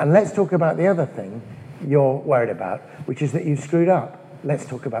 And let's talk about the other thing you're worried about, which is that you've screwed up. Let's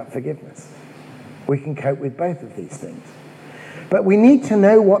talk about forgiveness. We can cope with both of these things. But we need to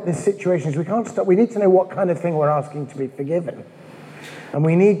know what this situation is. We can't stop. We need to know what kind of thing we're asking to be forgiven. And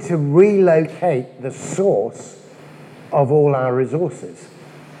we need to relocate the source of all our resources.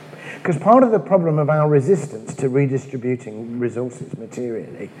 Because part of the problem of our resistance to redistributing resources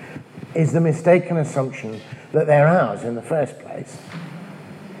materially is the mistaken assumption that they're ours in the first place.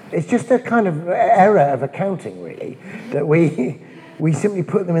 It's just a kind of error of accounting, really, that we simply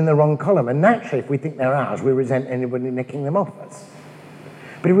put them in the wrong column. And naturally, if we think they're ours, we resent anybody nicking them off us.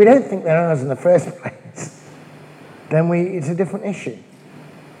 But if we don't think they're ours in the first place, then it's a different issue.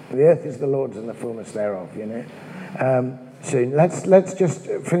 The earth is the Lord's and the fullness thereof, you know. So let's just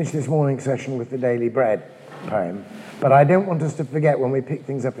finish this morning session with the Daily Bread poem. But I don't want us to forget when we pick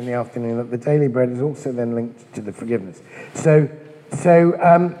things up in the afternoon that the Daily Bread is also then linked to the forgiveness. So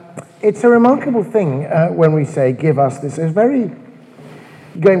it's a remarkable thing when we say, give us this. It's very,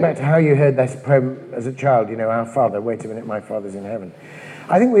 going back to how you heard this poem as a child, you know, our Father, wait a minute, my Father's in heaven.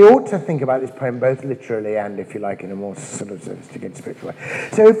 I think we ought to think about this poem both literally and, if you like, in a more sort of sophisticated spiritual way.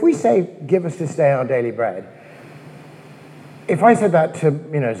 So if we say, give us this day our daily bread, if I said that to,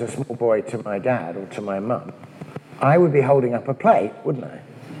 you know, as a small boy to my dad or to my mum, I would be holding up a plate, wouldn't I?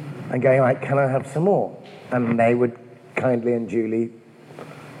 And going, like, can I have some more? And they would kindly and duly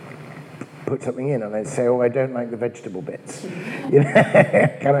put something in, and I'd say, oh, I don't like the vegetable bits. You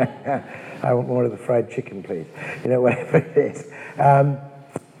know, I want more of the fried chicken, please. You know, whatever it is.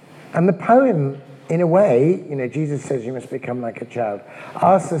 And the poem, in a way, you know, Jesus says you must become like a child,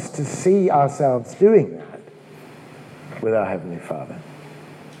 asks us to see ourselves doing that with our Heavenly Father.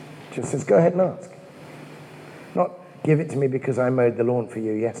 Just says, go ahead and ask. Not give it to me because I mowed the lawn for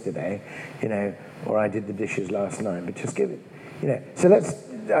you yesterday, you know, or I did the dishes last night, but just give it, you know. So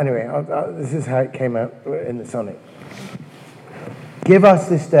anyway, this is how it came out in the sonnet. Give us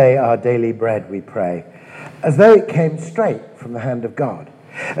this day our daily bread, we pray, as though it came straight from the hand of God,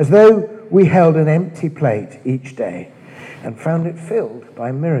 as though we held an empty plate each day and found it filled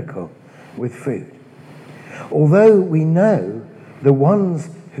by miracle with food. Although we know the ones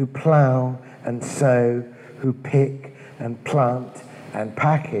who plough and sow, who pick and plant and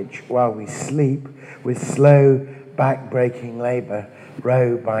package while we sleep with slow back-breaking labour,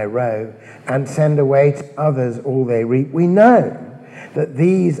 row by row, and send away to others all they reap, we know that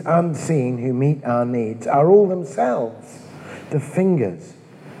these unseen who meet our needs are all themselves the fingers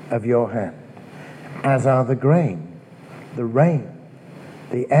of your hand, as are the grain, the rain,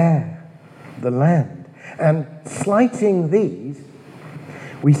 the air, the land. And slighting these,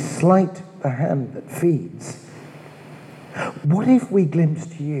 we slight the hand that feeds. What if we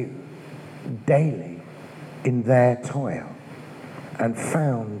glimpsed you daily in their toil and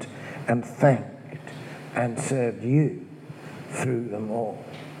found and thanked and served you through them all?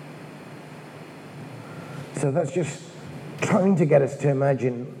 So that's just trying to get us to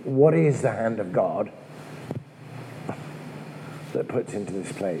imagine what is the hand of God that puts into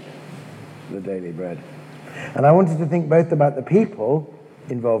this plate the daily bread. And I wanted to think both about the people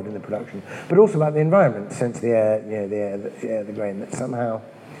involved in the production, but also about the environment, sense the air, you know, the air, the grain, that somehow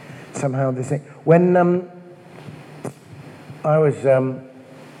this thing. When I was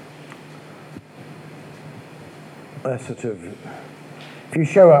if you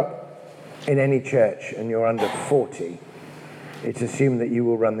show up in any church and you're under 40, it's assumed that you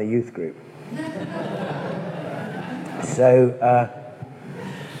will run the youth group. So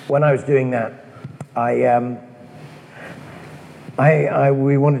when I was doing that,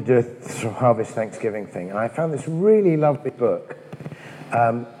 we wanted to do a sort of Harvest Thanksgiving thing, and I found this really lovely book,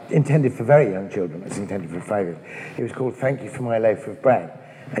 intended for very young children. It's intended for 5 years. It was called Thank You for My Loaf of Bread,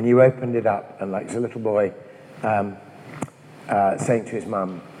 and you opened it up, and like it's a little boy saying to his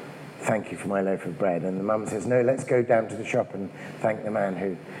mum, "Thank you for my loaf of bread," and the mum says, "No, let's go down to the shop and thank the man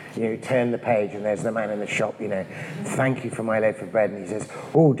who," you turn the page and there's the man in the shop, "Thank you for my loaf of bread," and he says,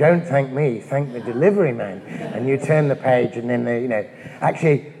 "Oh, don't thank me, thank the delivery man," and you turn the page and then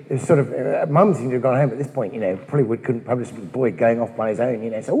actually it's sort of, mum seemed to have gone home at this point, probably couldn't publish the boy going off by his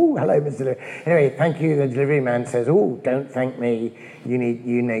own, so, "Oh, hello, Mr. Delivery." Anyway, "Thank you," the delivery man says, "Oh, don't thank me, you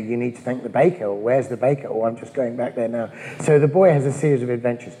need to thank the baker." "Or where's the baker?" "Oh, I'm just going back there now." So the boy has a series of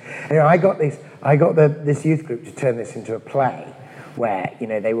adventures. Anyway, I got this youth group to turn this into a play where,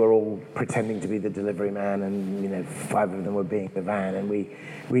 they were all pretending to be the delivery man and, 5 of them were being the van, and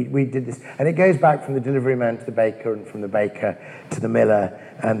we did this. And it goes back from the delivery man to the baker, and from the baker to the miller,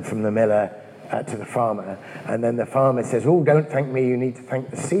 and from the miller to the farmer. And then the farmer says, "Oh, don't thank me, you need to thank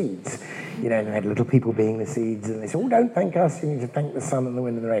the seeds." And they had little people being the seeds, and they say, "Oh, don't thank us, you need to thank the sun and the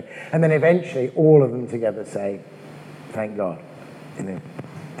wind and the rain." And then eventually all of them together say, "Thank God,"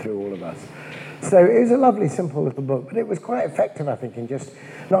 through all of us. So it was a lovely, simple little book, but it was quite effective, I think, in just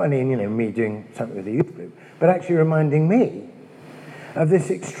not only in me doing something with the youth group, but actually reminding me of this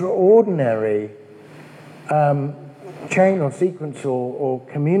extraordinary chain or sequence or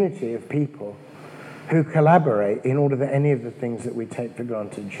community of people who collaborate in order that any of the things that we take for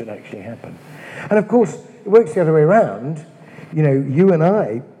granted should actually happen. And of course, it works the other way around. You and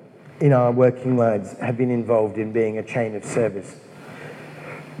I, in our working lives, have been involved in being a chain of service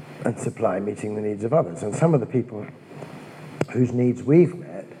and supply, meeting the needs of others. And some of the people whose needs we've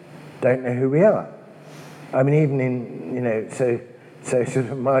met don't know who we are. I mean, even in, so sort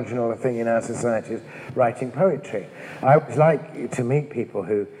of marginal a thing in our society is writing poetry. I always like to meet people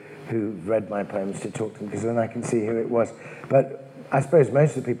who read my poems, to talk to them, because then I can see who it was. But I suppose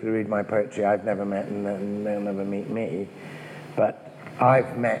most of the people who read my poetry I've never met, and they'll never meet me. But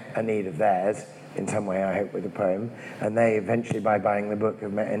I've met a need of theirs in some way, I hope, with the poem, and they eventually, by buying the book,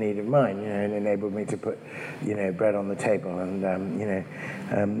 have met a need of mine, and enabled me to put, bread on the table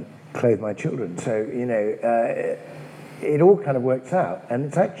and, clothe my children. So, it all kind of works out, and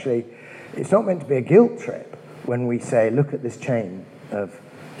it's not meant to be a guilt trip when we say, look at this chain of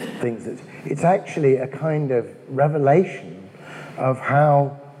things. It's actually a kind of revelation of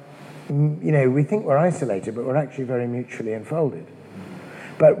how, we think we're isolated, but we're actually very mutually enfolded.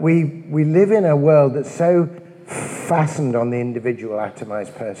 But we live in a world that's so fastened on the individual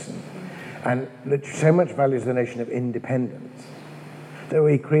atomized person, and that so much values the notion of independence, that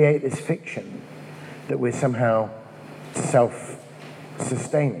we create this fiction that we're somehow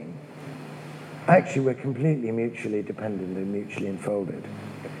self-sustaining. Actually, we're completely mutually dependent and mutually enfolded.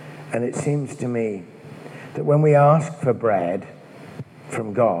 And it seems to me that when we ask for bread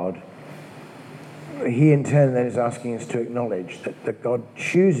from God, he in turn then is asking us to acknowledge that God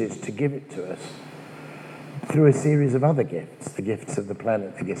chooses to give it to us through a series of other gifts, the gifts of the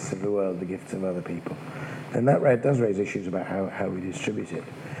planet, the gifts of the world, the gifts of other people. And that does raise issues about how we distribute it.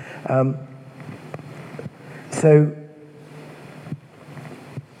 So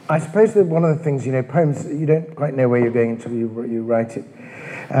I suppose that one of the things, poems, you don't quite know where you're going until you write it.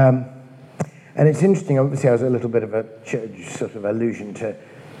 And it's interesting, obviously I was a little bit of a sort of allusion to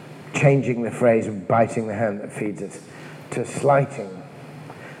changing the phrase of biting the hand that feeds us to slighting.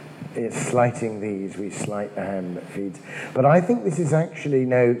 It's slighting these, we slight the hand that feeds. But I think this is actually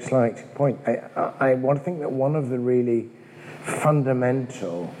no slight point. I want to think that one of the really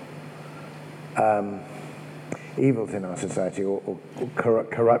fundamental evils in our society, or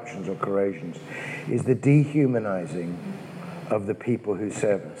corruptions or corrosions, is the dehumanizing of the people who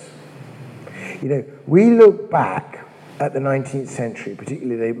serve us. We look back at the 19th century,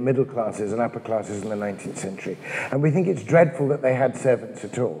 particularly the middle classes and upper classes in the 19th century, and we think it's dreadful that they had servants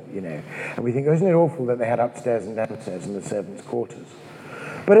at all, and we think, isn't it awful that they had upstairs and downstairs in the servants' quarters?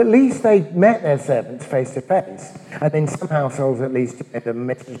 But at least they met their servants face to face, and in some households at least, the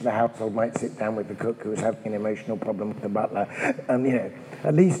mistress of the household might sit down with the cook who was having an emotional problem with the butler, and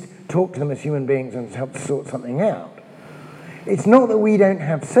at least talk to them as human beings and help to sort something out. It's not that we don't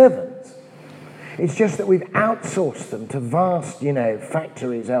have servants. It's just that we've outsourced them to vast,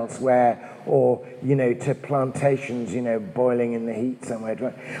 factories elsewhere, or, to plantations, boiling in the heat somewhere.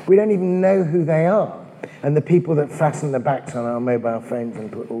 We don't even know who they are. And the people that fasten the backs on our mobile phones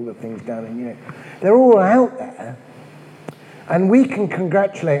and put all the things down, and, they're all out there. And we can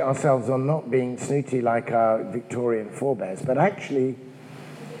congratulate ourselves on not being snooty like our Victorian forebears, but actually,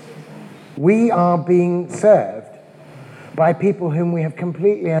 we are being served by people whom we have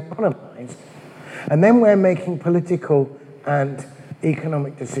completely anonymized. And then we're making political and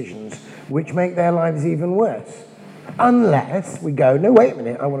economic decisions which make their lives even worse. Unless we go, no, wait a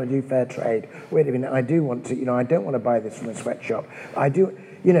minute, I want to do fair trade. Wait a minute, I do want to, I don't want to buy this from a sweatshop. I do,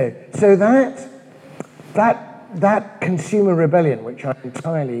 so that consumer rebellion, which I'm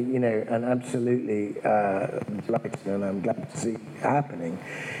entirely, and absolutely delighted and I'm glad to see happening,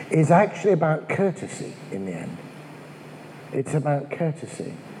 is actually about courtesy in the end. It's about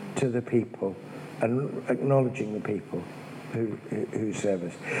courtesy to the people and acknowledging the people who serve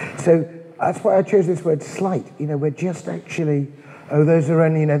us. So that's why I chose this word slight. We're just actually, those are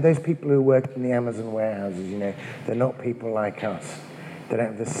only, those people who work in the Amazon warehouses, they're not people like us. They don't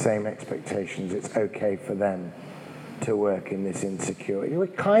have the same expectations. It's okay for them to work in this insecurity. We're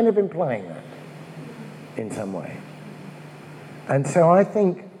kind of implying that in some way. And so I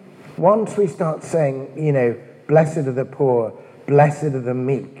think once we start saying, blessed are the poor, blessed are the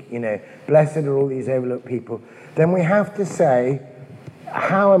meek, blessed are all these overlooked people, then we have to say,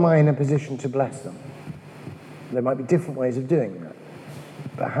 how am I in a position to bless them? There might be different ways of doing that.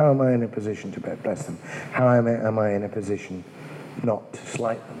 But how am I in a position to bless them? How am I in a position not to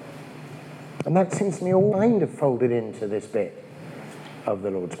slight them? And that seems to me all kind of folded into this bit of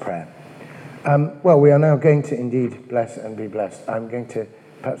the Lord's Prayer. Well, we are now going to indeed bless and be blessed.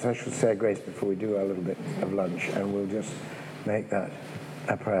 Perhaps I should say a grace before we do our little bit of lunch, and we'll just make that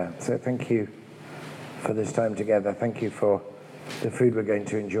a prayer. So thank you for this time together. Thank you for the food we're going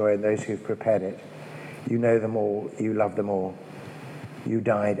to enjoy and those who've prepared it. You know them all. You love them all. You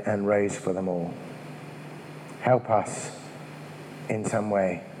died and rose for them all. Help us in some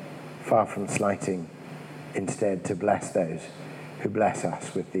way, far from slighting, instead to bless those who bless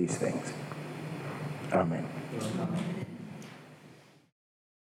us with these things. Amen.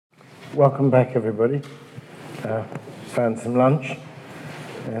 Welcome back, everybody. Found some lunch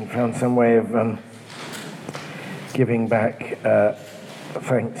and found some way of giving back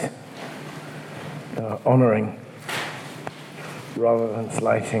thanks, honouring rather than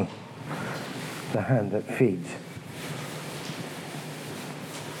slighting the hand that feeds.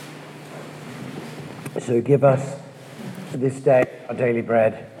 So give us this day our daily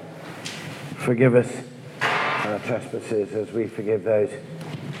bread. Forgive us our trespasses as we forgive those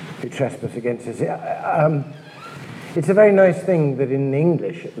who trespass against us. It's a very nice thing that in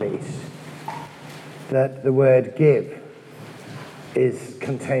English, at least, that the word give is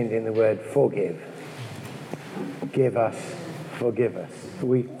contained in the word forgive. Give us, forgive us.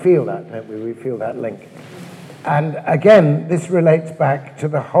 We feel that, don't we? We feel that link. And again, this relates back to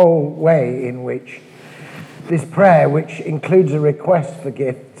the whole way in which this prayer, which includes a request for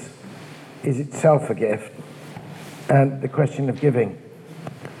gifts, is itself a gift, and the question of giving.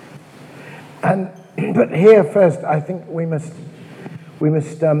 But here first, I think we must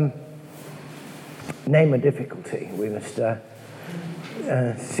name a difficulty. We must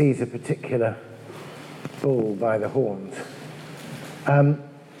seize a particular bull by the horns.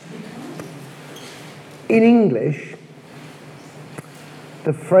 In English,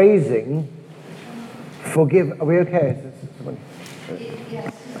 the phrasing forgive. Are we okay?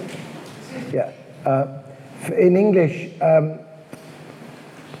 Yes. Yeah. In English,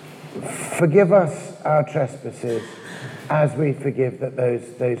 forgive us our trespasses as we forgive those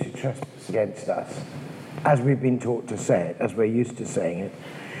who trespass against us, as we've been taught to say it, as we're used to saying it,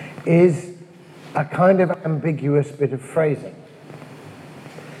 is a kind of ambiguous bit of phrasing.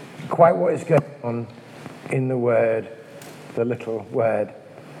 Quite what is going on in the little word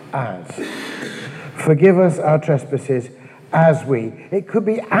as. Forgive us our trespasses as we. It could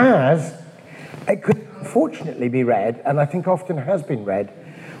be as, it could unfortunately be read, and I think often has been read,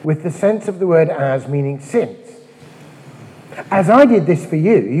 with the sense of the word as meaning since. As I did this for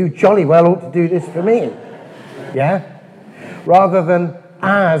you, you jolly well ought to do this for me. Yeah? Rather than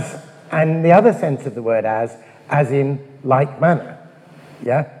as, and the other sense of the word as in like manner.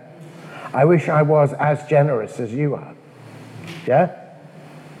 Yeah? I wish I was as generous as you are. Yeah?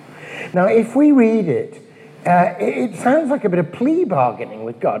 Now, if we read it, it sounds like a bit of plea bargaining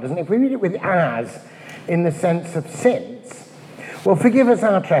with God, doesn't it? If we read it with as in the sense of since, well, forgive us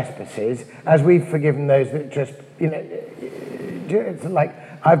our trespasses as we've forgiven those that trespass. It's like,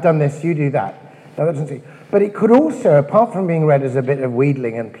 I've done this, you do that. No, that doesn't seem. But it could also, apart from being read as a bit of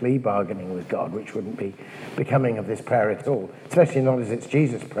wheedling and plea bargaining with God, which wouldn't be becoming of this prayer at all, especially not as it's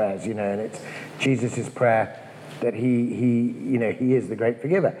Jesus' prayers, and it's Jesus' prayer that he is the great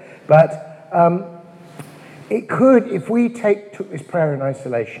forgiver. But it could, if we took this prayer in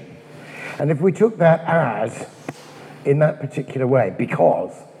isolation, and if we took that as in that particular way,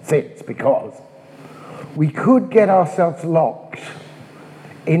 because we could get ourselves locked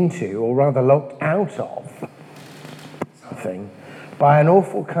into, or rather locked out of, something by an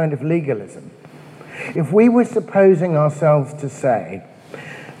awful kind of legalism. If we were supposing ourselves to say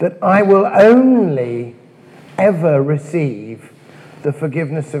that I will only ever receive the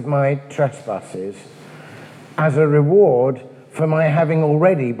forgiveness of my trespasses as a reward for my having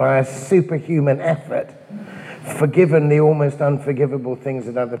already, by a superhuman effort, forgiven the almost unforgivable things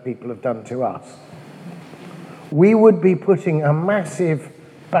that other people have done to us, we would be putting a massive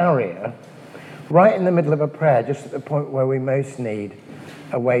barrier right in the middle of a prayer, just at the point where we most need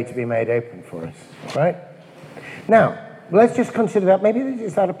a way to be made open for us, right? Now, let's just consider that. Maybe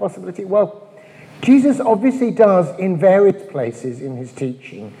is that a possibility? Well, Jesus obviously does, in various places in his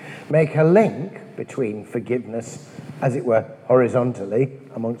teaching, make a link between forgiveness, as it were, horizontally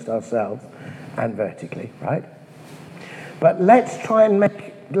amongst ourselves and vertically, right? But let's try and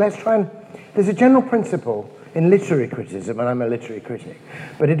there's a general principle in literary criticism, and I'm a literary critic,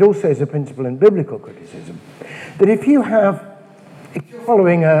 but it also is a principle in biblical criticism, that if you're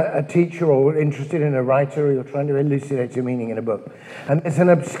following a teacher or interested in a writer, or you're trying to elucidate a meaning in a book, and it's an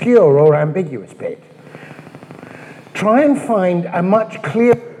obscure or ambiguous bit, try and find a much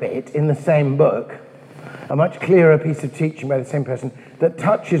clearer bit in the same book, a much clearer piece of teaching by the same person that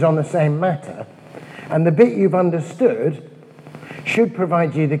touches on the same matter, and the bit you've understood should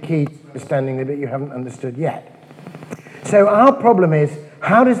provide you the key to understanding the bit you haven't understood yet. So our problem is,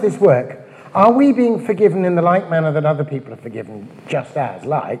 how does this work? Are we being forgiven in the like manner that other people are forgiven, just as,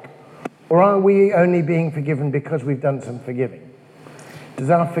 like, or are we only being forgiven because we've done some forgiving? Does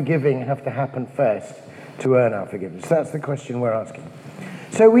our forgiving have to happen first to earn our forgiveness? That's the question we're asking.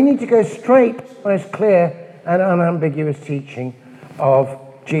 So we need to go straight to the most clear and unambiguous teaching of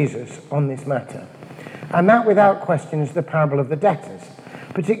Jesus on this matter. And that, without question, is the parable of the debtors,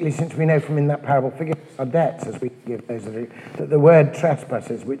 particularly since we know from in that parable, forgive us our debts as we forgive those that the word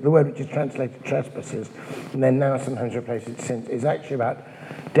trespasses, the word which is translated trespasses, and then now sometimes replaced with sins, is actually about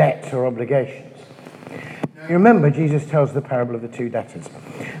debts or obligations. You remember, Jesus tells the parable of the two debtors,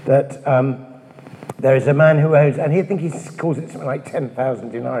 that there is a man who owes, and I think he calls it something like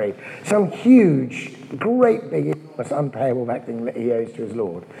 10,000 denarii, some huge, great big, enormous, unpayable back thing that he owes to his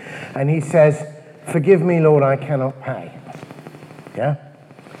Lord. And he says, "Forgive me, Lord, I cannot pay." Yeah?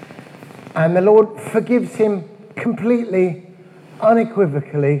 And the Lord forgives him completely,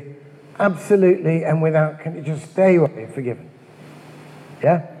 unequivocally, absolutely, and without, just there you are, you're forgiven.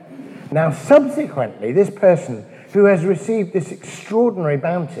 Yeah? Now, subsequently, this person who has received this extraordinary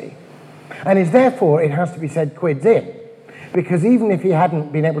bounty, and is therefore, it has to be said, quids in, because even if he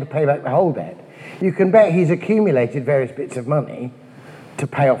hadn't been able to pay back the whole debt, you can bet he's accumulated various bits of money to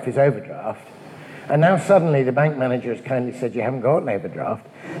pay off his overdraft. And now suddenly the bank manager has kindly said, you haven't got an overdraft.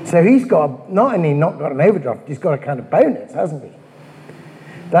 So he's got, not only not got an overdraft, he's got a kind of bonus, hasn't he?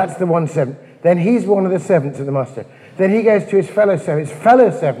 That's the 1/7. Then he's one of the servants of the master. Then he goes to his fellow servant. His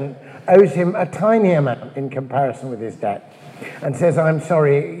fellow servant owes him a tiny amount in comparison with his debt, and says, "I'm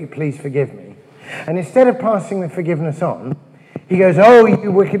sorry, please forgive me." And instead of passing the forgiveness on, he goes, "Oh,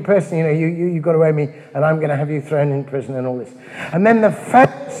 you wicked person, you've got to owe me, and I'm going to have you thrown in prison," and all this. And then the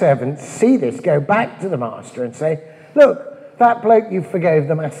fellow servants see this, go back to the master and say, "Look, that bloke you forgave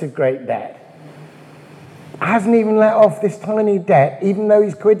the massive great debt hasn't even let off this tiny debt, even though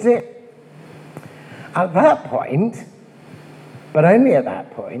he's quids it." At that point, but only at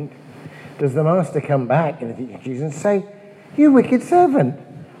that point, does the master come back in the teaching of Jesus and say, "You wicked servant,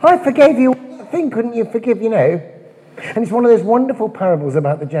 I forgave you one thing, couldn't you forgive, And it's one of those wonderful parables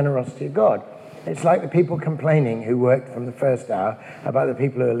about the generosity of God. It's like the people complaining who worked from the first hour about the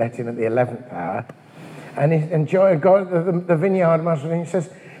people who are let in at the 11th hour. And God, the vineyard master, says,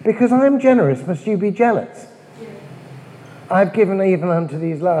 "Because I'm generous, must you be jealous? I've given even unto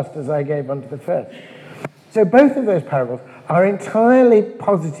these last as I gave unto the first." So both of those parables are entirely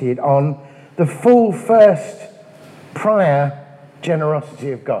posited on the full first prior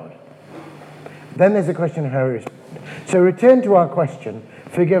generosity of God. Then there's a question of how we respond. So return to our question,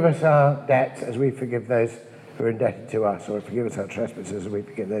 forgive us our debts as we forgive those who are indebted to us, or forgive us our trespasses as we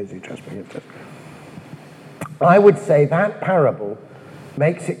forgive those who trespass against us. I would say that parable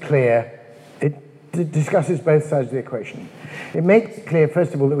makes it clear, it discusses both sides of the equation. It makes it clear,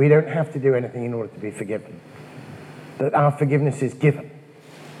 first of all, that we don't have to do anything in order to be forgiven, that our forgiveness is given.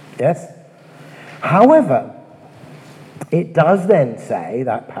 Yes? However, it does then say,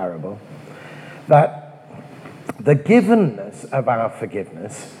 that parable, that the givenness of our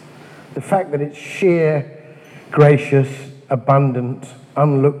forgiveness, the fact that it's sheer, gracious, abundant,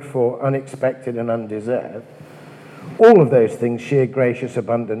 unlooked for, unexpected, and undeserved, all of those things, sheer, gracious,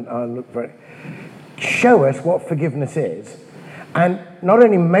 abundant, unlooked for, show us what forgiveness is, and not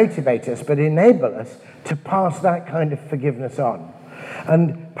only motivate us, but enable us to pass that kind of forgiveness on.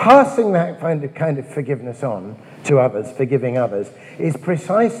 And passing that kind of forgiveness on to others, forgiving others, is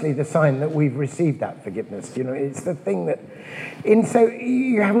precisely the sign that we've received that forgiveness. You know, it's the thing that,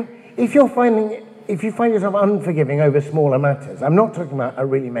 if you find yourself unforgiving over smaller matters, I'm not talking about a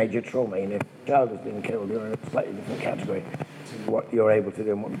really major trauma. You know, if a child has been killed, you're in a slightly different category to what you're able to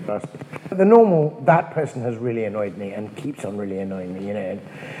do and what you trust. But the normal, that person has really annoyed me and keeps on really annoying me, you know,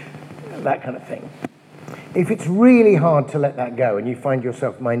 and that kind of thing. If it's really hard to let that go and you find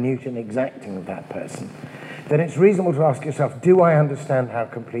yourself minute and exacting of that person, then it's reasonable to ask yourself, do I understand how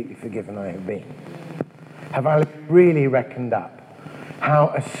completely forgiven I have been? Have I really reckoned up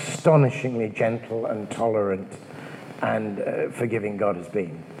how astonishingly gentle and tolerant and forgiving God has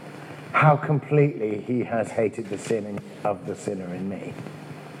been? How completely he has hated the sin and loved the sinner in me?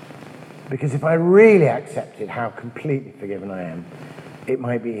 Because if I really accepted how completely forgiven I am, it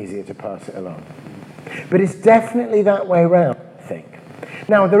might be easier to pass it along. But it's definitely that way round, I think.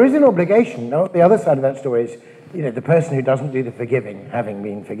 Now, there is an obligation. No? The other side of that story is, you know, the person who doesn't do the forgiving, having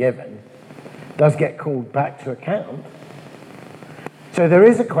been forgiven, does get called back to account. So there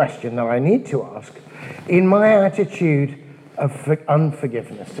is a question that I need to ask. In my attitude of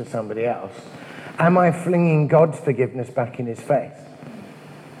unforgiveness to somebody else, am I flinging God's forgiveness back in his face?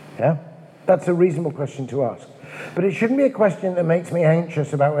 Yeah? That's a reasonable question to ask. But it shouldn't be a question that makes me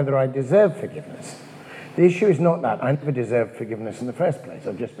anxious about whether I deserve forgiveness. The issue is not that. I never deserved forgiveness in the first place.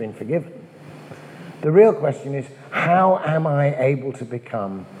 I've just been forgiven. The real question is, how am I able to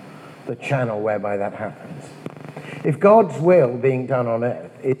become the channel whereby that happens? If God's will being done on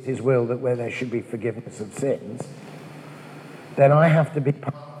earth is his will that where there should be forgiveness of sins, then I have to be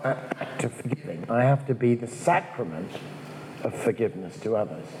part of that act of forgiving. I have to be the sacrament of forgiveness to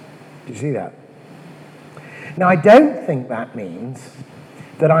others. Do you see that? Now, I don't think that means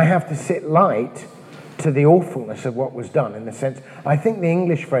that I have to sit light to the awfulness of what was done, in the sense, I think the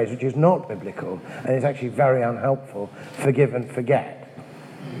English phrase, which is not biblical and is actually very unhelpful, forgive and forget,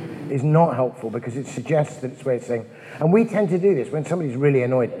 is not helpful because it suggests that it's a way of saying, and we tend to do this when somebody's really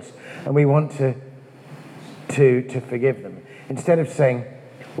annoyed us and we want to forgive them. Instead of saying,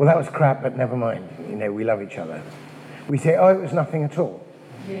 well, that was crap, but never mind, you know, we love each other. We say, oh, it was nothing at all.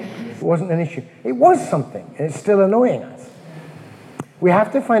 It wasn't an issue. It was something, and it's still annoying us. We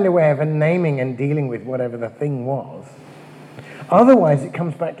have to find a way of naming and dealing with whatever the thing was. Otherwise, it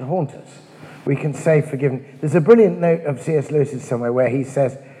comes back to haunt us. We can say forgiven. There's a brilliant note of C.S. Lewis's somewhere where he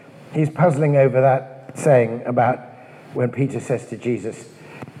says, he's puzzling over that saying about when Peter says to Jesus,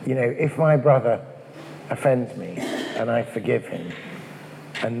 you know, if my brother offends me and I forgive him,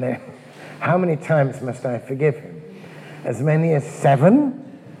 and then how many times must I forgive him? As many as 7?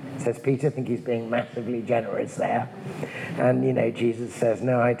 Says Peter. I think he's being massively generous there. And, you know, Jesus says,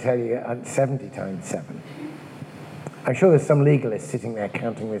 no, I tell you, 70 times 7. I'm sure there's some legalist sitting there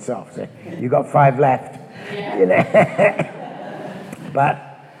counting this off. So you've got 5 left. Yeah. You know. But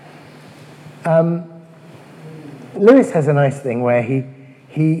Lewis has a nice thing where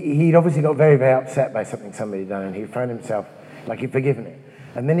he'd obviously got very, very upset by something somebody done, and he found himself, like he'd forgiven it.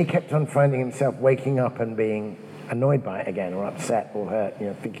 And then he kept on finding himself waking up and being annoyed by it again, or upset or hurt, you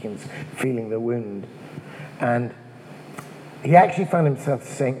know, thinking, feeling the wound. And he actually found himself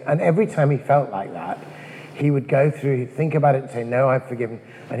saying, and every time he felt like that, he would go through, he'd think about it and say, no, I've forgiven.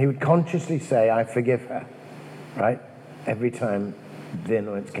 And he would consciously say, I forgive her, right? Every time the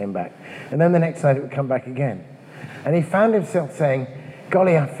annoyance came back. And then the next night it would come back again. And he found himself saying,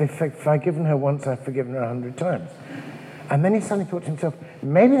 golly, if I've forgiven her once, I've forgiven her 100 times. And then he suddenly thought to himself,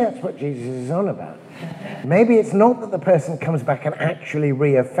 maybe that's what Jesus is on about. Maybe it's not that the person comes back and actually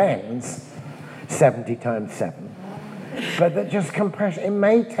re-offends 70 times 7, but that just compassion, it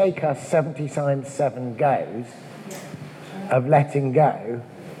may take us 70 times 7 goes of letting go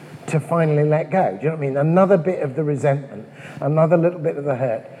to finally let go. Do you know what I mean? Another bit of the resentment, another little bit of the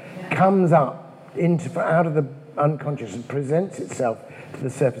hurt comes up out of the unconscious and presents itself to the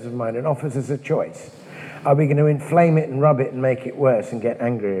surface of mind and offers us a choice. Are we going to inflame it and rub it and make it worse and get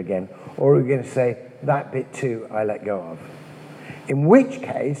angry again? Or are we going to say, that bit too, I let go of? In which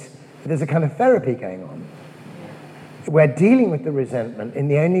case, there's a kind of therapy going on. We're dealing with the resentment in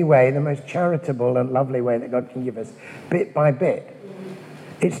the only way, the most charitable and lovely way that God can give us, bit by bit.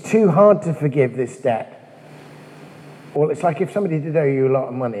 It's too hard to forgive this debt. Well, it's like if somebody did owe you a lot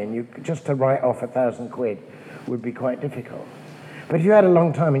of money and you just to write off 1,000 quid would be quite difficult. But if you had a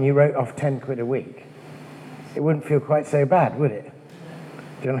long time and you wrote off 10 quid a week, it wouldn't feel quite so bad, would it?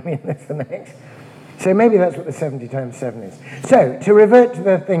 Do you know what I mean? That's the next. So maybe that's what the 70 times 7 is. So, to revert to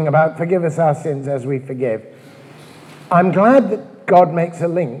the thing about forgive us our sins as we forgive, I'm glad that God makes a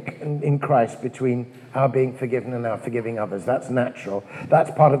link in Christ between our being forgiven and our forgiving others. That's natural. That's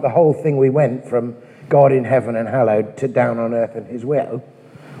part of the whole thing. We went from God in heaven and hallowed to down on earth and his will,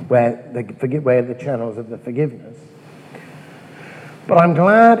 where the channels of the forgiveness. But I'm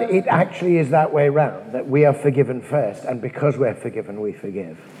glad it actually is that way round, that we are forgiven first, and because we're forgiven, we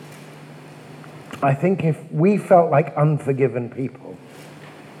forgive. I think if we felt like unforgiven people,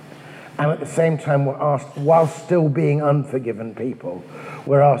 and at the same time we're asked, while still being unforgiven people,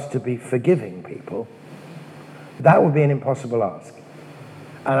 we're asked to be forgiving people, that would be an impossible ask.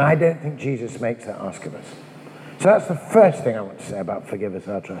 And I don't think Jesus makes that ask of us. So that's the first thing I want to say about forgive us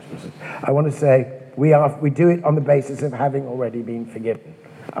our trespasses. I want to say we do it on the basis of having already been forgiven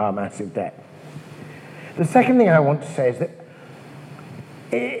our massive debt. The second thing I want to say is that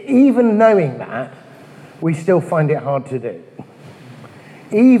even knowing that, we still find it hard to do.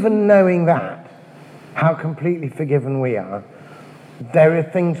 Even knowing that, how completely forgiven we are, there are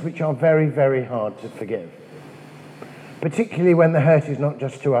things which are very, very hard to forgive. Particularly when the hurt is not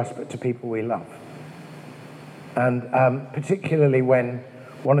just to us, but to people we love. And particularly when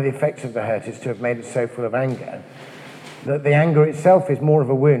one of the effects of the hurt is to have made us so full of anger, that the anger itself is more of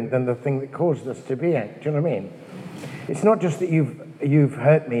a wound than the thing that caused us to be angry. Do you know what I mean? It's not just that you've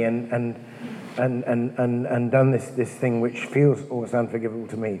hurt me and done this thing which feels almost unforgivable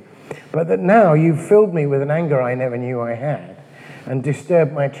to me, but that now you've filled me with an anger I never knew I had and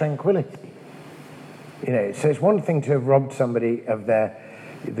disturbed my tranquility. You know, so it's one thing to have robbed somebody of the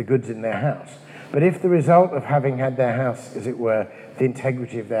goods in their house, but if the result of having had their house, as it were, the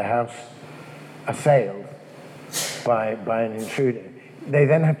integrity of their house assailed by an intruder, they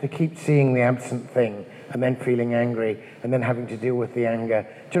then have to keep seeing the absent thing and then feeling angry and then having to deal with the anger.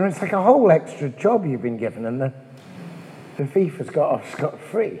 Do you know, it's like a whole extra job you've been given, and the thief has got off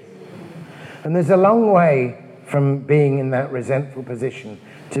scot-free. And there's a long way from being in that resentful position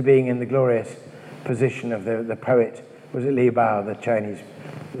to being in the glorious position of the poet, was it Li Bao, the Chinese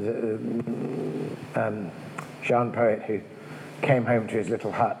Shan poet, who came home to his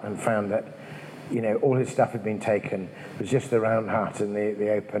little hut and found that, you know, all his stuff had been taken. It was just the round hut and the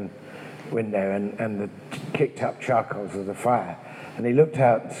open window and the kicked up charcoals of the fire. And he looked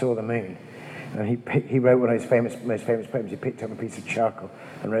out and saw the moon. And he wrote one of his most famous poems. He picked up a piece of charcoal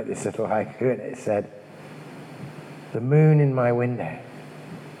and wrote this little haiku, and it said, "The moon in my window,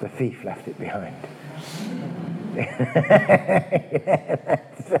 the thief left it behind."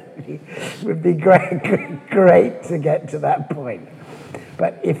 It would be great to get to that point.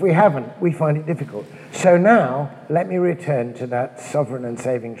 But if we haven't, we find it difficult. So now, let me return to that sovereign and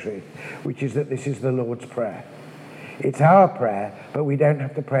saving truth, which is that this is the Lord's Prayer. It's our prayer, but we don't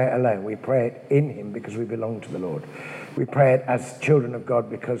have to pray it alone. We pray it in him because we belong to the Lord. We pray it as children of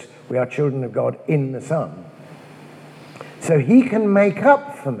God because we are children of God in the Son. So he can make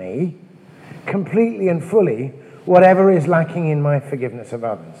up for me completely and fully whatever is lacking in my forgiveness of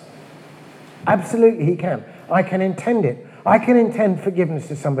others. Absolutely he can. I can intend it. I can intend forgiveness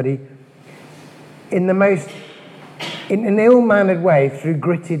to somebody in an ill-mannered way through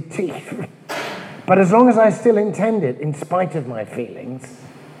gritted teeth. But as long as I still intend it in spite of my feelings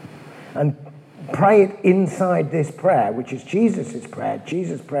and pray it inside this prayer, which is Jesus' prayer,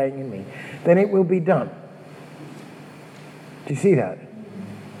 Jesus praying in me, then it will be done. Do you see that?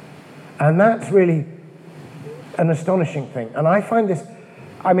 And that's really an astonishing thing. And I find this,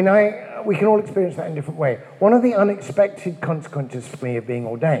 we can all experience that in a different way. One of the unexpected consequences for me of being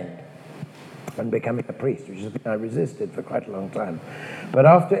ordained and becoming a priest, which is a thing I resisted for quite a long time, but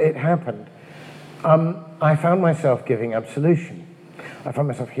after it happened, I found myself giving absolution. I found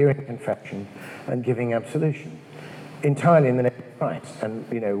myself hearing confession and giving absolution entirely in the name of Christ, and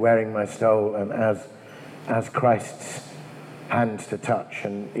wearing my stole and as Christ's hands to touch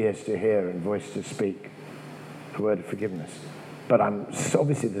and ears to hear and voice to speak the word of forgiveness. But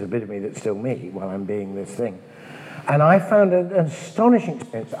obviously there's a bit of me that's still me while I'm being this thing. And I found an astonishing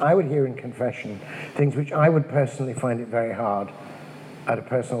experience. I would hear in confession things which I would personally find it very hard at a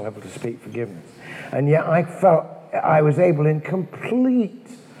personal level to speak forgiveness. And yet I felt I was able in complete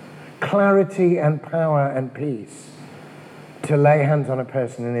clarity and power and peace to lay hands on a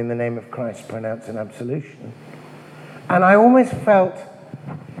person and in the name of Christ pronounce an absolution. And I almost felt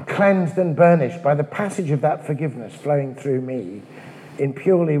cleansed and burnished by the passage of that forgiveness flowing through me in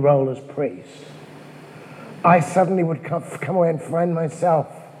purely role as priest. I suddenly would come away and find myself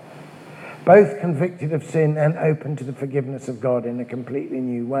both convicted of sin and open to the forgiveness of God in a completely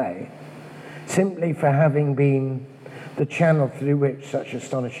new way, simply for having been the channel through which such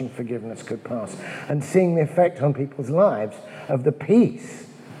astonishing forgiveness could pass, and seeing the effect on people's lives of the peace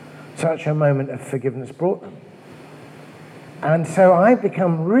such a moment of forgiveness brought them. And so I've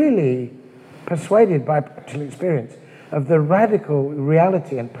become really persuaded by practical experience of the radical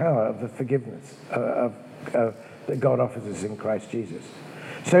reality and power of the forgiveness that God offers us in Christ Jesus.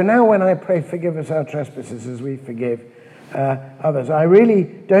 So now when I pray, forgive us our trespasses as we forgive others, I really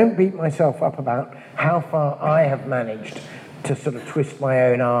don't beat myself up about how far I have managed to sort of twist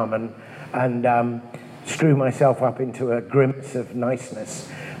my own arm and screw myself up into a grimace of niceness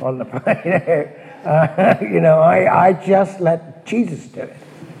on the I just let Jesus do it.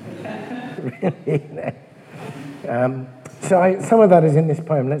 Really, some of that is in this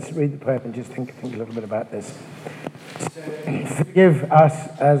poem. Let's read the poem and just think a little bit about this. Forgive us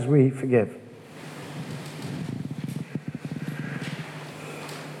as we forgive.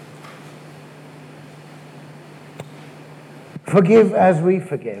 Forgive as we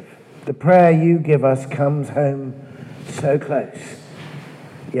forgive. The prayer you give us comes home so close,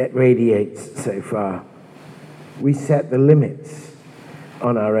 yet radiates so far. We set the limits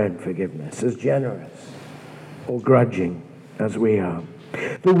on our own forgiveness, as generous or grudging as we are.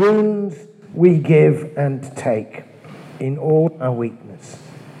 The wounds we give and take in all our weakness,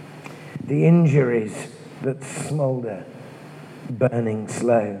 the injuries that smoulder, burning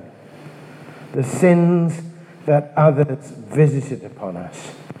slow, the sins that others visited upon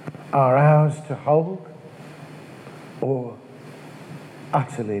us are ours to hold or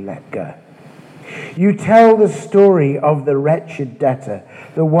utterly let go. You tell the story of the wretched debtor,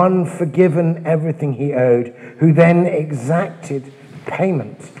 the one forgiven everything he owed, who then exacted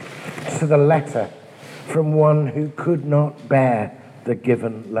payment to the letter from one who could not bear the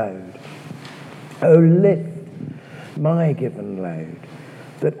given load. Oh, lift my given load,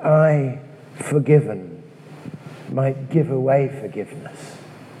 that I, forgiven, might give away forgiveness,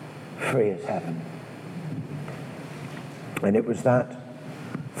 free as heaven. And it was that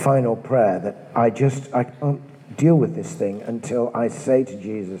final prayer that I can't deal with this thing until I say to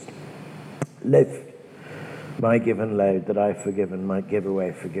Jesus, lift my given load, that I, forgiven, might give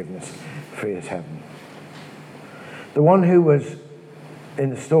away forgiveness, free as heaven. The one who was in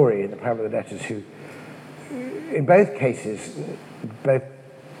the story, in the parable of the debtors, who, in both cases, both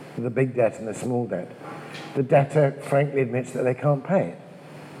the big debt and the small debt, the debtor frankly admits that they can't pay it.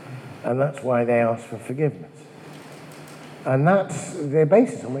 And that's why they ask for forgiveness. And that's the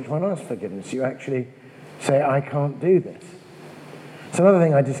basis on which one asks forgiveness. You actually say, I can't do this. It's another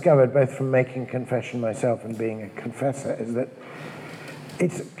thing I discovered, both from making confession myself and being a confessor, is that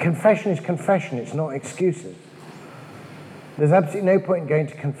confession is confession, it's not excuses. There's absolutely no point in going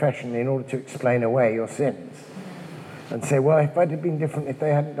to confession in order to explain away your sins and say, well, if I'd have been different, if they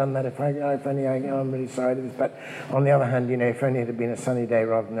hadn't done that, I'm really sorry for this. But on the other hand, if only it had been a sunny day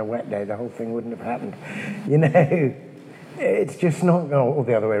rather than a wet day, the whole thing wouldn't have happened. It's just not going, or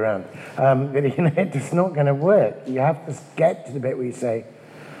the other way around. It's just not going to work. You have to get to the bit where you say,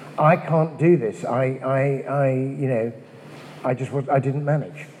 I can't do this. I didn't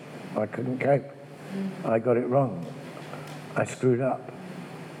manage. I couldn't cope. I got it wrong. I screwed up.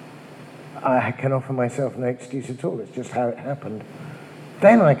 I can offer myself no excuse at all. It's just how it happened.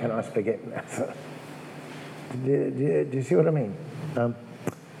 Then I can ask forgiveness. Do you see what I mean?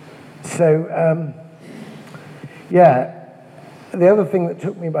 The other thing that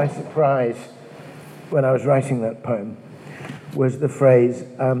took me by surprise when I was writing that poem was the phrase,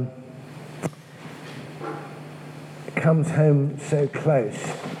 comes home so close,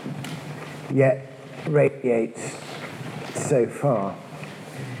 yet radiates so far.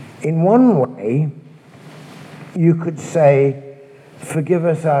 In one way, you could say, forgive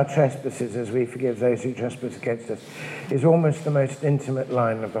us our trespasses as we forgive those who trespass against us, is almost the most intimate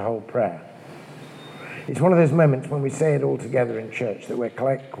line of the whole prayer. It's one of those moments when we say it all together in church that we're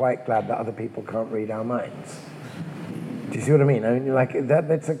quite glad that other people can't read our minds. Do you see what I mean?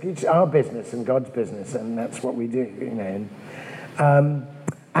 It's our business and God's business, and that's what we do,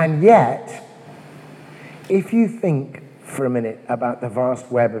 And yet, if you think for a minute about the vast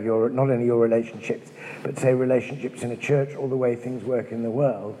web of not only your relationships, but say relationships in a church or the way things work in the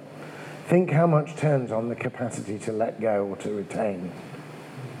world, think how much turns on the capacity to let go or to retain,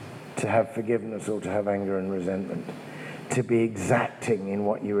 to have forgiveness or to have anger and resentment, to be exacting in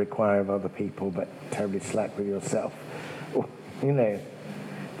what you require of other people but terribly slack with yourself. There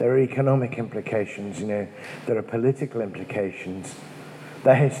are economic implications, there are political implications,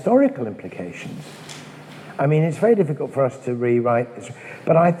 there are historical implications. I mean, it's very difficult for us to rewrite this,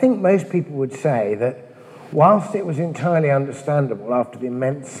 but I think most people would say that whilst it was entirely understandable after the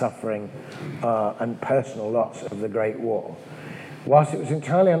immense suffering and personal loss of the Great War, whilst it was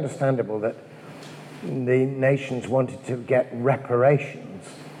entirely understandable that the nations wanted to get reparations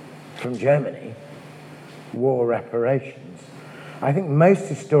from Germany, war reparations. I think most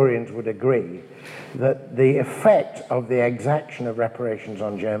historians would agree that the effect of the exaction of reparations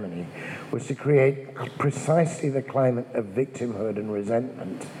on Germany was to create precisely the climate of victimhood and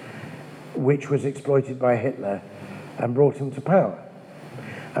resentment which was exploited by Hitler and brought him to power.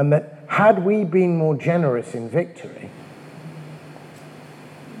 And that had we been more generous in victory,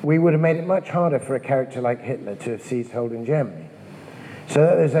 we would have made it much harder for a character like Hitler to have seized hold in Germany. So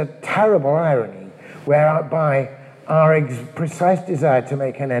that there's a terrible irony whereby our precise desire to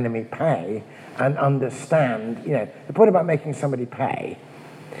make an enemy pay and understand, the point about making somebody pay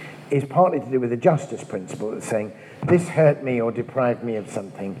is partly to do with the justice principle that's saying, this hurt me or deprived me of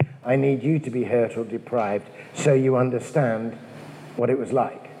something. I need you to be hurt or deprived so you understand what it was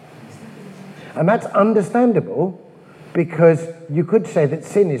like. And that's understandable because you could say that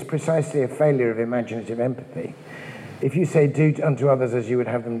sin is precisely a failure of imaginative empathy. If you say, do unto others as you would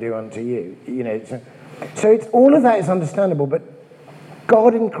have them do unto you, So it's all of that is understandable, but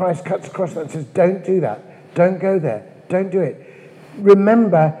God in Christ cuts across that and says, don't do that. Don't go there. Don't do it.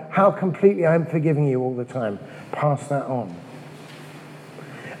 Remember how completely I'm forgiving you all the time. Pass that on.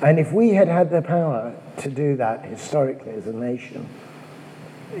 And if we had had the power to do that historically as a nation,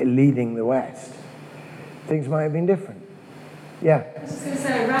 leading the West, things might have been different. Yeah? I was just going to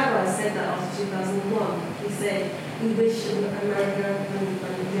say, a rabbi said that after 2001. He said, we wish America and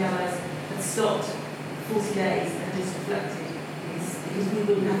the Allies had stopped 40 days and just reflected, because we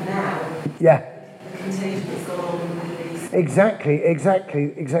wouldn't have now the contagion that's gone on in the Middle East.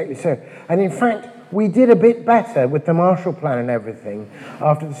 Exactly so. And in fact, we did a bit better with the Marshall Plan and everything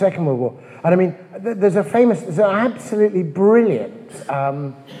after the Second World War. And I mean, there's an absolutely brilliant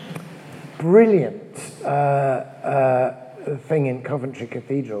thing in Coventry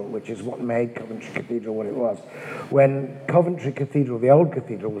Cathedral, which is what made Coventry Cathedral what it was. When Coventry Cathedral, the old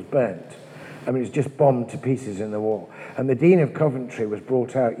cathedral, was burnt, I mean, it was just bombed to pieces in the war. And the Dean of Coventry was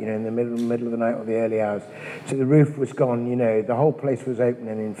brought out, in the middle of the night or the early hours. So the roof was gone, the whole place was open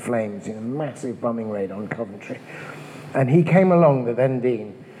and in flames, massive bombing raid on Coventry. And he came along, the then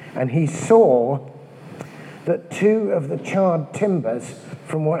Dean, and he saw that two of the charred timbers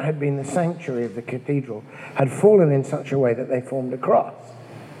from what had been the sanctuary of the cathedral had fallen in such a way that they formed a cross,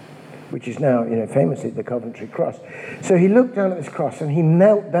 which is now, famously the Coventry Cross. So he looked down at this cross and he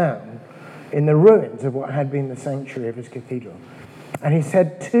knelt down in the ruins of what had been the sanctuary of his cathedral. And he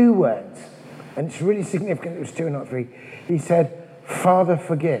said two words, and it's really significant, it was two and not three. He said, Father,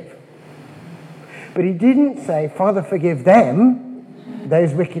 forgive. But he didn't say, Father, forgive them,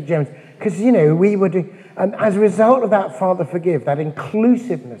 those wicked Germans, because, we were doing, and as a result of that Father, forgive, that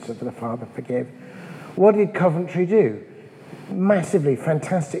inclusiveness of the Father, forgive, what did Coventry do? Massively,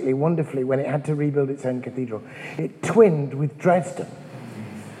 fantastically, wonderfully, when it had to rebuild its own cathedral, it twinned with Dresden,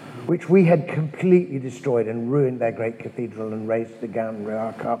 which we had completely destroyed and ruined their great cathedral and razed the gown with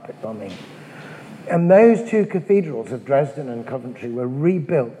our carpet bombing. And those two cathedrals of Dresden and Coventry were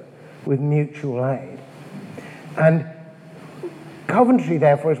rebuilt with mutual aid. And Coventry,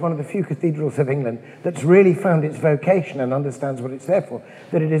 therefore, is one of the few cathedrals of England that's really found its vocation and understands what it's there for,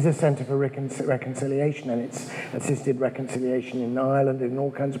 that it is a centre for reconciliation, and it's assisted reconciliation in Ireland and in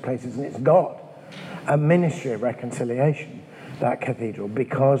all kinds of places, and it's got a ministry of reconciliation, that cathedral,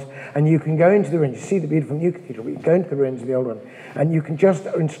 because, and you can go into the ruins, you see the beautiful new cathedral, but you go into the ruins of the old one, and you can just,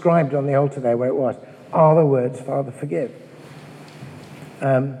 inscribed on the altar there where it was, are the words, Father, forgive.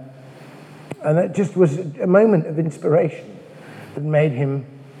 And that just was a moment of inspiration that made him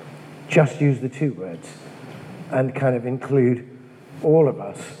just use the two words and kind of include all of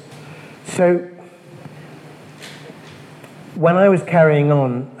us. So when I was carrying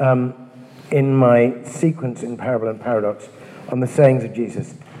on in my sequence in Parable and Paradox on the sayings of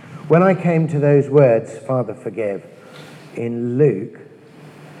Jesus, when I came to those words, Father, forgive, in Luke,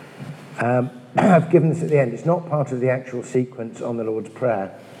 I've given this at the end. It's not part of the actual sequence on the Lord's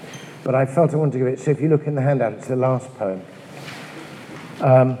Prayer, but I felt I wanted to give it. So if you look in the handout, it's the last poem.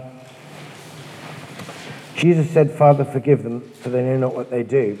 Jesus said, Father, forgive them, for they know not what they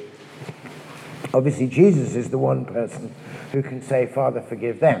do. Obviously, Jesus is the one person who can say, Father,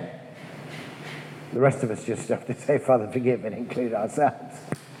 forgive them. The rest of us just have to say, Father, forgive, and include ourselves.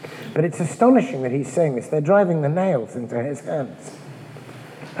 But it's astonishing that he's saying this. They're driving the nails into his hands.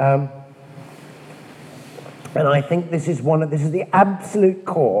 And I think this is the absolute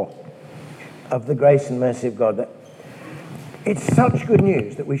core of the grace and mercy of God, that it's such good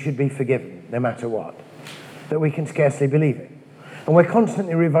news that we should be forgiven no matter what, that we can scarcely believe it. And we're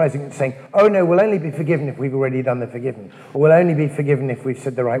constantly revising it, saying, oh no, we'll only be forgiven if we've already done the forgiven. Or we'll only be forgiven if we've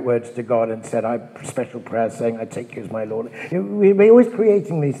said the right words to God and said special prayers saying, I take you as my Lord. We're always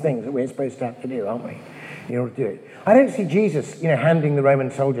creating these things that we're supposed to have to do, aren't we? in order to do it. I don't see Jesus, handing the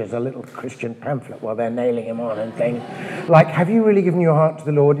Roman soldiers a little Christian pamphlet while they're nailing him on and saying, like, have you really given your heart to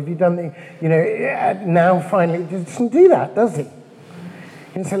the Lord? Have you done now finally? He doesn't do that, does he?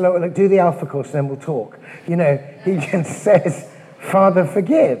 He doesn't say, look, do the Alpha course, then we'll talk. He just says, Father,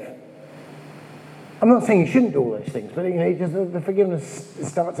 forgive. I'm not saying you shouldn't do all those things, but the forgiveness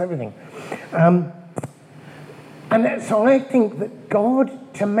starts everything. And so I think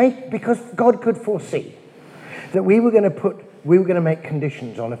that because God could foresee that we were going to make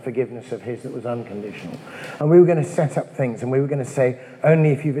conditions on a forgiveness of his that was unconditional. And we were going to set up things, and we were going to say, only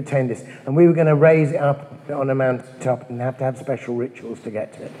if you've attained this. And we were going to raise it up on a mountaintop and have to have special rituals to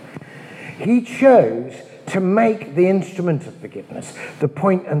get to it. He chose to make the instrument of forgiveness, the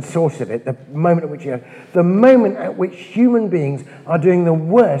point and source of it, the moment at which human beings are doing the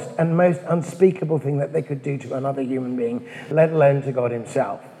worst and most unspeakable thing that they could do to another human being, let alone to God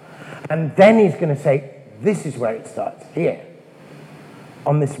himself. And then he's going to say, this is where it starts, here,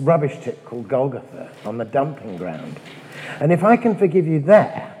 on this rubbish tip called Golgotha, on the dumping ground. And if I can forgive you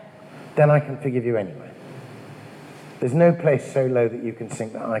there, then I can forgive you anywhere. There's no place so low that you can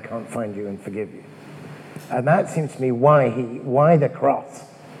sink that I can't find you and forgive you. And that seems to me why the cross,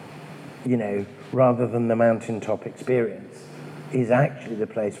 rather than the mountaintop experience, is actually the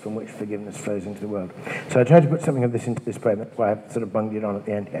place from which forgiveness flows into the world. So I tried to put something of this into this poem. That's why I've sort of bunged it on at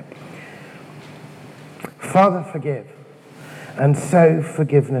the end here. Father, forgive. And so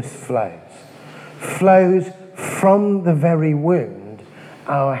forgiveness flows from the very wound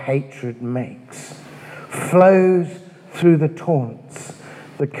our hatred makes, flows through the taunts,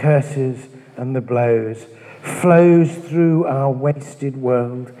 the curses and the blows, flows through our wasted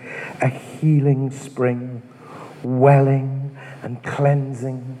world, a healing spring, welling and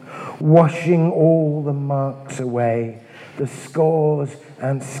cleansing, washing all the marks away, the scores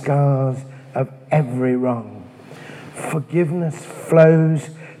and scars of every wrong. Forgiveness flows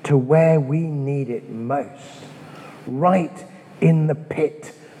to where we need it most, right in the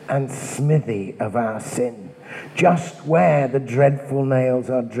pit and smithy of our sin, just where the dreadful nails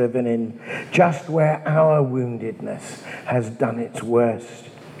are driven in, just where our woundedness has done its worst.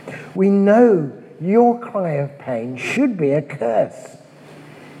 We know your cry of pain should be a curse,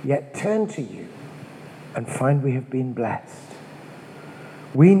 yet turn to you and find we have been blessed.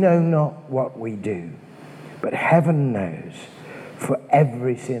 We know not what we do, but heaven knows, for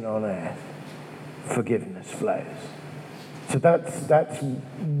every sin on earth, forgiveness flows. So that's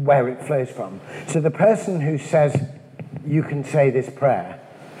where it flows from. So the person who says, you can say this prayer,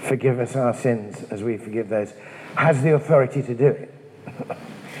 forgive us our sins as we forgive those, has the authority to do it.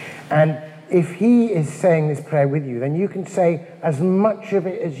 And if he is saying this prayer with you, then you can say as much of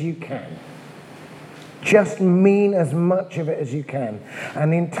it as you can. Just mean as much of it as you can,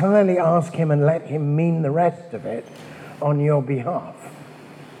 and entirely ask him and let him mean the rest of it on your behalf.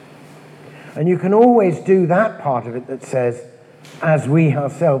 And you can always do that part of it that says, as we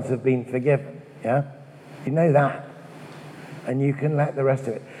ourselves have been forgiven. Yeah? You know that. And you can let the rest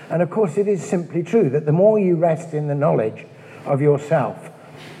of it. And of course it is simply true that the more you rest in the knowledge of yourself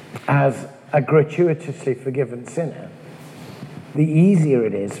as a gratuitously forgiven sinner, the easier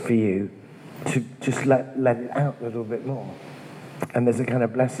it is for you to just let it out a little bit more. And there's a kind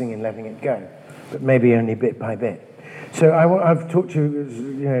of blessing in letting it go, but maybe only bit by bit. So I've talked to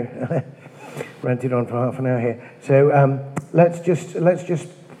you, ranted on for half an hour here. So let's just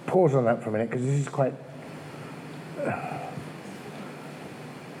pause on that for a minute, because this is quite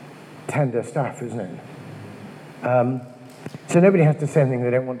tender stuff, isn't it? So nobody has to say anything they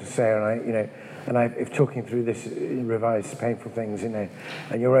don't want to say, and if talking through this revised painful things, and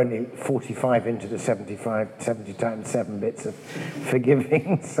you're only 45 into the 70 times 7 bits of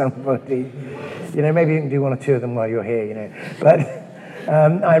forgiving somebody, maybe you can do one or two of them while you're here, but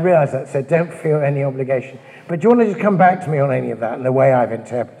I realise that, so don't feel any obligation. But do you want to just come back to me on any of that and the way I've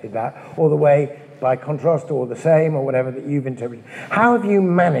interpreted that, or the way, by contrast, or the same, or whatever that you've interpreted? How have you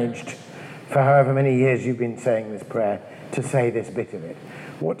managed, for however many years you've been saying this prayer, to say this bit of it?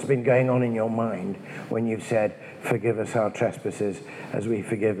 What's been going on in your mind when you've said, forgive us our trespasses as we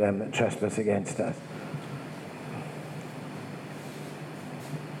forgive them that trespass against us?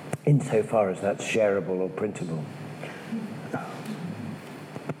 Insofar as that's shareable or printable.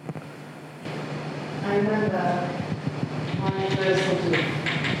 I remember my first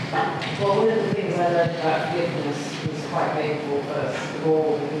one of the things I learned about forgiveness was quite painful first of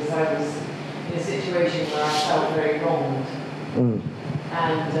all, because I was in a situation where I felt very wronged.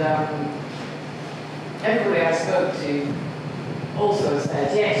 And everybody I spoke to also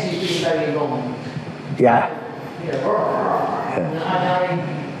said, yes, you've been very wronged. Yeah. And I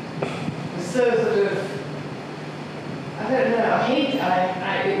was so sort of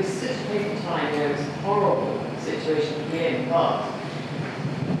it was such a painful time, it was a horrible situation to be in, but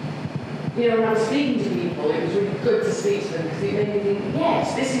when I was speaking to people, it was really good to speak to them because it made me think,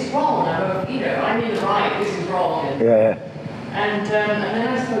 yes, this is wrong. I'm in the right, this is wrong. And, And then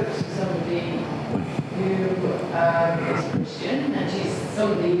I spoke to somebody who is Christian, and she's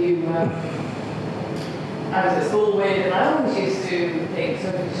somebody who I was at school with, and I always used to think, so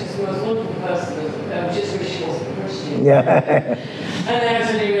it was just the most wonderful person, I just wish she wasn't a Christian. And then I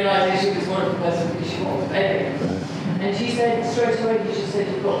suddenly realised that she was a wonderful person because she wasn't. And she said, straight away, she just said,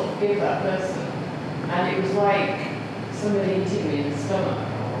 you've got to forgive that person. And it was like somebody hitting me in the stomach.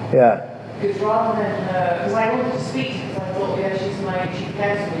 Because rather than because I wanted to speak to her, because I thought, she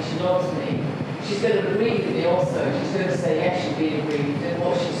cares for me, she loves me. She's going to agree with me also. She's going to say, yes, she'll be aggrieved. And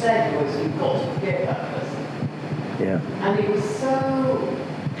what she said was, you've got to forgive that person. And it was so,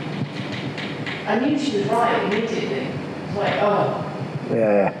 I knew she was right immediately. It was like, oh.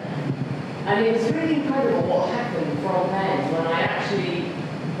 And it was really incredible what happened from then when I actually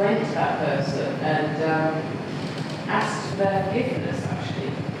went to that person and asked for their forgiveness,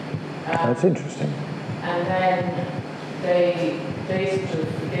 actually. That's interesting. And then they sort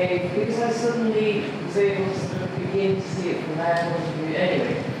of forgave, because I suddenly was able to sort of begin to see it from their point of view.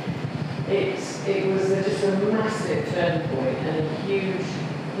 Anyway, it was just a massive turning point and a huge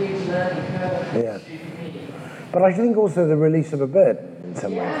learning curve. But I think also the release of a burden in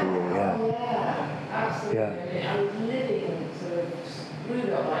some way for you. Absolutely. I was living sort of screwed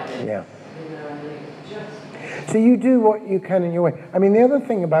up like this. So you do what you can in your way. I mean, the other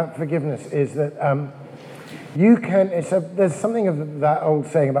thing about forgiveness is that you can. There's something of that old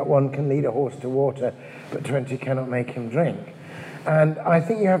saying about one can lead a horse to water, but 20 cannot make him drink. And I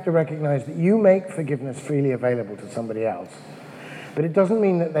think you have to recognize that you make forgiveness freely available to somebody else. But it doesn't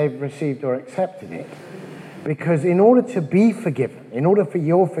mean that they've received or accepted it. Because in order to be forgiven, in order for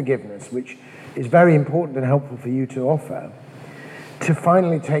your forgiveness, which is very important and helpful for you to offer, to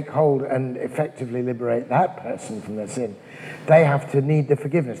finally take hold and effectively liberate that person from their sin, they have to need the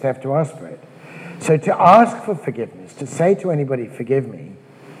forgiveness. They have to ask for it. So to ask for forgiveness, to say to anybody, forgive me,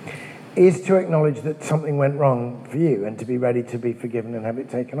 is to acknowledge that something went wrong for you and to be ready to be forgiven and have it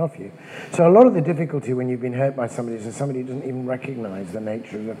taken off you. So a lot of the difficulty when you've been hurt by somebody is that somebody doesn't even recognize the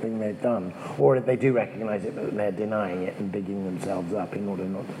nature of the thing they've done, or if they do recognize it, but they're denying it and bigging themselves up in order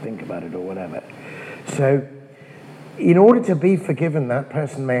not to think about it or whatever. So in order to be forgiven, that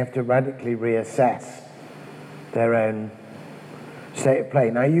person may have to radically reassess their own state of play.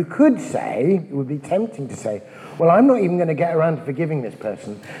 Now you could say, it would be tempting to say, well, I'm not even going to get around to forgiving this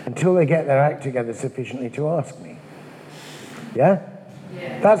person until they get their act together sufficiently to ask me. Yeah?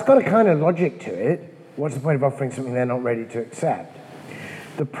 That's got a kind of logic to it. What's the point of offering something they're not ready to accept?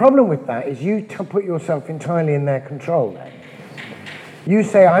 The problem with that is you put yourself entirely in their control then. You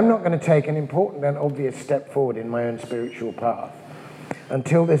say, I'm not going to take an important and obvious step forward in my own spiritual path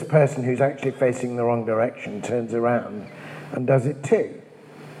until this person who's actually facing the wrong direction turns around and does it too.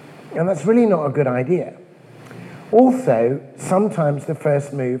 And that's really not a good idea. Also, sometimes the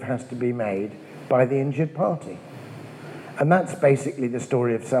first move has to be made by the injured party. And that's basically the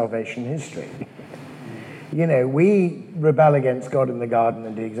story of salvation history. We rebel against God in the garden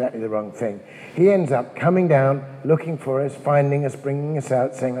and do exactly the wrong thing. He ends up coming down, looking for us, finding us, bringing us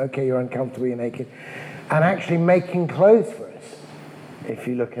out, saying, okay, you're uncomfortable, you're naked, and actually making clothes for us. If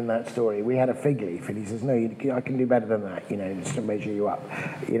you look in that story, we had a fig leaf, and he says, no, I can do better than that, just to measure you up.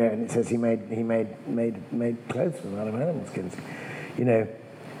 And it says he made clothes from out of animal skins.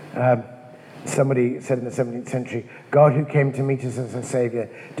 Somebody said in the 17th century, God who came to meet us as a saviour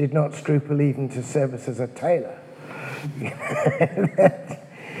did not scruple even to serve us as a tailor.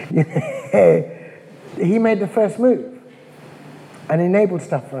 He made the first move and enabled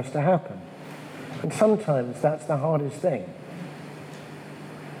stuff for us to happen. And sometimes that's the hardest thing.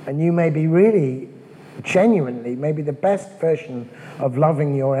 And you may be really, genuinely, maybe the best version of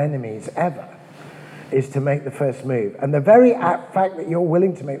loving your enemies ever is to make the first move. And the very fact that you're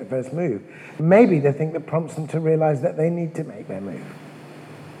willing to make the first move may be the thing that prompts them to realize that they need to make their move.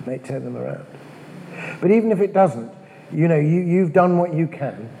 May turn them around. But even if it doesn't, you've done what you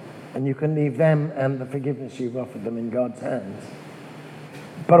can, and you can leave them and the forgiveness you've offered them in God's hands.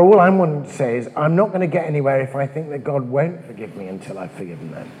 But all I'm wanting to say is I'm not going to get anywhere if I think that God won't forgive me until I've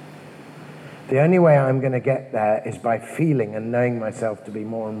forgiven them. The only way I'm going to get there is by feeling and knowing myself to be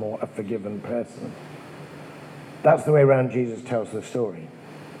more and more a forgiven person. That's the way around Jesus tells the story.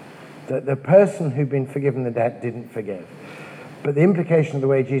 That the person who'd been forgiven the debt didn't forgive. But the implication of the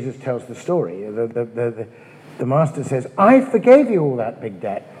way Jesus tells the story, the master says, I forgave you all that big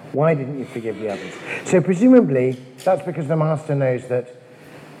debt. Why didn't you forgive the others? So presumably, that's because the master knows that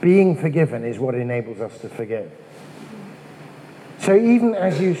being forgiven is what enables us to forgive. So even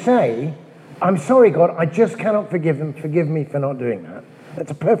as you say, I'm sorry, God, I just cannot forgive them. Forgive me for not doing that. That's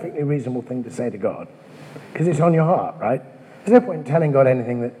a perfectly reasonable thing to say to God, because it's on your heart, right? There's no point in telling God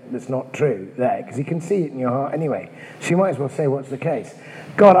anything that's not true there, because he can see it in your heart anyway. So you might as well say what's the case.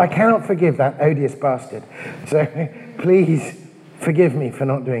 God, I cannot forgive that odious bastard. So please forgive me for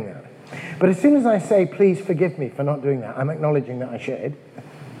not doing that. But as soon as I say, please forgive me for not doing that, I'm acknowledging that I should.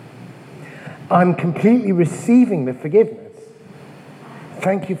 I'm completely receiving the forgiveness.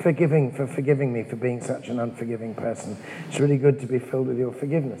 Thank you for forgiving me for being such an unforgiving person. It's really good to be filled with your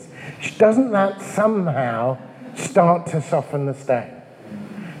forgiveness. Doesn't that somehow start to soften the stone?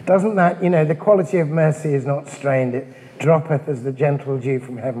 Doesn't that, the quality of mercy is not strained, it droppeth as the gentle dew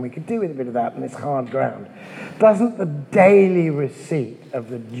from heaven. We could do with a bit of that in this hard ground. Doesn't the daily receipt of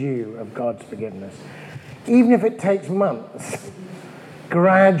the dew of God's forgiveness, even if it takes months,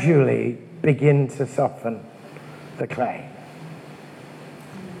 gradually begin to soften the clay?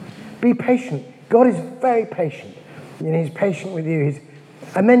 Be patient. God is very patient. He's patient with you.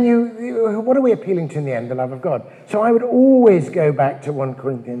 And then what are we appealing to in the end? The love of God. So I would always go back to 1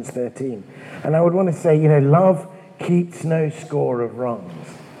 Corinthians 13. And I would want to say, love keeps no score of wrongs.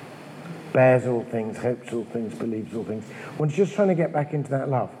 Bears all things, hopes all things, believes all things. One's just trying to get back into that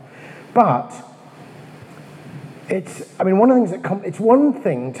love. But one of the things it's one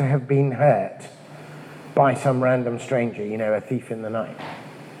thing to have been hurt by some random stranger, a thief in the night.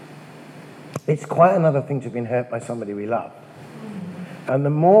 It's quite another thing to have been hurt by somebody we love. And the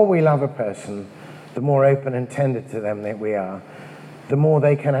more we love a person, the more open and tender to them that we are, the more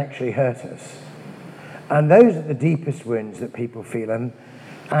they can actually hurt us. And those are the deepest wounds that people feel. And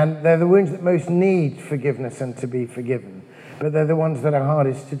they're the wounds that most need forgiveness and to be forgiven. But they're the ones that are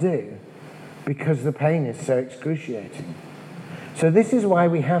hardest to do because the pain is so excruciating. So this is why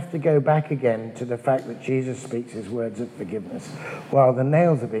we have to go back again to the fact that Jesus speaks his words of forgiveness while the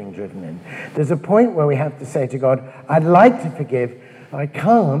nails are being driven in. There's a point where we have to say to God, I'd like to forgive, I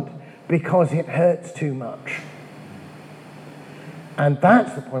can't because it hurts too much. And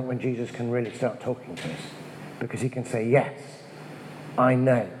that's the point when Jesus can really start talking to us, because he can say, yes, I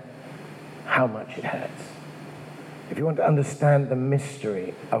know how much it hurts. If you want to understand the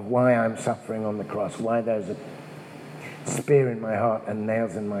mystery of why I'm suffering on the cross, why there's a spear in my heart and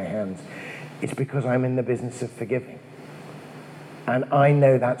nails in my hands, it's because I'm in the business of forgiving. And I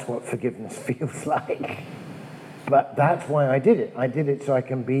know that's what forgiveness feels like. But that's why I did it. I did it so I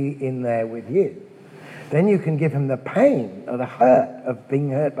can be in there with you. Then you can give him the pain or the hurt of being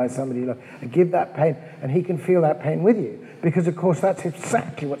hurt by somebody you love, and give that pain, and he can feel that pain with you. Because, of course, that's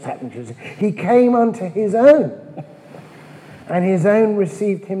exactly what's happened to us. He came unto his own, and his own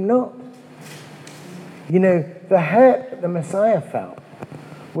received him not. The hurt that the Messiah felt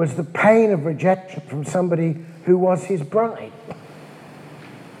was the pain of rejection from somebody who was his bride.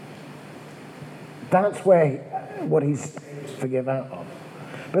 That's what he's to forgive out of.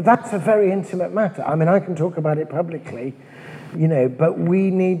 But that's a very intimate matter. I can talk about it publicly,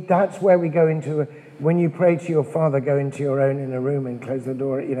 but that's where we go into, when you pray to your Father, go into your own inner room and close the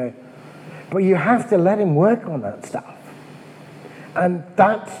door, But you have to let him work on that stuff. And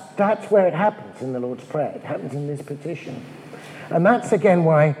that's where it happens in the Lord's Prayer. It happens in this petition. And that's, again,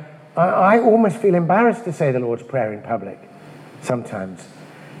 why I almost feel embarrassed to say the Lord's Prayer in public sometimes.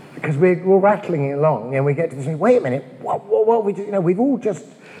 Because we're rattling it along, and we get to this, wait a minute, what we do? We've all just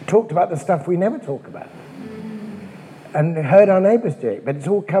talked about the stuff we never talk about. And heard our neighbours do it, but it's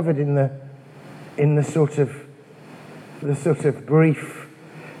all covered in the sort of brief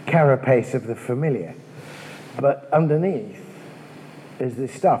carapace of the familiar. But underneath is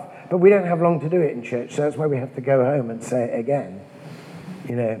this stuff. But we don't have long to do it in church, so that's why we have to go home and say it again,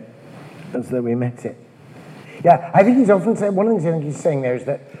 as though we met it. Yeah, I think he's often saying, one of the things I think he's saying there is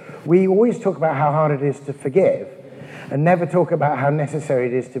that we always talk about how hard it is to forgive and never talk about how necessary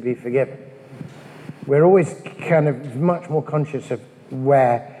it is to be forgiven. We're always kind of much more conscious of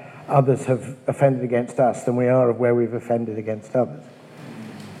where others have offended against us than we are of where we've offended against others.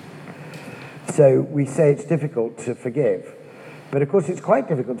 So we say it's difficult to forgive, but of course it's quite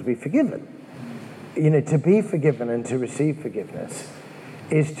difficult to be forgiven. To be forgiven and to receive forgiveness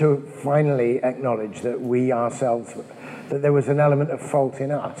is to finally acknowledge that we ourselves, that there was an element of fault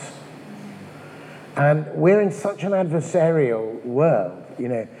in us. And we're in such an adversarial world,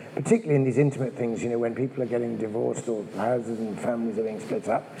 particularly in these intimate things, when people are getting divorced or houses and families are being split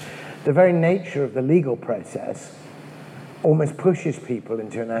up. The very nature of the legal process almost pushes people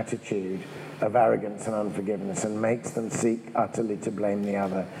into an attitude of arrogance and unforgiveness and makes them seek utterly to blame the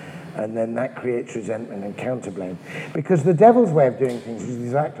other. And then that creates resentment and counter-blame. Because the devil's way of doing things is the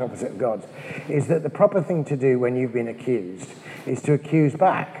exact opposite of God's, is that the proper thing to do when you've been accused is to accuse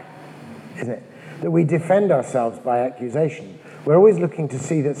back, isn't it? That we defend ourselves by accusation. We're always looking to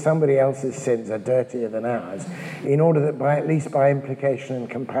see that somebody else's sins are dirtier than ours in order that at least by implication and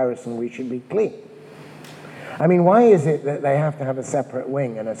comparison we should be clean. I mean, why is it that they have to have a separate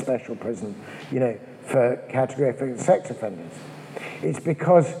wing and a special prison, for category for sex offenders? It's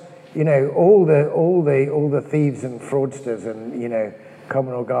because, all the thieves and fraudsters and,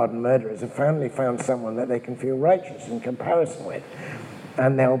 communal garden murderers have finally found someone that they can feel righteous in comparison with.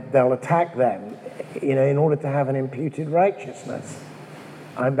 And they'll attack them, in order to have an imputed righteousness.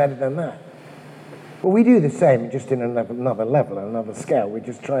 I'm better than that. Well, we do the same, just in another level, another scale. We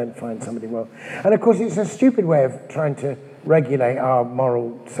just try and find somebody well. And of course, it's a stupid way of trying to regulate our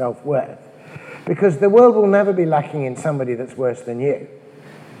moral self-worth, because the world will never be lacking in somebody that's worse than you.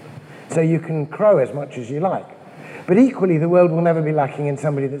 So you can crow as much as you like. But equally, the world will never be lacking in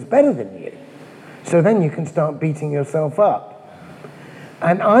somebody that's better than you. So then you can start beating yourself up.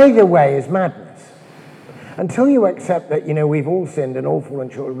 And either way is madness. Until you accept that, we've all sinned and all fallen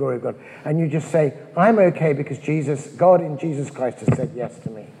short of the glory of God, and you just say, I'm okay because God in Jesus Christ has said yes to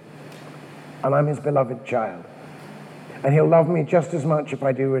me. And I'm his beloved child. And he'll love me just as much if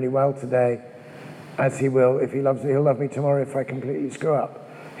I do really well today as he will if he loves me. He'll love me tomorrow if I completely screw up.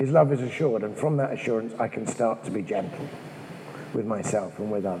 His love is assured, and from that assurance I can start to be gentle with myself and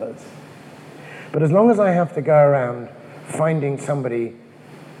with others. But as long as I have to go around finding somebody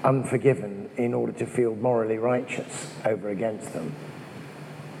unforgiven in order to feel morally righteous over against them,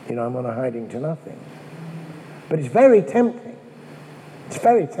 I'm on a hiding to nothing. But it's very tempting. It's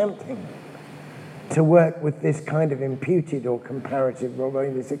very tempting to work with this kind of imputed or comparative,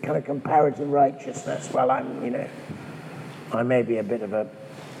 this kind of comparative righteousness. Well, I may be a bit of a,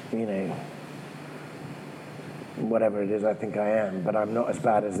 whatever it is I think I am, but I'm not as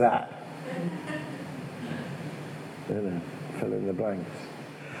bad as that. Fill in the blanks.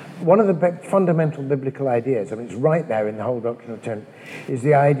 One of the fundamental biblical ideas, it's right there in the whole doctrine of atonement, is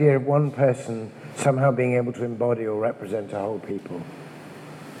the idea of one person somehow being able to embody or represent a whole people.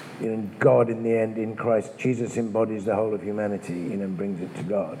 God in the end, in Christ, Jesus embodies the whole of humanity, and brings it to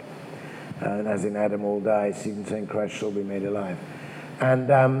God. And as in Adam all die, even so in Christ shall be made alive.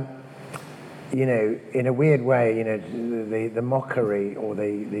 And, in a weird way, the mockery or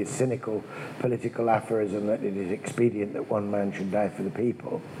the cynical political aphorism that it is expedient that one man should die for the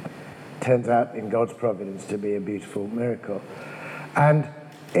people turns out in God's providence to be a beautiful miracle. And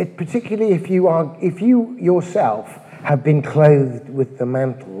it particularly if you yourself have been clothed with the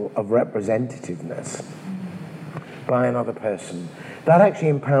mantle of representativeness by another person, that actually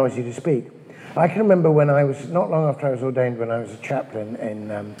empowers you to speak. I can remember when not long after I was ordained, when I was a chaplain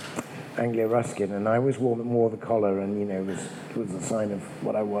in Anglia Ruskin, and I always wore the collar, and it was a sign of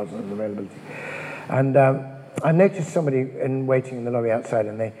what I was and availability. And I noticed somebody waiting in the lobby outside,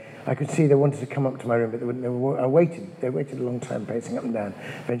 and I could see they wanted to come up to my room, but they waited a long time, pacing up and down.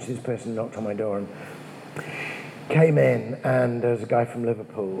 Eventually, this person knocked on my door and came in, and there was a guy from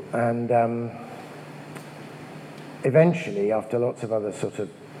Liverpool, and eventually, after lots of other sort of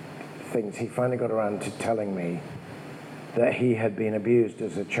things, he finally got around to telling me that he had been abused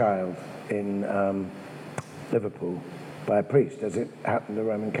as a child in Liverpool by a priest, as it happened, a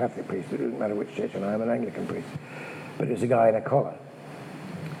Roman Catholic priest. It doesn't matter which church, and I'm an Anglican priest. But it was a guy in a collar.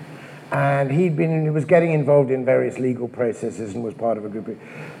 And he was getting involved in various legal processes and was part of a group,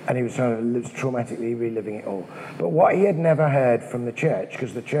 and he was traumatically reliving it all. But what he had never heard from the church,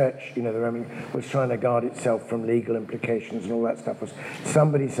 because the church, the Roman, was trying to guard itself from legal implications and all that stuff, was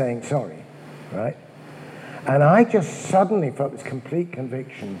somebody saying sorry, right? And I just suddenly felt this complete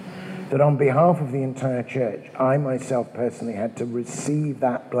conviction that on behalf of the entire church, I myself personally had to receive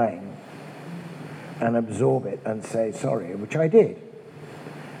that blame and absorb it and say sorry, which I did.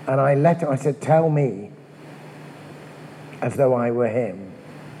 And I said, tell me, as though I were him,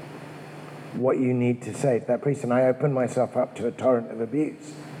 what you need to say to that priest. And I opened myself up to a torrent of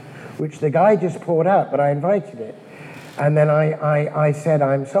abuse, which the guy just poured out, but I invited it. And then I said,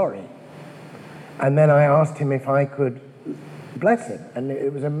 I'm sorry. And then I asked him if I could bless him. And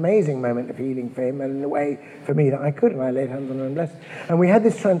it was an amazing moment of healing for him, and in a way for me that I could, and I laid hands on him and blessed him. And we had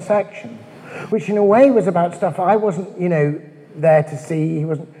this transaction, which in a way was about stuff I wasn't, there to see. He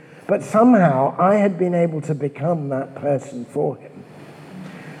wasn't, but somehow I had been able to become that person for him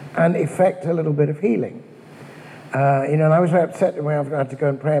and effect a little bit of healing. And I was very upset when I had to go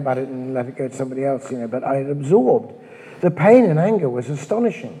and pray about it and let it go to somebody else, but I had absorbed the pain and anger was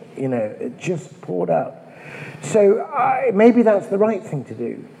astonishing. It just poured out. So maybe that's the right thing to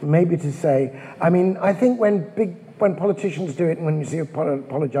do. Maybe to say, I think when politicians do it and when you see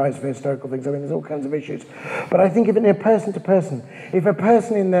apologize for historical things, there's all kinds of issues. But I think if in a person to person, if a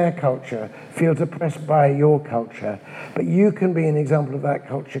person in their culture feels oppressed by your culture, but you can be an example of that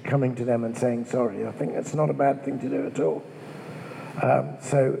culture coming to them and saying sorry, I think that's not a bad thing to do at all.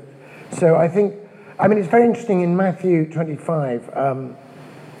 So I think, it's very interesting in Matthew 25,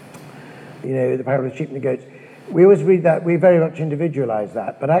 the parable of the sheep and the goats. We always read that, we very much individualize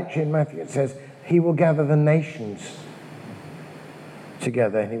that, but actually in Matthew it says, he will gather the nations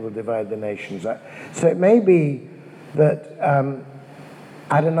together and he will divide the nations. So it may be that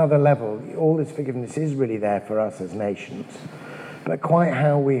at another level, all this forgiveness is really there for us as nations, but quite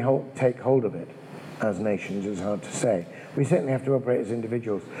how we take hold of it as nations is hard to say. We certainly have to operate as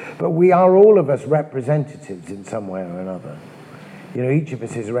individuals, but we are all of us representatives in some way or another. Each of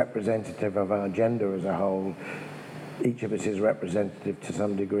us is representative of our gender as a whole. Each of us is representative to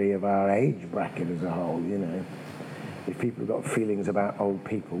some degree of our age bracket as a whole, If people have got feelings about old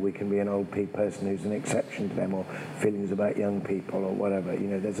people, we can be an old person who's an exception to them, or feelings about young people or whatever.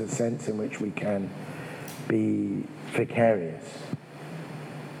 There's a sense in which we can be vicarious.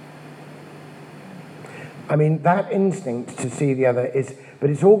 That instinct to see the other but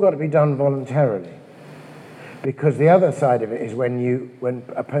it's all got to be done voluntarily. Because the other side of it is when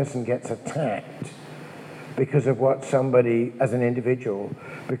a person gets attacked because of what somebody, as an individual,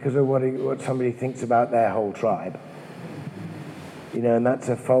 because of what somebody thinks about their whole tribe. And that's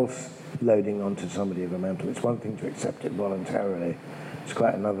a false loading onto somebody of a mantle. It's one thing to accept it voluntarily. It's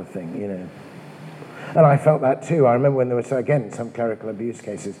quite another thing, And I felt that too. I remember when there was, again, some clerical abuse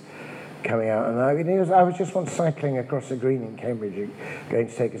cases coming out, and I was just once cycling across the green in Cambridge, going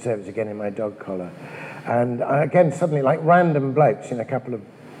to take a service again in my dog collar. And again, suddenly, like random blokes, a couple of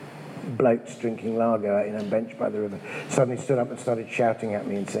blokes drinking lager, bench by the river, suddenly stood up and started shouting at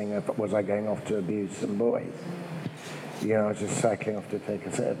me and saying, was I going off to abuse some boys? I was just cycling off to take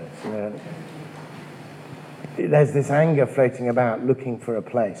a service. There's this anger floating about, looking for a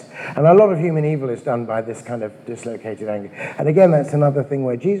place. And a lot of human evil is done by this kind of dislocated anger. And again, that's another thing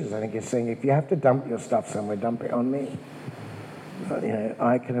where Jesus, I think, is saying, if you have to dump your stuff somewhere, dump it on me. But,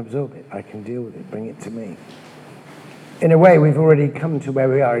 I can absorb it, I can deal with it, bring it to me. In a way, we've already come to where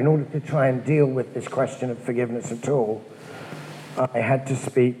we are. In order to try and deal with this question of forgiveness at all, I had to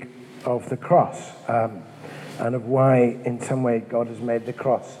speak of the cross and of why, in some way, God has made the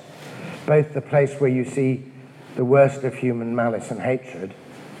cross both the place where you see the worst of human malice and hatred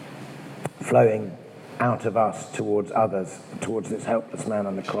flowing out of us towards others, towards this helpless man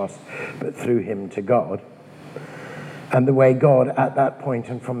on the cross, but through him to God. And the way God, at that point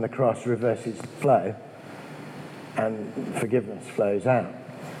and from the cross, reverses flow, and forgiveness flows out.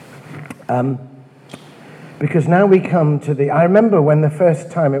 Because now we come to I remember when the first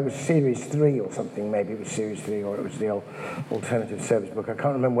time, it was Series 3 or something, maybe it was Series 3 or it was the old Alternative Service book, I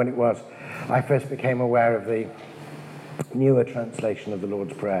can't remember when it was, I first became aware of the newer translation of the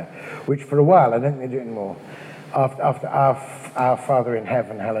Lord's Prayer, which for a while, I don't think they do it anymore, after our Father in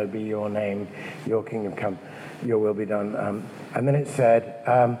heaven, hallowed be your name, your kingdom come, your will be done. And then it said,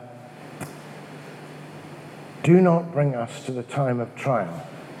 do not bring us to the time of trial,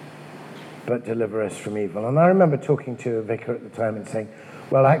 but deliver us from evil. And I remember talking to a vicar at the time and saying,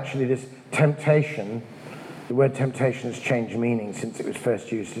 well, actually this temptation, the word temptation has changed meaning since it was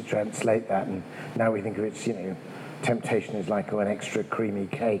first used to translate that, and now we think of it, temptation is like an extra creamy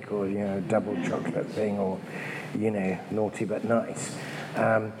cake or, double chocolate thing or, naughty but nice.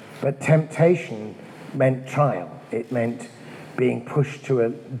 But temptation meant trial. It meant being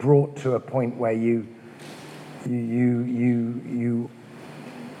brought to a point where you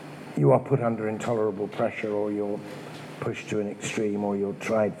are put under intolerable pressure, or you're pushed to an extreme, or you're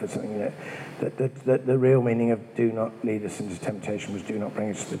tried for something. That the real meaning of do not lead us into temptation was do not bring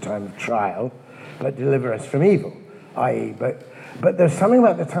us to the time of trial, but deliver us from evil. I.e., but there's something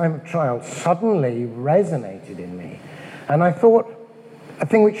about the time of trial suddenly resonated in me. And I thought, a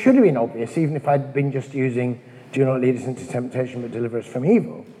thing which should have been obvious, even if I'd been just using do not lead us into temptation, but deliver us from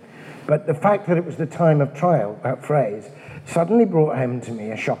evil. But the fact that it was the time of trial, that phrase, suddenly brought home to me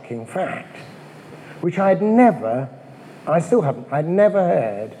a shocking fact, which I'd never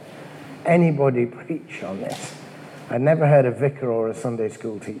heard anybody preach on this. I'd never heard a vicar or a Sunday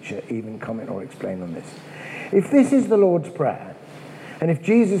school teacher even comment or explain on this. If this is the Lord's Prayer, and if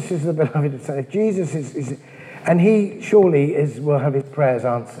Jesus is the beloved Son, if Jesus is and he surely will have his prayers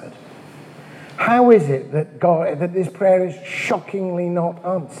answered, how is it that this prayer is shockingly not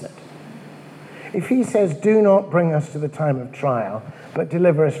answered? If he says, do not bring us to the time of trial, but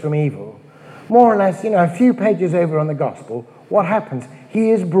deliver us from evil, more or less, a few pages over on the gospel, what happens? He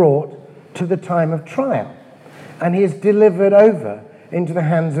is brought to the time of trial, and he is delivered over into the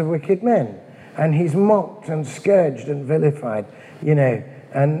hands of wicked men, and he's mocked and scourged and vilified,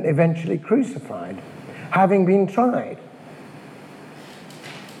 and eventually crucified, having been tried.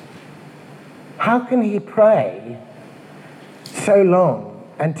 How can he pray so long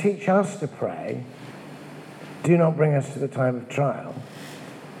and teach us to pray, do not bring us to the time of trial,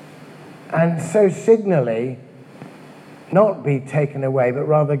 and so signally not be taken away, but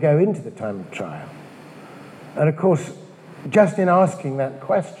rather go into the time of trial? And of course, just in asking that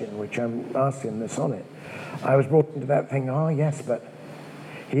question, which I'm asking in the sonnet, I was brought into that thing, yes, but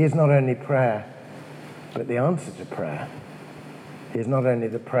he is not only prayer, but the answer to prayer. He is not only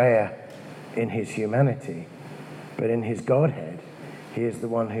the prayer in his humanity, but in his Godhead, he is the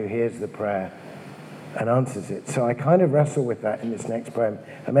one who hears the prayer and answers it. So I kind of wrestle with that in this next poem.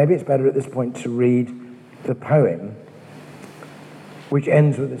 And maybe it's better at this point to read the poem, which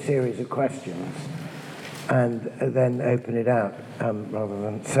ends with a series of questions, and then open it out rather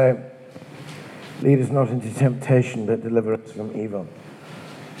than... So, lead us not into temptation, but deliver us from evil.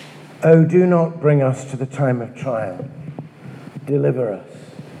 Oh, do not bring us to the time of trial. Deliver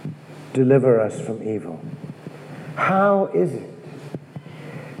us from evil. How is it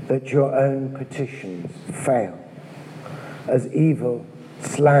that your own petitions fail as evil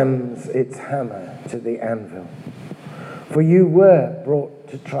slams its hammer to the anvil? For you were brought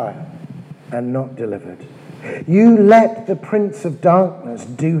to trial and not delivered. You let the prince of darkness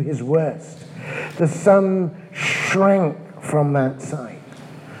do his worst. The sun shrank from that sight.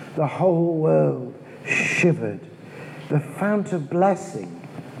 The whole world shivered. The fount of blessing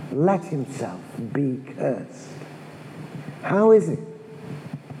let himself be cursed. How is it?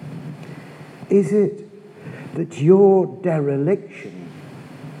 Is it that your dereliction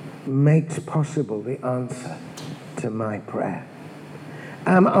makes possible the answer to my prayer?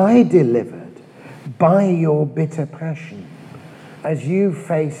 Am I delivered by your bitter passion as you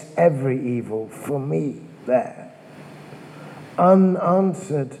face every evil for me there?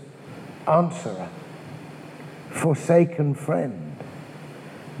 Unanswered answerer, forsaken friend,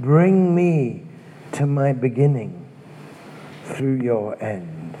 bring me to my beginning through your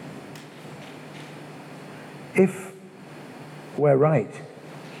end. If we're right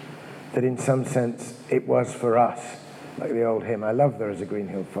that in some sense it was for us, like the old hymn, I love There Is a Green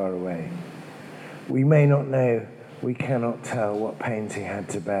Hill Far Away, we may not know, we cannot tell what pains he had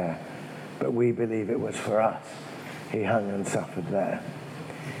to bear, but we believe it was for us he hung and suffered there.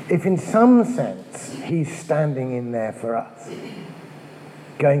 If in some sense he's standing in there for us,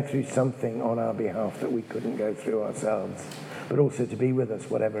 going through something on our behalf that we couldn't go through ourselves, but also to be with us,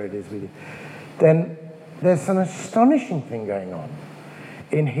 whatever it is we do, then there's an astonishing thing going on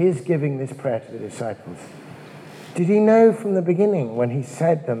in his giving this prayer to the disciples. Did he know from the beginning, when he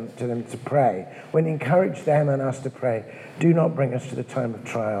said to them to pray, when he encouraged them and us to pray, do not bring us to the time of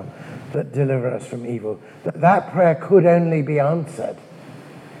trial, but deliver us from evil, that prayer could only be answered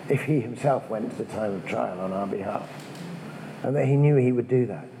if he himself went to the time of trial on our behalf? And that he knew he would do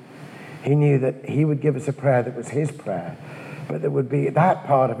that. He knew that he would give us a prayer that was his prayer, but that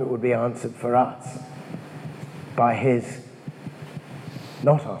part of it would be answered for us by his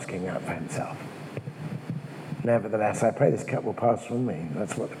not asking that for himself. Nevertheless, I pray this cup will pass from me.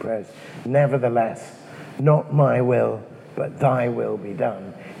 That's what the prayer is. Nevertheless, not my will, but thy will be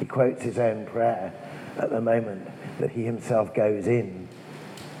done. He quotes his own prayer at the moment that he himself goes in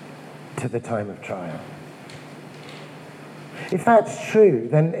to the time of trial. If that's true,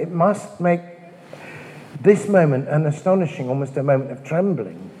 then it must make this moment an astonishing, almost a moment of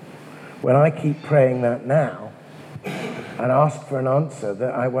trembling, when I keep praying that now and ask for an answer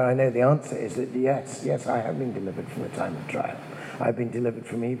where I know the answer is that yes, I have been delivered from the time of trial. I've been delivered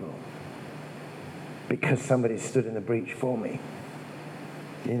from evil because somebody stood in the breach for me.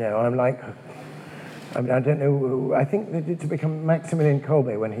 I'm like, I don't know, I think they did to become Maximilian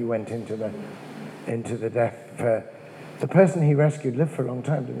Kolbe when he went into the death. The person he rescued lived for a long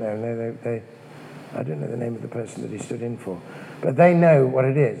time, didn't they? And they I don't know the name of the person that he stood in for, but they know what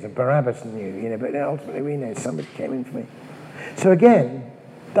it is. And Barabbas knew, but ultimately we know somebody came in for me. So again,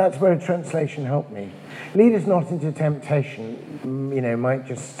 that's where a translation helped me. Lead us not into temptation, might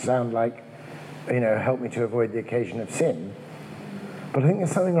just sound like, help me to avoid the occasion of sin. But I think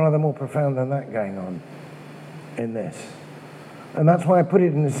there's something rather more profound than that going on in this. And that's why I put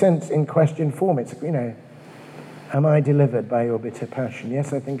it in a sense in question form. It's, am I delivered by your bitter passion?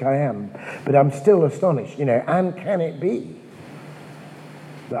 Yes, I think I am. But I'm still astonished, and can it be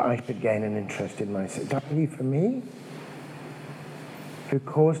that I should gain an interest in myself. Died he for me? Who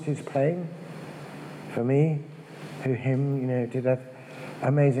caused his pain? For me? Who him, did that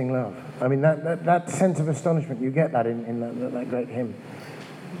amazing love. I mean, that sense of astonishment, you get that in that great hymn.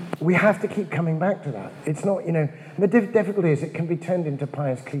 We have to keep coming back to that. It's not, the difficulty is it can be turned into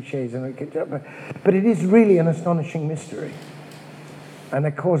pious cliches, but it is really an astonishing mystery and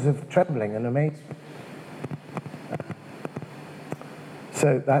a cause of trembling and amazement.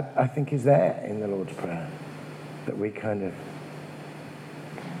 So that, I think, is there in the Lord's Prayer, that we kind of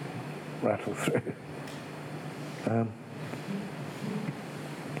rattle through.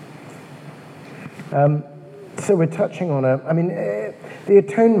 So we're touching on the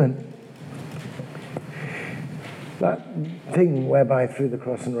atonement, that thing whereby through the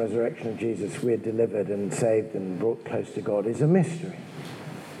cross and resurrection of Jesus we're delivered and saved and brought close to God, is a mystery.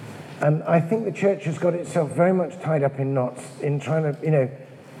 And I think the church has got itself very much tied up in knots in trying to,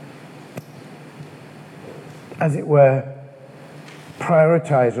 as it were,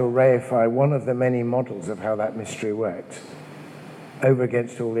 prioritize or reify one of the many models of how that mystery works over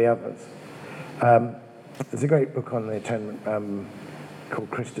against all the others. There's a great book on the atonement called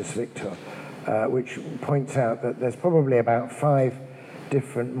Christus Victor, which points out that there's probably about 5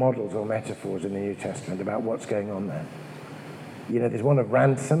 different models or metaphors in the New Testament about what's going on there. There's one of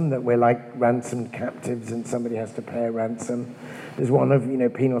ransom, that we're like ransomed captives and somebody has to pay a ransom. There's one of,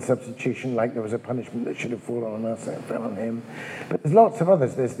 penal substitution, like there was a punishment that should have fallen on us and it fell on him. But there's lots of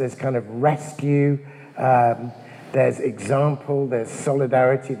others. There's kind of rescue, there's example, there's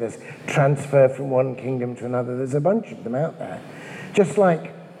solidarity, there's transfer from one kingdom to another. There's a bunch of them out there. Just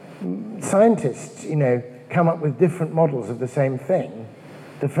like scientists, come up with different models of the same thing.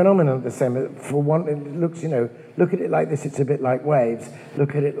 The phenomenon of the same. For one, it looks, look at it like this, it's a bit like waves.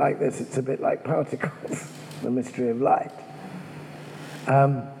 Look at it like this, it's a bit like particles. The mystery of light.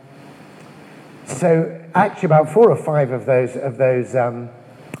 So actually about 4 or 5 of those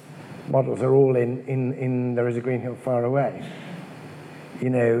models are all in There Is a Green Hill Far Away.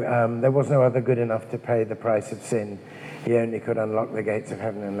 There was no other good enough to pay the price of sin. He only could unlock the gates of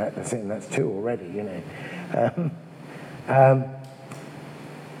heaven and let us in. That's 2 already,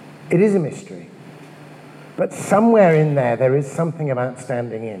 It is a mystery. But somewhere in there is something about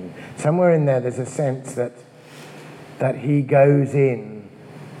standing in. Somewhere in there's a sense that he goes in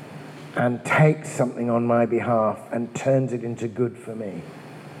and takes something on my behalf and turns it into good for me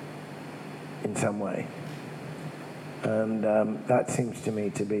in some way. And that seems to me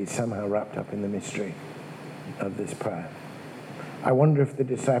to be somehow wrapped up in the mystery of this prayer. I wonder if the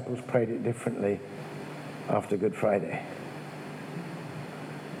disciples prayed it differently after Good Friday.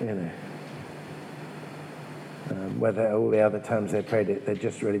 Whether all the other times they prayed it, they'd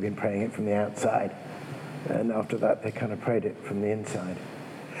just really been praying it from the outside. And after that, they kind of prayed it from the inside.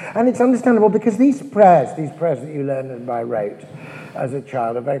 And it's understandable because these prayers that you learn by rote as a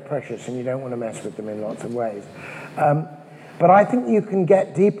child are very precious and you don't want to mess with them in lots of ways. But I think you can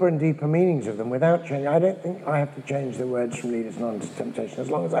get deeper and deeper meanings of them without changing. I don't think I have to change the words from lead us not into temptation as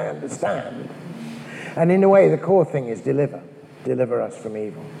long as I understand. And in a way, the core thing is deliver. Deliver us from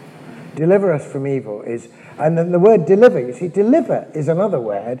evil. Deliver us from evil is, and then the word deliver, you see, deliver is another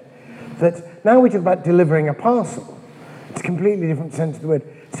word that, now we talk about delivering a parcel. It's a completely different sense of the word.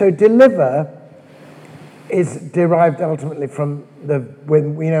 So deliver is derived ultimately from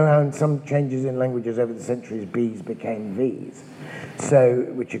when we know how in some changes in languages over the centuries, B's became V's, so,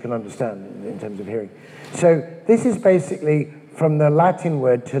 which you can understand in terms of hearing. So this is basically from the Latin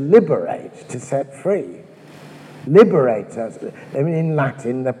word to liberate, to set free. Liberate us. I mean, in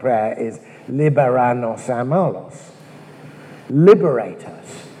Latin, the prayer is libera nos a malos. Liberate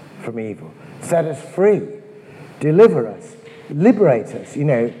us from evil. Set us free. Deliver us. Liberate us.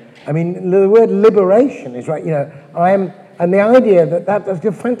 I mean, the word liberation is right. And the idea that's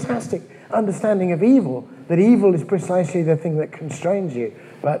a fantastic understanding of evil, that evil is precisely the thing that constrains you,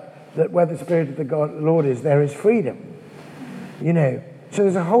 but that where the Spirit of the Lord is, there is freedom. So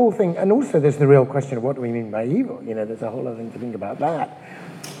there's a whole thing, and also there's the real question of what do we mean by evil? There's a whole other thing to think about that.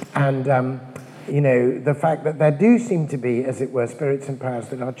 And, the fact that there do seem to be, as it were, spirits and powers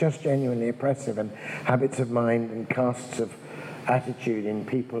that are just genuinely oppressive, and habits of mind and casts of attitude in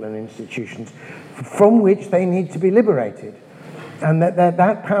people and institutions from which they need to be liberated. And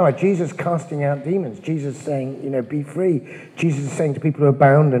that power, Jesus casting out demons, Jesus saying, be free. Jesus is saying to people who are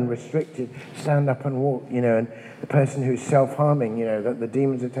bound and restricted, stand up and walk, and the person who's self-harming, that the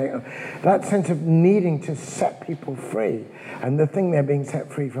demons are taking. That sense of needing to set people free, and the thing they're being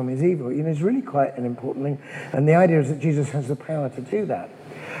set free from is evil, is really quite an important thing. And the idea is that Jesus has the power to do that.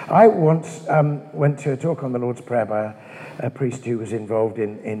 I once went to a talk on the Lord's Prayer by a priest who was involved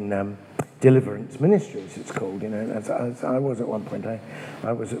in deliverance ministries, it's called, as I was at one point.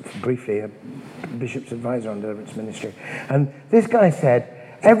 I was briefly a bishop's advisor on deliverance ministry. And this guy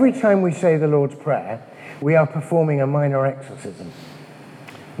said, every time we say the Lord's Prayer, we are performing a minor exorcism.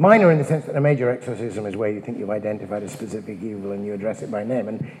 Minor in the sense that a major exorcism is where you think you've identified a specific evil and you address it by name,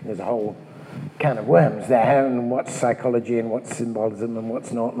 and there's a whole can of worms there, and what's psychology and what's symbolism and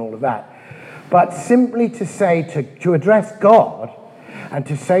what's not and all of that. But simply to say, to address God and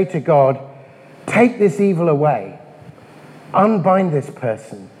to say to God, take this evil away, unbind this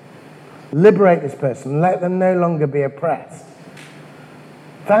person, liberate this person, let them no longer be oppressed.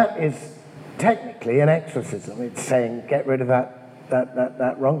 That is technically an exorcism. It's saying get rid of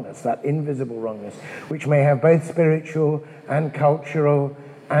that wrongness, that invisible wrongness, which may have both spiritual and cultural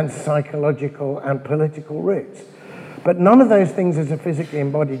and psychological and political roots. But none of those things is a physically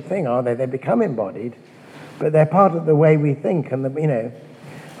embodied thing, are they? They become embodied, but they're part of the way we think and the,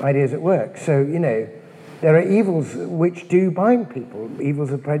 ideas at work. So, there are evils which do bind people,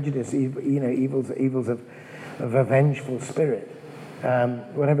 evils of prejudice, evils of a vengeful spirit,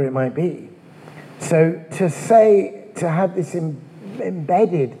 whatever it might be. So to have this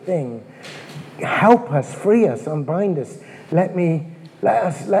embedded thing, help us, free us, unbind us, let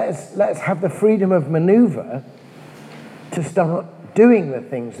us have the freedom of maneuver to start doing the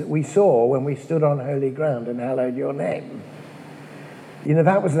things that we saw when we stood on holy ground and hallowed your name.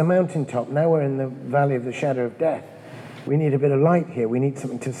 That was the mountaintop. Now we're in the valley of the shadow of death. We need a bit of light here. We need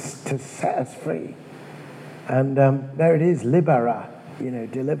something to set us free. And there it is, libera,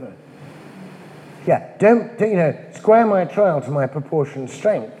 deliver. Yeah, don't square my trial to my proportioned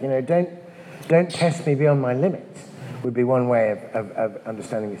strength. Don't test me beyond my limits, would be one way of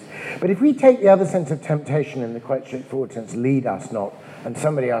understanding this. But if we take the other sense of temptation in the quite straightforward sense, lead us not, and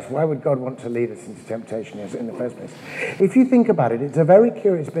somebody asks, why would God want to lead us into temptation in the first place? If you think about it, it's a very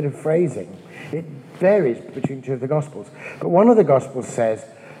curious bit of phrasing. It varies between two of the Gospels. But one of the Gospels says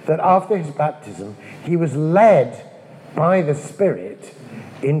that after his baptism, he was led by the Spirit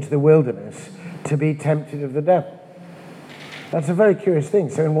into the wilderness to be tempted of the devil. That's a very curious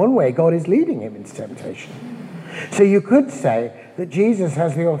thing. So in one way, God is leading him into temptation. So you could say that Jesus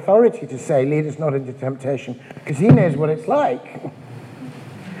has the authority to say, lead us not into temptation, because he knows what it's like.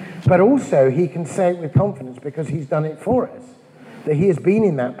 But also, he can say it with confidence because he's done it for us. That he has been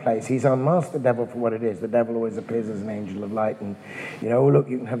in that place. He's unmasked the devil for what it is. The devil always appears as an angel of light. And, oh, look,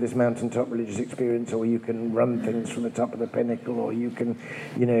 you can have this mountaintop religious experience, or you can run things from the top of the pinnacle, or you can,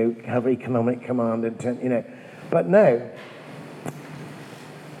 have economic command and turn, But no,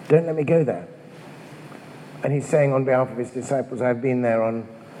 don't let me go there. And he's saying on behalf of his disciples, I've been there on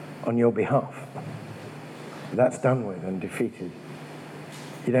your behalf. That's done with and defeated.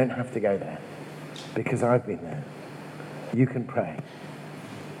 You don't have to go there because I've been there. You can pray.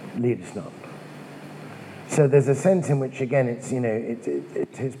 Lead us not. So there's a sense in which, again, it's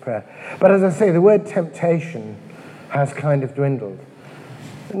his prayer. But as I say, the word temptation has kind of dwindled.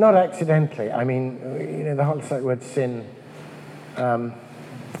 Not accidentally. I mean, the whole word sin,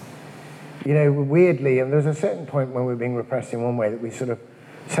 weirdly, and there's a certain point when we're being repressed in one way that we sort of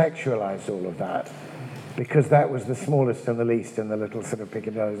sexualized all of that. Because that was the smallest and the least and the little sort of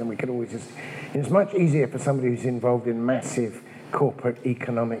picadillos, and we could always just... It's much easier for somebody who's involved in massive corporate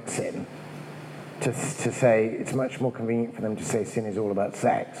economic sin to say, it's much more convenient for them to say sin is all about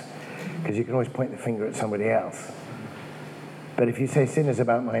sex, because you can always point the finger at somebody else. But if you say sin is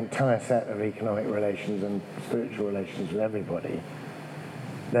about my entire set of economic relations and spiritual relations with everybody,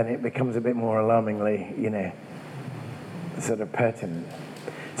 then it becomes a bit more alarmingly, sort of pertinent.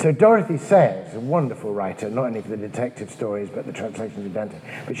 So Dorothy Sayers, a wonderful writer, not only for the detective stories, but the translations of Dante,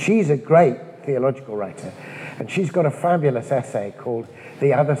 but she's a great theological writer, and she's got a fabulous essay called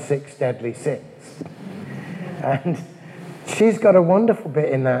The Other Six Deadly Sins. And she's got a wonderful bit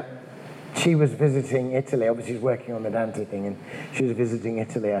in that she was visiting Italy. Obviously, she's working on the Dante thing, and she was visiting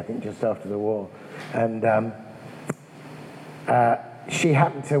Italy, I think, just after the war. And she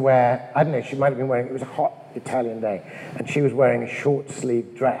happened to wear, I don't know, she might have been wearing, it was a hot Italian day, and she was wearing a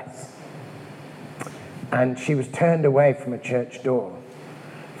short-sleeved dress. And she was turned away from a church door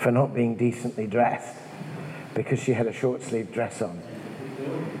for not being decently dressed because she had a short-sleeved dress on.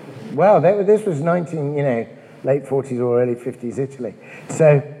 Well, this was late 40s or early 50s Italy.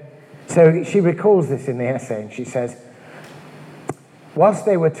 So she recalls this in the essay, and she says, whilst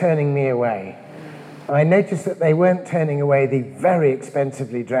they were turning me away, I noticed that they weren't turning away the very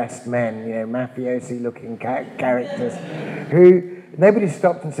expensively dressed men, mafiosi-looking characters, who nobody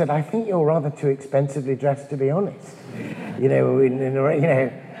stopped and said, I think you're rather too expensively dressed, to be honest.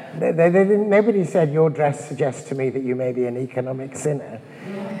 Nobody said your dress suggests to me that you may be an economic sinner.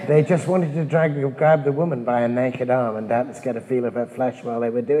 They just wanted to grab the woman by a naked arm and doubtless get a feel of her flesh while they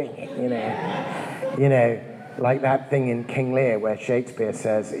were doing it, You know, like that thing in King Lear where Shakespeare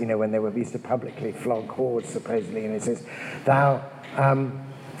says, you know, when they used to publicly flog whores, supposedly, and it says, thou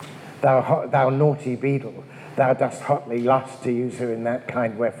naughty beadle, thou dost hotly lust to use her in that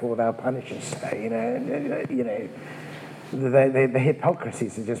kind, wherefore thou punishest her, you know. The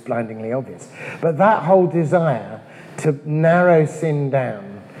hypocrisies are just blindingly obvious. But that whole desire to narrow sin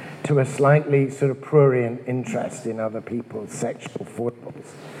down to a slightly sort of prurient interest in other people's sexual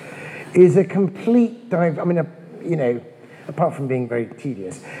foibles is a complete apart from being very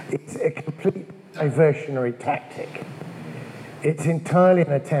tedious, it's a complete diversionary tactic. It's entirely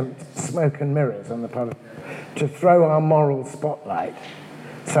an attempt, smoke and mirrors on the part of, to throw our moral spotlight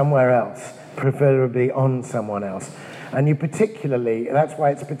somewhere else, preferably on someone else. And that's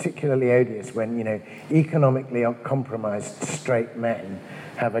why it's particularly odious when, you know, economically compromised straight men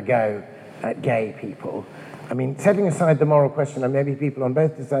have a go at gay people. I mean, setting aside the moral question, and maybe people on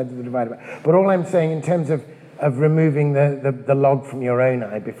both sides of the divide, but all I'm saying in terms of removing the log from your own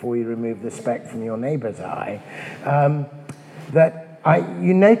eye before you remove the speck from your neighbour's eye,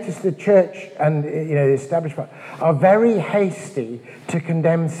 you notice the church and, you know, the establishment are very hasty to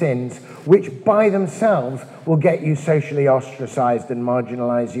condemn sins which by themselves will get you socially ostracized and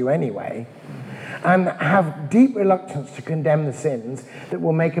marginalize you anyway, and have deep reluctance to condemn the sins that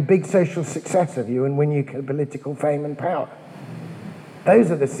will make a big social success of you and win you political fame and power. Those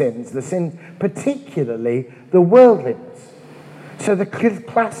are the sins, particularly the worldliness. So the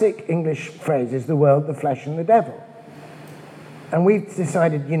classic English phrase is the world, the flesh, and the devil. And we've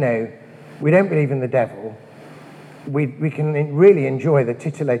decided, you know, we don't believe in the devil. We can really enjoy the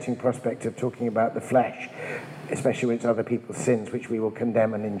titillating prospect of talking about the flesh, especially when it's other people's sins, which we will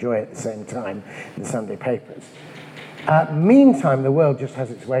condemn and enjoy at the same time in the Sunday papers. Meantime, the world just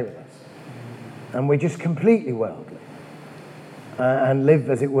has its way with us. And we're just completely worldly. And live,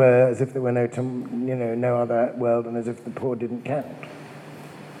 as it were, as if there were no other world, and as if the poor didn't count.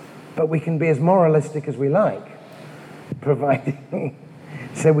 But we can be as moralistic as we like, providing...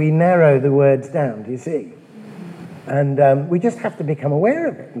 So we narrow the words down, do you see? And we just have to become aware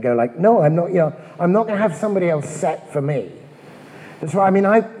of it and go like, no, I'm not going to have somebody else set for me. That's why, I mean,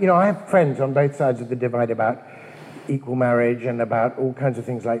 I have friends on both sides of the divide about equal marriage and about all kinds of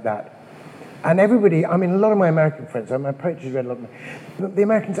things like that. And everybody, I mean, a lot of my American friends, my poetry's read a lot of the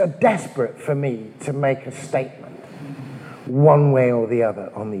Americans are desperate for me to make a statement, one way or the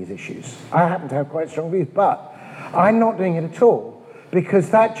other, on these issues. I happen to have quite strong views, but I'm not doing it at all, because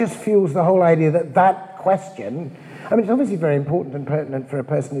that just fuels the whole idea that question, I mean, it's obviously very important and pertinent for a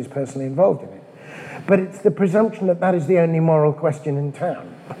person who's personally involved in it, but it's the presumption that is the only moral question in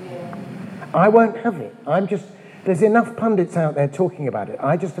town. Yeah. I won't have it. There's enough pundits out there talking about it.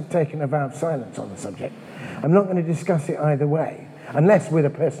 I just have taken a vow of silence on the subject. I'm not going to discuss it either way, unless with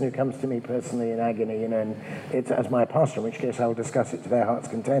a person who comes to me personally in agony, and it's as my pastor, in which case I will discuss it to their heart's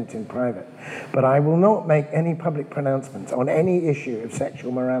content in private. But I will not make any public pronouncements on any issue of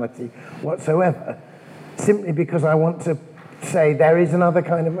sexual morality whatsoever, simply because I want to say there is another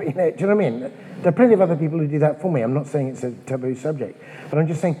kind of, do you know what I mean? There are plenty of other people who do that for me. I'm not saying it's a taboo subject, but I'm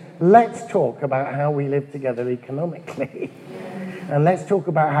just saying, let's talk about how we live together economically. And let's talk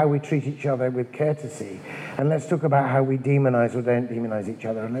about how we treat each other with courtesy. And let's talk about how we demonize or don't demonize each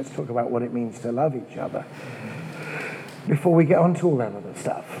other. And let's talk about what it means to love each other before we get on to all that other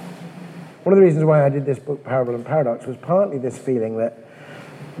stuff. One of the reasons why I did this book, Parable and Paradox, was partly this feeling that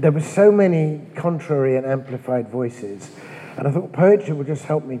there were so many contrary and amplified voices. And I thought poetry would just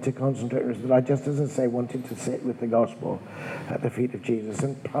help me to concentrate, that I just, as I say, wanted to sit with the gospel at the feet of Jesus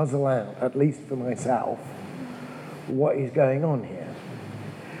and puzzle out, at least for myself, what is going on here.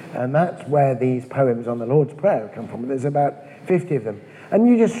 And that's where these poems on the Lord's Prayer come from. There's about 50 of them. And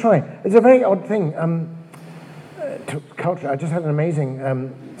you just try. It's a very odd thing. To culture, I just had an amazing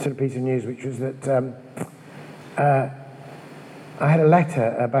sort of piece of news, which was that I had a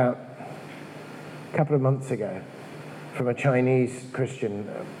letter about a couple of months ago from a Chinese Christian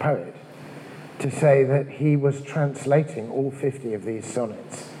poet to say that he was translating all 50 of these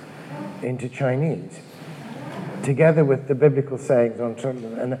sonnets into Chinese, together with the biblical sayings on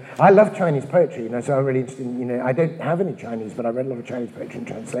something. And I love Chinese poetry, so I'm really interested in, I don't have any Chinese, but I read a lot of Chinese poetry in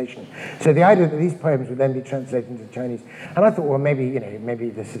translation. So the idea that these poems would then be translated into Chinese, and I thought, well, maybe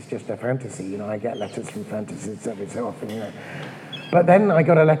this is just a fantasy. I get letters from fantasies every so often, But then I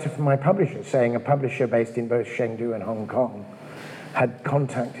got a letter from my publisher saying a publisher based in both Chengdu and Hong Kong had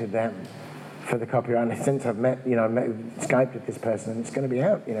contacted them for the copyright. And since I've met, Skyped with this person, and it's going to be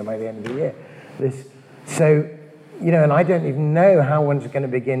out, by the end of the year. And I don't even know how one's going to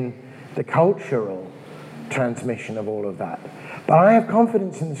begin the cultural transmission of all of that. But I have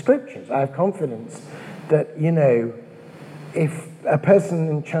confidence in the scriptures. I have confidence that, if a person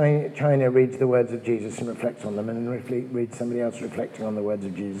in China reads the words of Jesus and reflects on them, and reads somebody else reflecting on the words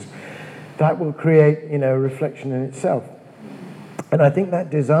of Jesus, that will create, a reflection in itself. And I think that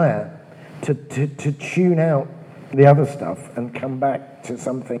desire to tune out the other stuff and come back to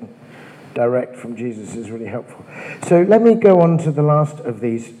something direct from Jesus is really helpful. So let me go on to the last of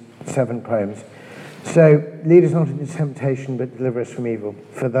these 7 poems. So, lead us not into temptation, but deliver us from evil.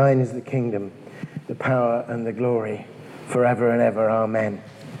 For thine is the kingdom, the power, and the glory, forever and ever. Amen.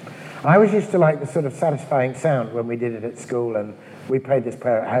 I always used to like the sort of satisfying sound when we did it at school, and we played this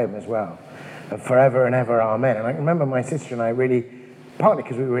prayer at home as well. Forever and ever. Amen. And I remember my sister and I really, partly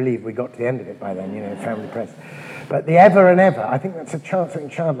because we were relieved we got to the end of it by then, family press. But the ever and ever, I think that's something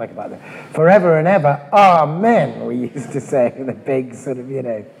childlike about that. Forever and ever. Amen, we used to say in a big sort of,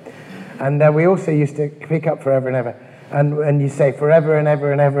 And we also used to pick up forever and ever. And you say forever and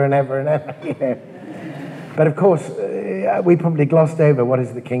ever and ever and ever and ever, But of course, we probably glossed over what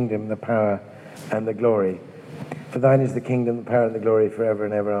is the kingdom, the power, and the glory. For thine is the kingdom, the power, and the glory forever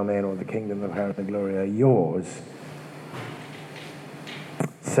and ever, amen. Or the kingdom, the power, and the glory are yours.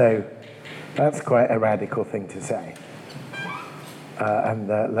 So that's quite a radical thing to say. And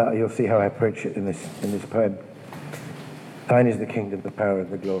you'll see how I approach it in this poem. Thine is the kingdom, the power, and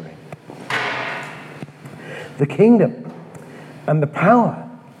the glory. The kingdom and the power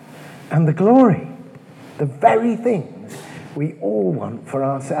and the glory, the very things we all want for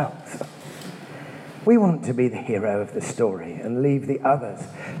ourselves. We want to be the hero of the story and leave the others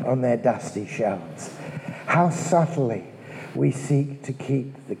on their dusty shelves. How subtly we seek to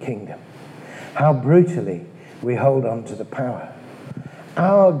keep the kingdom. How brutally we hold on to the power.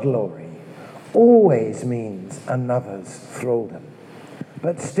 Our glory always means another's thraldom,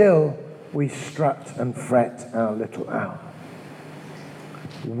 but still we strut and fret our little hour.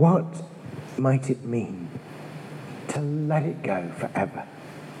 What might it mean to let it go forever?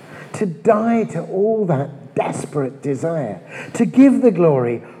 To die to all that desperate desire, to give the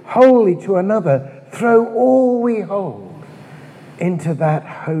glory wholly to another, throw all we hold into that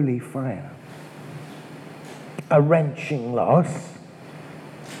holy fire. A wrenching loss,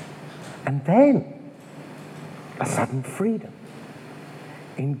 and then a sudden freedom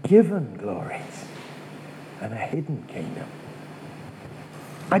in given glories and a hidden kingdom.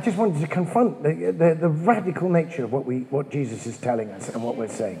 I just wanted to confront the radical nature of what Jesus is telling us and what we're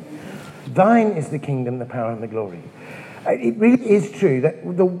saying. Thine is the kingdom, the power, and the glory. It really is true that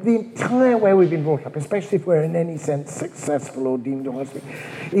the entire way we've been brought up, especially if we're in any sense successful or deemed worthy,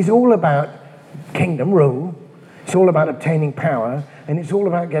 is all about kingdom rule. It's all about obtaining power, and it's all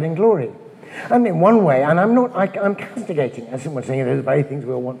about getting glory. And in one way, and I'm castigating, as someone saying, there's the very things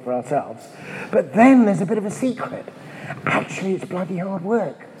we all want for ourselves. But then there's a bit of a secret. Actually, it's bloody hard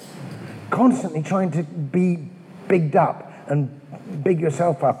work. Constantly trying to be bigged up and big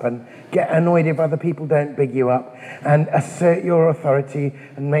yourself up and get annoyed if other people don't big you up and assert your authority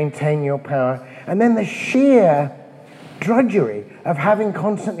and maintain your power. And then the sheer drudgery of having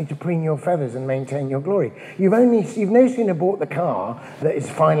constantly to preen your feathers and maintain your glory. You've no sooner bought the car that is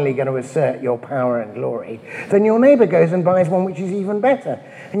finally going to assert your power and glory than your neighbour goes and buys one which is even better,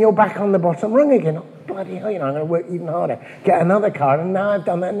 and you're back on the bottom rung again. Oh, bloody hell, I'm going to work even harder, get another car, and now I've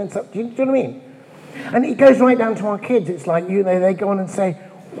done that, and then do you know what I mean? And it goes right down to our kids. It's like they go on and say,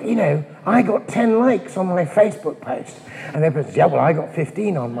 I got 10 likes on my Facebook post, and they say, yeah, well, I got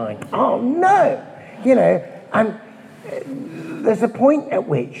 15 on mine. Oh no, and there's a point at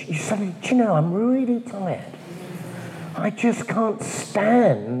which you suddenly, I'm really tired. I just can't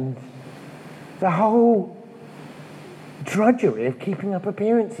stand the whole drudgery of keeping up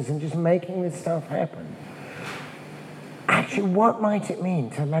appearances and just making this stuff happen. Actually, what might it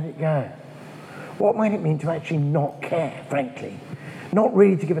mean to let it go? What might it mean to actually not care, frankly? Not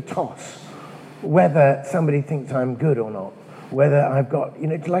really to give a toss whether somebody thinks I'm good or not, whether I've got,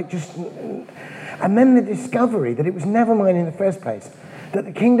 And then the discovery that it was never mine in the first place, that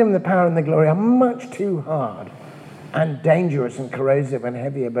the kingdom, the power, and the glory are much too hard and dangerous and corrosive and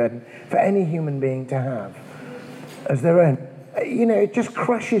heavy a burden for any human being to have as their own. It just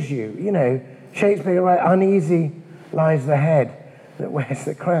crushes you. Shakespeare, right? Uneasy lies the head that wears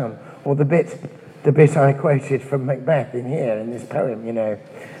the crown. Or the bit I quoted from Macbeth in this poem,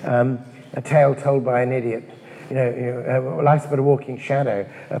 a tale told by an idiot. Life's but a walking shadow,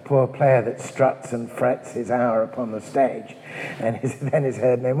 a poor player that struts and frets his hour upon the stage, and then is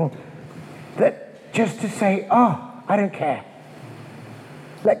heard no more. that just to say, oh, I don't care.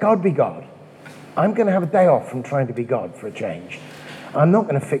 Let God be God. I'm going to have a day off from trying to be God for a change. I'm not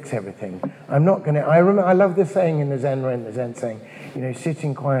going to fix everything. I'm not going to... I love the saying in the Zen saying,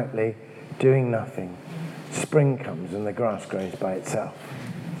 sitting quietly, doing nothing. Spring comes and the grass grows by itself.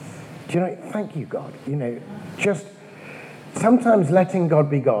 Do you know, thank you, God. Just sometimes letting God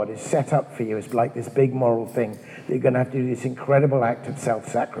be God is set up for you as like this big moral thing that you're going to have to do this incredible act of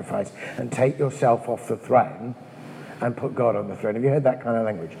self-sacrifice and take yourself off the throne and put God on the throne. Have you heard that kind of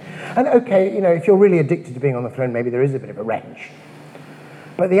language? And okay, if you're really addicted to being on the throne, maybe there is a bit of a wrench.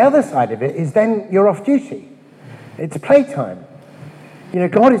 But the other side of it is then you're off duty. It's playtime.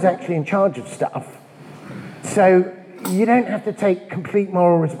 God is actually in charge of stuff. So you don't have to take complete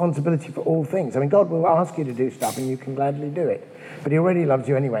moral responsibility for all things. I mean, God will ask you to do stuff and you can gladly do it. But he already loves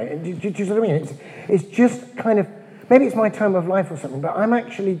you anyway. And do you see what I mean? It's just kind of, maybe it's my time of life or something, but I'm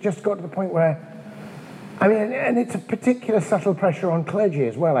actually just got to the point where, and it's a particular subtle pressure on clergy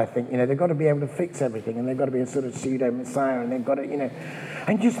as well, I think. They've got to be able to fix everything and they've got to be a sort of pseudo-messiah and they've got to,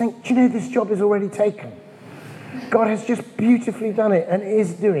 and just think, do you know, this job is already taken. God has just beautifully done it and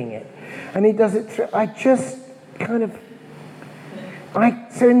is doing it. And he does it through, so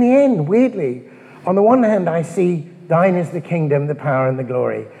in the end, weirdly, on the one hand, I see thine is the kingdom, the power and the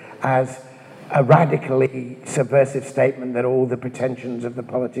glory as a radically subversive statement that all the pretensions of the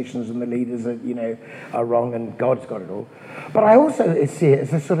politicians and the leaders are wrong and God's got it all. But I also see it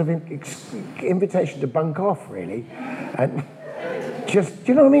as a sort of invitation to bunk off, really. And just,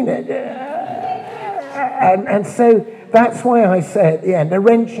 do you know what I mean? And so that's why I say at the end, a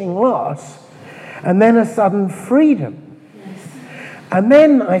wrenching loss and then a sudden freedom. And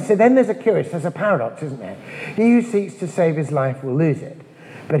then I say, there's a paradox, isn't there? He who seeks to save his life will lose it.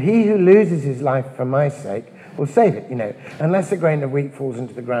 But he who loses his life for my sake will save it, Unless a grain of wheat falls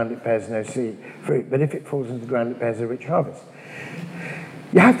into the ground, it bears no fruit. But if it falls into the ground, it bears a rich harvest.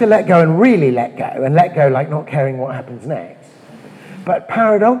 You have to let go and really let go, and let go like not caring what happens next. But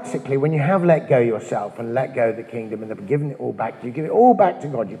paradoxically, when you have let go yourself and let go of the kingdom and given it all back, you give it all back to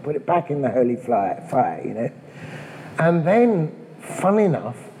God, you put it back in the holy fire, And then, funnily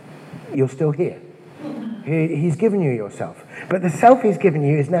enough, you're still here. He's given you yourself. But the self he's given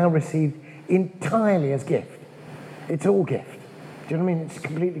you is now received entirely as gift. It's all gift. Do you know what I mean? It's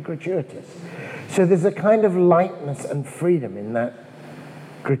completely gratuitous. So there's a kind of lightness and freedom in that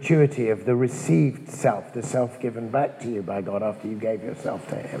gratuity of the received self, the self given back to you by God after you gave yourself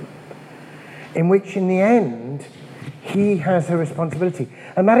to him, in which in the end he has a responsibility.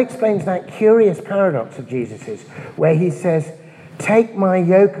 And that explains that curious paradox of Jesus's, where he says, take my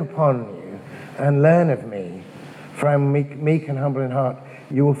yoke upon you and learn of me, for I am meek and humble in heart.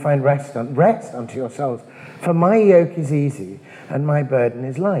 You will find rest unto your souls. For my yoke is easy and my burden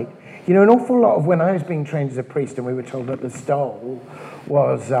is light. An awful lot of when I was being trained as a priest and we were told that the stole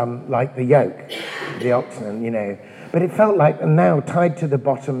was like the yoke, the oxen, But it felt like, and now tied to the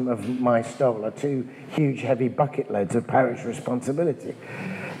bottom of my stole are two huge heavy bucket loads of parish responsibility.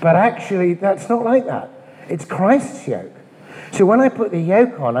 But actually, that's not like that. It's Christ's yoke. So when I put the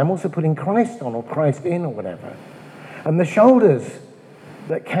yoke on, I'm also putting Christ on or Christ in or whatever. And the shoulders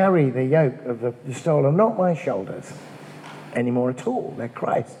that carry the yoke of the stole are not my shoulders anymore at all. They're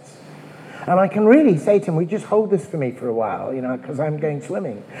Christ's. And I can really say to him, will you just hold this for me for a while, because I'm going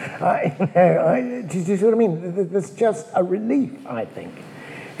swimming. Do you see what I mean? There's just a relief, I think,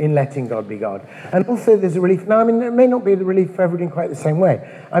 in letting God be God. And also there's a relief. Now, it may not be the relief for everybody in quite the same way.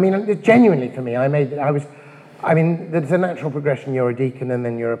 Genuinely for me, there's a natural progression. You're a deacon, and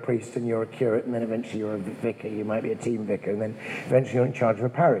then you're a priest, and you're a curate, and then eventually you're a vicar. You might be a team vicar, and then eventually you're in charge of a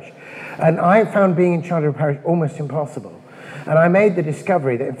parish. And I found being in charge of a parish almost impossible. And I made the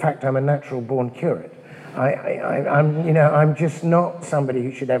discovery that, in fact, I'm a natural-born curate. I'm just not somebody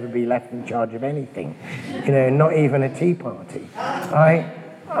who should ever be left in charge of anything, not even a tea party.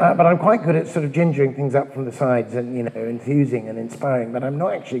 But I'm quite good at sort of gingering things up from the sides and, enthusing and inspiring, but I'm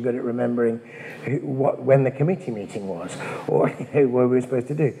not actually good at remembering when the committee meeting was or what we were supposed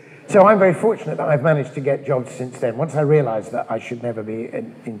to do. So I'm very fortunate that I've managed to get jobs since then. Once I realised that I should never be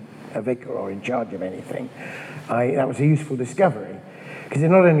a vicar or in charge of anything, that was a useful discovery, because it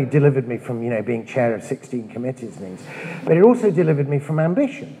not only delivered me from, being chair of 16 committees and things, but it also delivered me from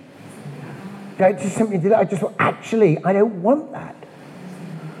ambition. I just simply did it. I just thought, actually, I don't want that.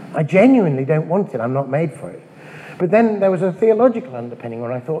 I genuinely don't want it. I'm not made for it. But then there was a theological underpinning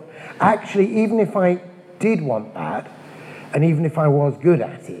where I thought, actually, even if I did want that, and even if I was good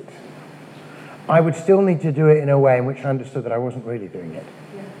at it, I would still need to do it in a way in which I understood that I wasn't really doing it.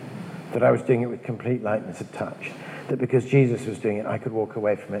 That I was doing it with complete lightness of touch. that because Jesus was doing it, I could walk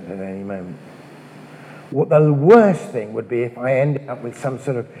away from it at any moment. What the worst thing would be if I ended up with some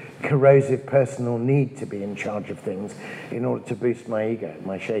sort of corrosive personal need to be in charge of things in order to boost my ego,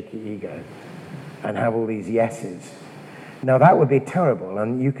 my shaky ego, and have all these yeses. Now that would be terrible,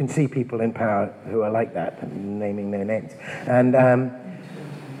 and you can see people in power who are like that, naming their names. And,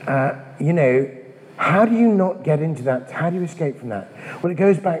 how do you not get into that? How do you escape from that? Well, it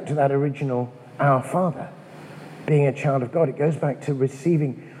goes back to that original Our Father, being a child of God. It goes back to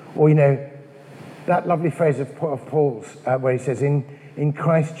receiving, or, that lovely phrase of Paul's, where he says, in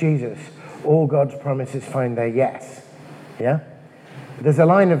Christ Jesus, all God's promises find their yes. Yeah? There's a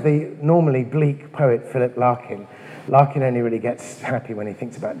line of the normally bleak poet Philip Larkin. Larkin only really gets happy when he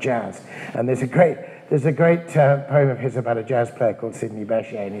thinks about jazz. And there's a great poem of his about a jazz player called Sidney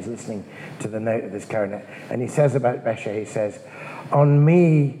Bechet, and he's listening to the note of this clarinet. And he says about Bechet, he says, "On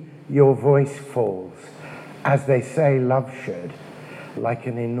me your voice falls, as they say love should, like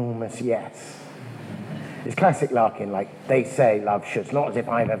an enormous yes." It's classic Larkin, like they say love should. It's not as if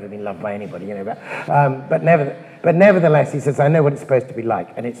I've ever been loved by anybody, but nevertheless, he says, I know what it's supposed to be like,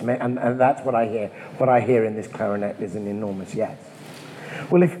 and and that's what I hear. What I hear in this clarinet is an enormous yes.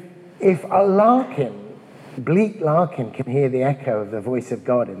 Well, if a Larkin, bleak Larkin, can hear the echo of the voice of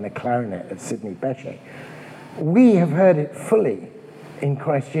God in the clarinet of Sidney Bechet, we have heard it fully in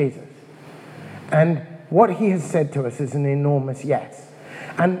Christ Jesus. And what he has said to us is an enormous yes.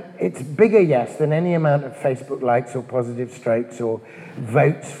 And it's bigger yes than any amount of Facebook likes or positive strokes or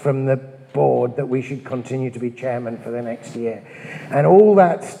votes from the board that we should continue to be chairman for the next year. And all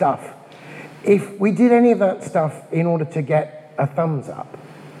that stuff. If we did any of that stuff in order to get a thumbs up,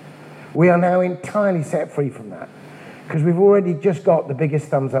 we are now entirely set free from that. Because we've already just got the biggest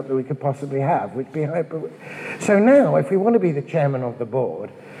thumbs up that we could possibly have, which be hyper. So now, if we want to be the chairman of the board,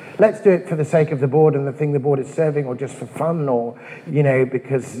 let's do it for the sake of the board and the thing the board is serving, or just for fun, or,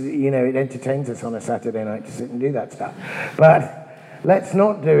 because, it entertains us on a Saturday night to sit and do that stuff. But let's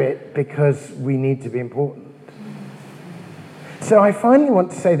not do it because we need to be important. So I finally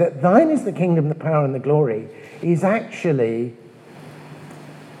want to say that thine is the kingdom, the power, and the glory is actually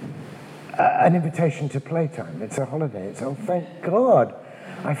an invitation to playtime. It's a holiday. It's, oh, thank God,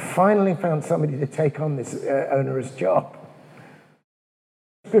 I finally found somebody to take on this onerous job.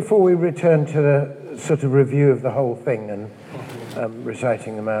 Before we return to the sort of review of the whole thing and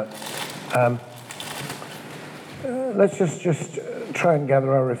reciting them out, let's just try and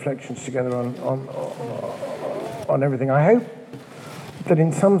gather our reflections together on everything. I hope that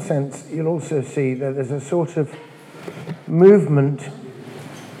in some sense you'll also see that there's a sort of movement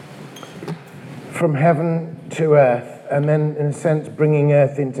from heaven to earth, and then in a sense bringing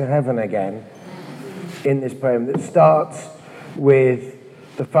earth into heaven again in this poem that starts with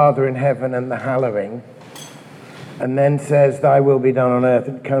the Father in heaven and the hallowing, and then says, thy will be done on earth,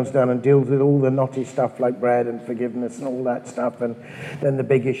 and comes down and deals with all the knotty stuff like bread and forgiveness and all that stuff, and then the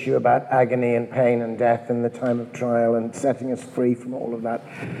big issue about agony and pain and death and the time of trial and setting us free from all of that.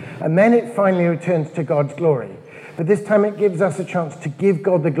 And then it finally returns to God's glory. But this time it gives us a chance to give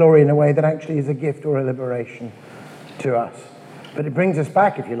God the glory in a way that actually is a gift or a liberation to us. But it brings us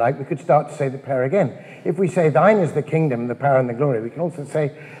back, if you like. We could start to say the prayer again. If we say, thine is the kingdom, the power, and the glory, we can also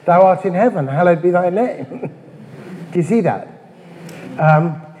say, thou art in heaven, hallowed be thy name. Do you see that?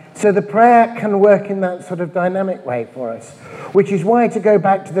 So the prayer can work in that sort of dynamic way for us, which is why, to go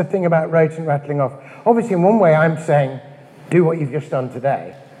back to the thing about rote and rattling off, obviously in one way I'm saying, do what you've just done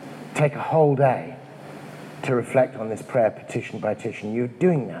today. Take a whole day to reflect on this prayer petition by petition. You're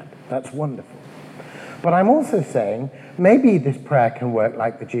doing that. That's wonderful. But I'm also saying, maybe this prayer can work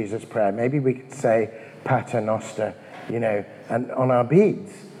like the Jesus prayer. Maybe we could say Pater Noster, and on our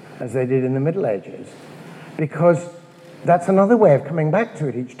beads, as they did in the Middle Ages. Because that's another way of coming back to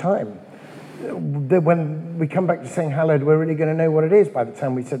it each time. When we come back to saying hallowed, we're really going to know what it is by the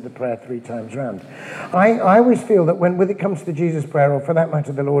time we said the prayer 3 times round. I always feel that when it comes to the Jesus prayer, or for that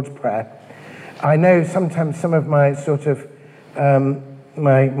matter the Lord's Prayer, I know sometimes some of my sort of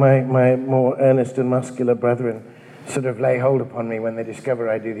my more earnest and muscular brethren sort of lay hold upon me when they discover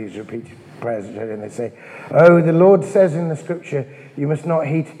I do these repeated prayers, and they say, oh, the Lord says in the scripture, you must not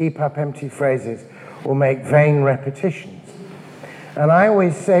heap up empty phrases or make vain repetitions. And I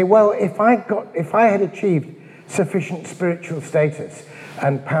always say, well, if I had achieved sufficient spiritual status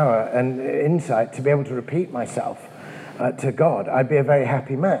and power and insight to be able to repeat myself to God, I'd be a very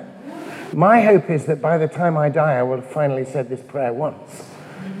happy man. My hope is that by the time I die, I will have finally said this prayer once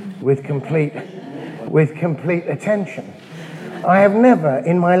with complete attention. I have never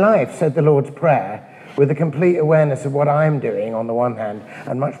in my life said the Lord's Prayer with a complete awareness of what I'm doing on the one hand,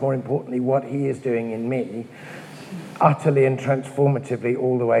 and much more importantly, what he is doing in me utterly and transformatively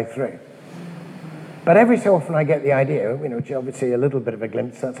all the way through. But every so often I get the idea, which is obviously a little bit of a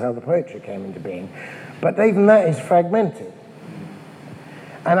glimpse, that's how the poetry came into being. But even that is fragmented.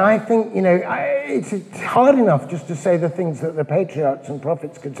 And I think, it's hard enough just to say the things that the patriarchs and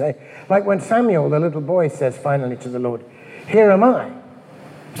prophets could say. Like when Samuel, the little boy, says finally to the Lord, "Here am I,"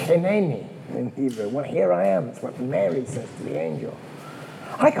 Hineni in Hebrew. Well, here I am. It's what Mary says to the angel.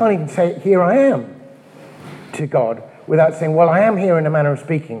 I can't even say, "Here I am," to God without saying, "Well, I am here in a manner of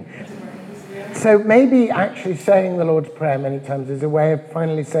speaking." So maybe actually saying the Lord's Prayer many times is a way of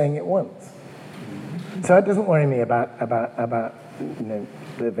finally saying it once. So it doesn't worry me about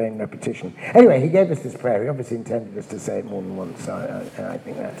the vain repetition. Anyway, he gave us this prayer. He obviously intended us to say it more than once, so I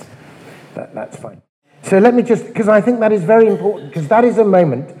think that's fine. So let me just, because I think that is very important, because that is a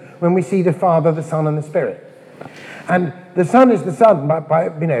moment when we see the Father, the Son, and the Spirit. And the Son is the Son,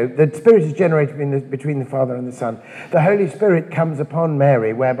 the Spirit is generated between the Father and the Son. The Holy Spirit comes upon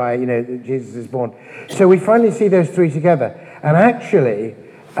Mary, whereby, Jesus is born. So we finally see those three together. And actually,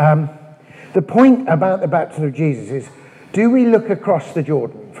 the point about the baptism of Jesus is, do we look across the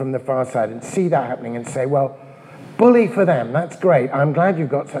Jordan from the far side and see that happening and say, well, bully for them, that's great. I'm glad you've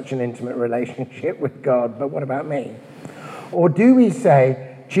got such an intimate relationship with God, but what about me? Or do we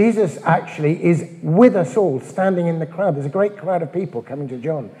say, Jesus actually is with us all, standing in the crowd. There's a great crowd of people coming to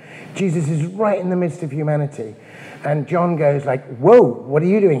John. Jesus is right in the midst of humanity. And John goes like, "Whoa, what are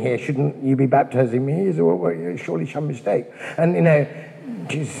you doing here? Shouldn't you be baptizing me? Surely some mistake." And,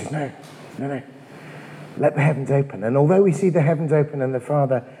 Jesus says, no. Let the heavens open. And although we see the heavens open and the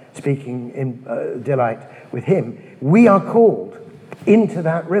Father speaking in delight with him, we are called into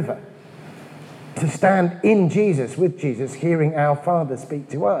that river to stand in Jesus, with Jesus, hearing our Father speak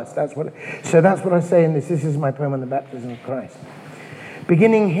to us. That's what I say in this. This is my poem on the baptism of Christ.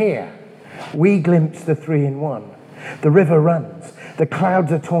 Beginning here, we glimpse the three in one. The river runs. The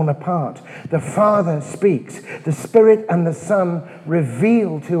clouds are torn apart. The Father speaks. The Spirit and the Son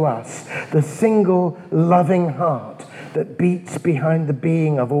reveal to us the single loving heart that beats behind the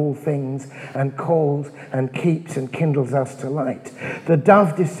being of all things and calls and keeps and kindles us to light. The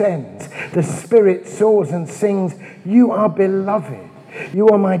dove descends. The Spirit soars and sings, "You are beloved. You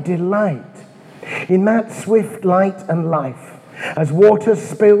are my delight." In that swift light and life, as water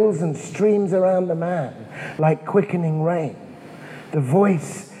spills and streams around the man like quickening rain, the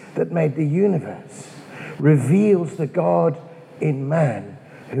voice that made the universe reveals the God in man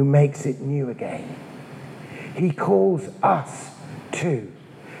who makes it new again. He calls us too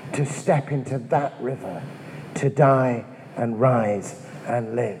to step into that river, to die and rise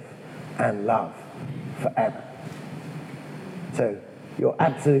and live and love forever. So you're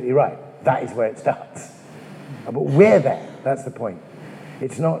absolutely right. That is where it starts. But we're there. That's the point.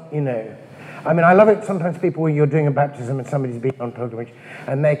 It's not, I love it sometimes people when you're doing a baptism and somebody's been on pilgrimage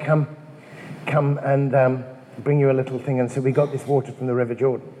and they come and bring you a little thing and say, "We got this water from the River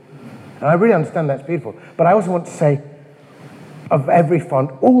Jordan." And I really understand that's beautiful. But I also want to say, of every font,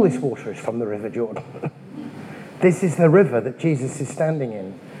 all this water is from the River Jordan. This is the river that Jesus is standing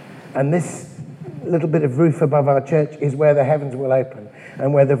in. And this little bit of roof above our church is where the heavens will open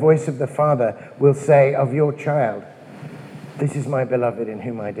and where the voice of the Father will say of your child, "This is my beloved in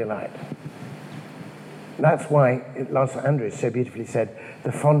whom I delight." That's why Lance Andrews so beautifully said,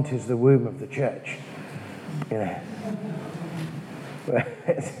 "The font is the womb of the church."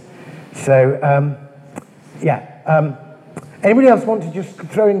 So, anybody else want to just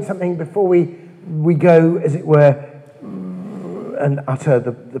throw in something before we go, as it were, and utter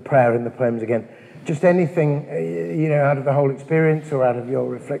the prayer and the poems again? Just anything, out of the whole experience or out of your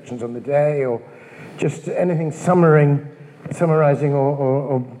reflections on the day, or just anything summarizing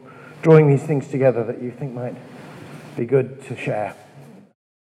or drawing these things together that you think might be good to share.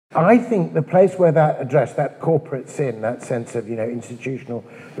 I think the place where that addressed, that corporate sin, that sense of, institutional,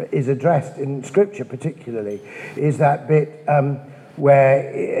 is addressed in Scripture particularly, is that bit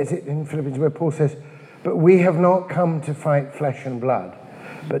where, is it in Philippians, where Paul says, "But we have not come to fight flesh and blood,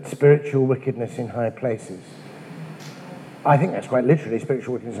 but spiritual wickedness in high places." I think that's quite literally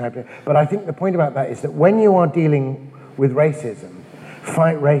spiritual wickedness in high places. But I think the point about that is that when you are dealing with racism,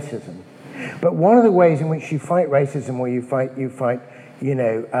 fight racism. But one of the ways in which you fight racism, or you fight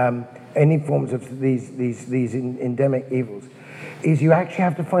any forms of these endemic evils, is you actually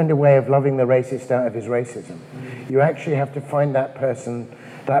have to find a way of loving the racist out of his racism. You actually have to find that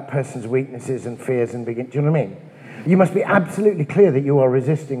person's weaknesses and fears and begin. Do you know what I mean? You must be absolutely clear that you are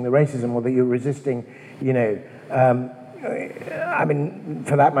resisting the racism, or that you're resisting, for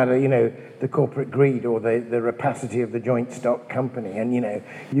that matter, the corporate greed or the rapacity of the joint stock company. And,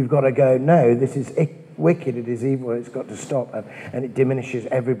 you've got to go, no, this is wicked, it is evil, it's got to stop, and it diminishes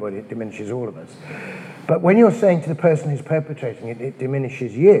everybody, it diminishes all of us. But when you're saying to the person who's perpetrating it, it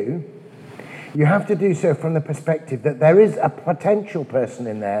diminishes you, you have to do so from the perspective that there is a potential person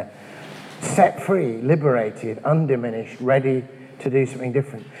in there, set free, liberated, undiminished, ready to do something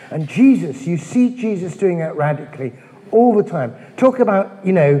different. And Jesus, you see Jesus doing that radically all the time. Talk about,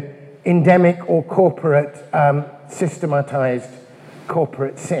 endemic or corporate, systematized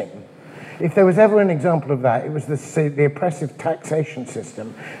corporate sin. If there was ever an example of that, it was the oppressive taxation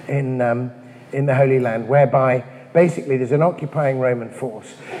system in the Holy Land, whereby basically there's an occupying Roman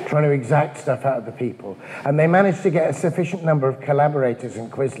force trying to exact stuff out of the people, and they manage to get a sufficient number of collaborators and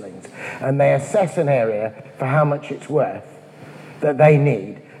quislings, and they assess an area for how much it's worth that they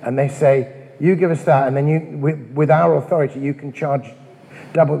need, and they say, you give us that, and then with our authority you can charge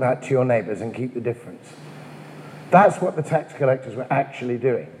double that to your neighbours and keep the difference. That's what the tax collectors were actually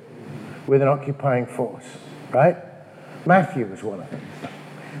doing with an occupying force, right? Matthew was one of them.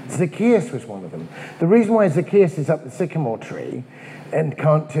 Zacchaeus was one of them. The reason why Zacchaeus is up the sycamore tree and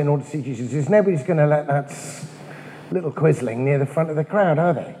can't turn or to see Jesus is nobody's going to let that little quisling near the front of the crowd,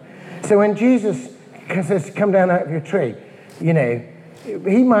 are they? So when Jesus says, come down out of your tree,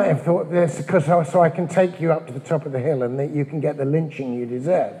 he might have thought this because so I can take you up to the top of the hill and that you can get the lynching you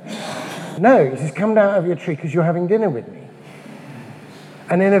deserve. No, he says, come down out of your tree because you're having dinner with me.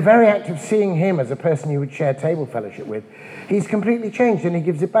 And in a very act of seeing him as a person you would share table fellowship with, he's completely changed and he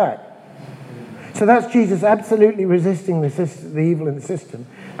gives it back. So that's Jesus absolutely resisting the evil in the system,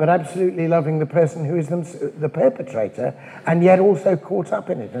 but absolutely loving the person who is the perpetrator and yet also caught up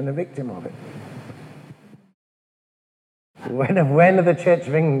in it and a victim of it. When are the Church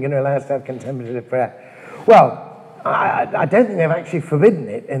of England going to allow us to have contemplative prayer? Well, I don't think they've actually forbidden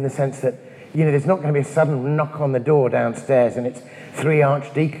it in the sense that, there's not going to be a sudden knock on the door downstairs and it's 3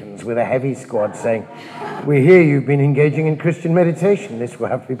 archdeacons with a heavy squad saying, we hear you've been engaging in Christian meditation. This will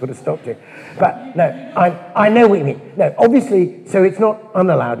have to be put a stop to. But no, I know what you mean. No, obviously, so it's not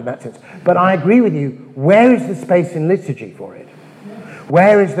unallowed in that sense. But I agree with you. Where is the space in liturgy for it?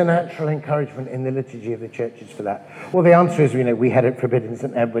 Where is the natural encouragement in the liturgy of the churches for that? Well, the answer is, we had it forbidden in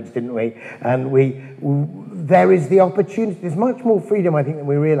St. Edward's, didn't we? And there is the opportunity, there's much more freedom, I think, than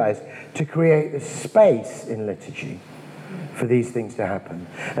we realise, to create the space in liturgy for these things to happen.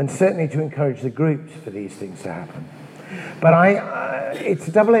 And certainly to encourage the groups for these things to happen. But it's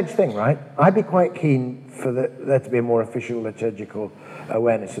a double-edged thing, right? I'd be quite keen for there to be a more official liturgical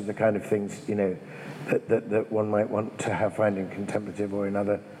awareness of the kind of things, that one might want to have found in contemplative or in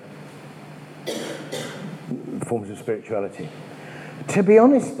other forms of spirituality. To be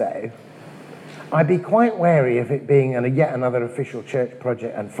honest, though, I'd be quite wary of it being yet another official church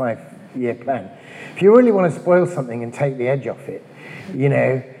project and 5-year plan. If you really want to spoil something and take the edge off it,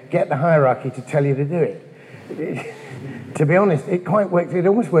 get the hierarchy to tell you to do it. To be honest, it quite works. It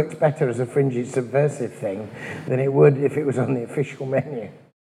almost works better as a fringy, subversive thing than it would if it was on the official menu.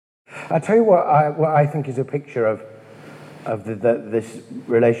 I'll tell you what I think is a picture of this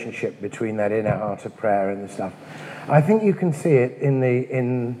relationship between that inner heart of prayer and the stuff. I think you can see it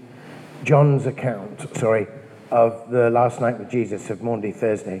in John's account, of the last night with Jesus of Maundy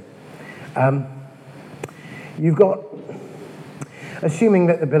Thursday. You've got, assuming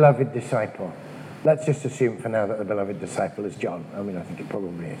that the beloved disciple, let's just assume for now that the beloved disciple is John. I think it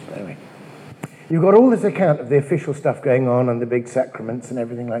probably is, but anyway. You've got all this account of the official stuff going on and the big sacraments and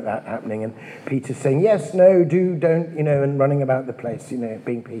everything like that happening, and Peter saying, yes, no, do, don't, and running about the place,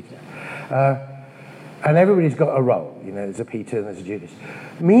 being Peter. And everybody's got a role, there's a Peter and there's a Judas.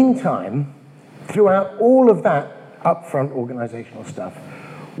 Meantime, throughout all of that upfront organizational stuff,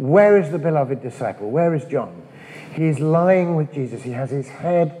 where is the beloved disciple? Where is John? He is lying with Jesus. He has his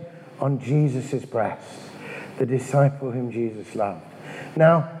head on Jesus' breast, the disciple whom Jesus loved.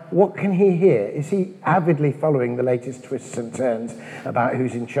 Now, what can he hear? Is he avidly following the latest twists and turns about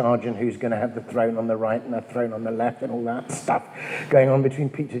who's in charge and who's going to have the throne on the right and the throne on the left and all that stuff going on between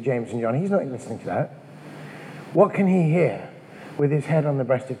Peter, James, and John? He's not listening to that. What can he hear with his head on the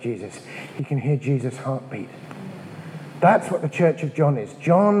breast of Jesus? He can hear Jesus' heartbeat. That's what the Church of John is.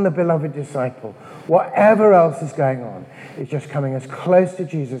 John, the beloved disciple, whatever else is going on, is just coming as close to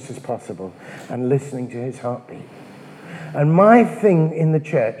Jesus as possible and listening to his heartbeat. And my thing in the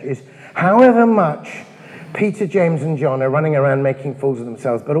church is, however much Peter, James, and John are running around making fools of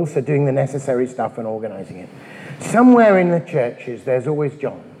themselves, but also doing the necessary stuff and organizing it, somewhere in the churches there's always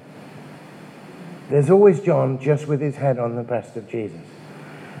John. There's always John just with his head on the breast of Jesus.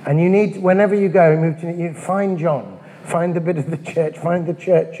 And you need, whenever you go and move to it, you find John. Find a bit of the church, find the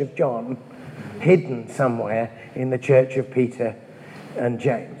church of John hidden somewhere in the church of Peter and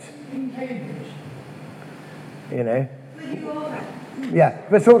James. you know. Yeah,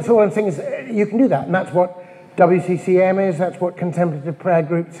 but so all I'm saying is you can do that, and that's what WCCM is, that's what contemplative prayer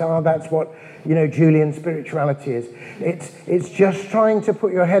groups are, that's what, you know, Julian spirituality is. It's just trying to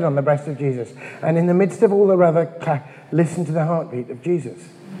put your head on the breast of Jesus, and in the midst of all the other, listen to the heartbeat of Jesus.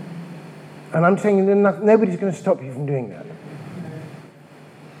 And I'm saying that nobody's going to stop you from doing that.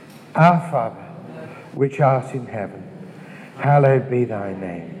 Our Father, which art in heaven, hallowed be thy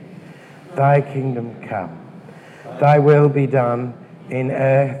name. Thy kingdom come. Thy will be done in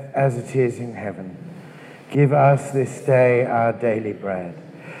earth as it is in heaven. Give us this day our daily bread,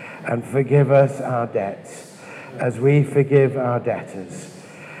 and forgive us our debts, as we forgive our debtors.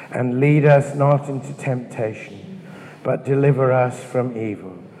 And lead us not into temptation, but deliver us from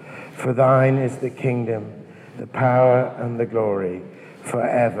evil. For thine is the kingdom, the power, and the glory,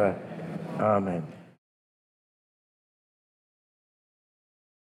 forever. Amen.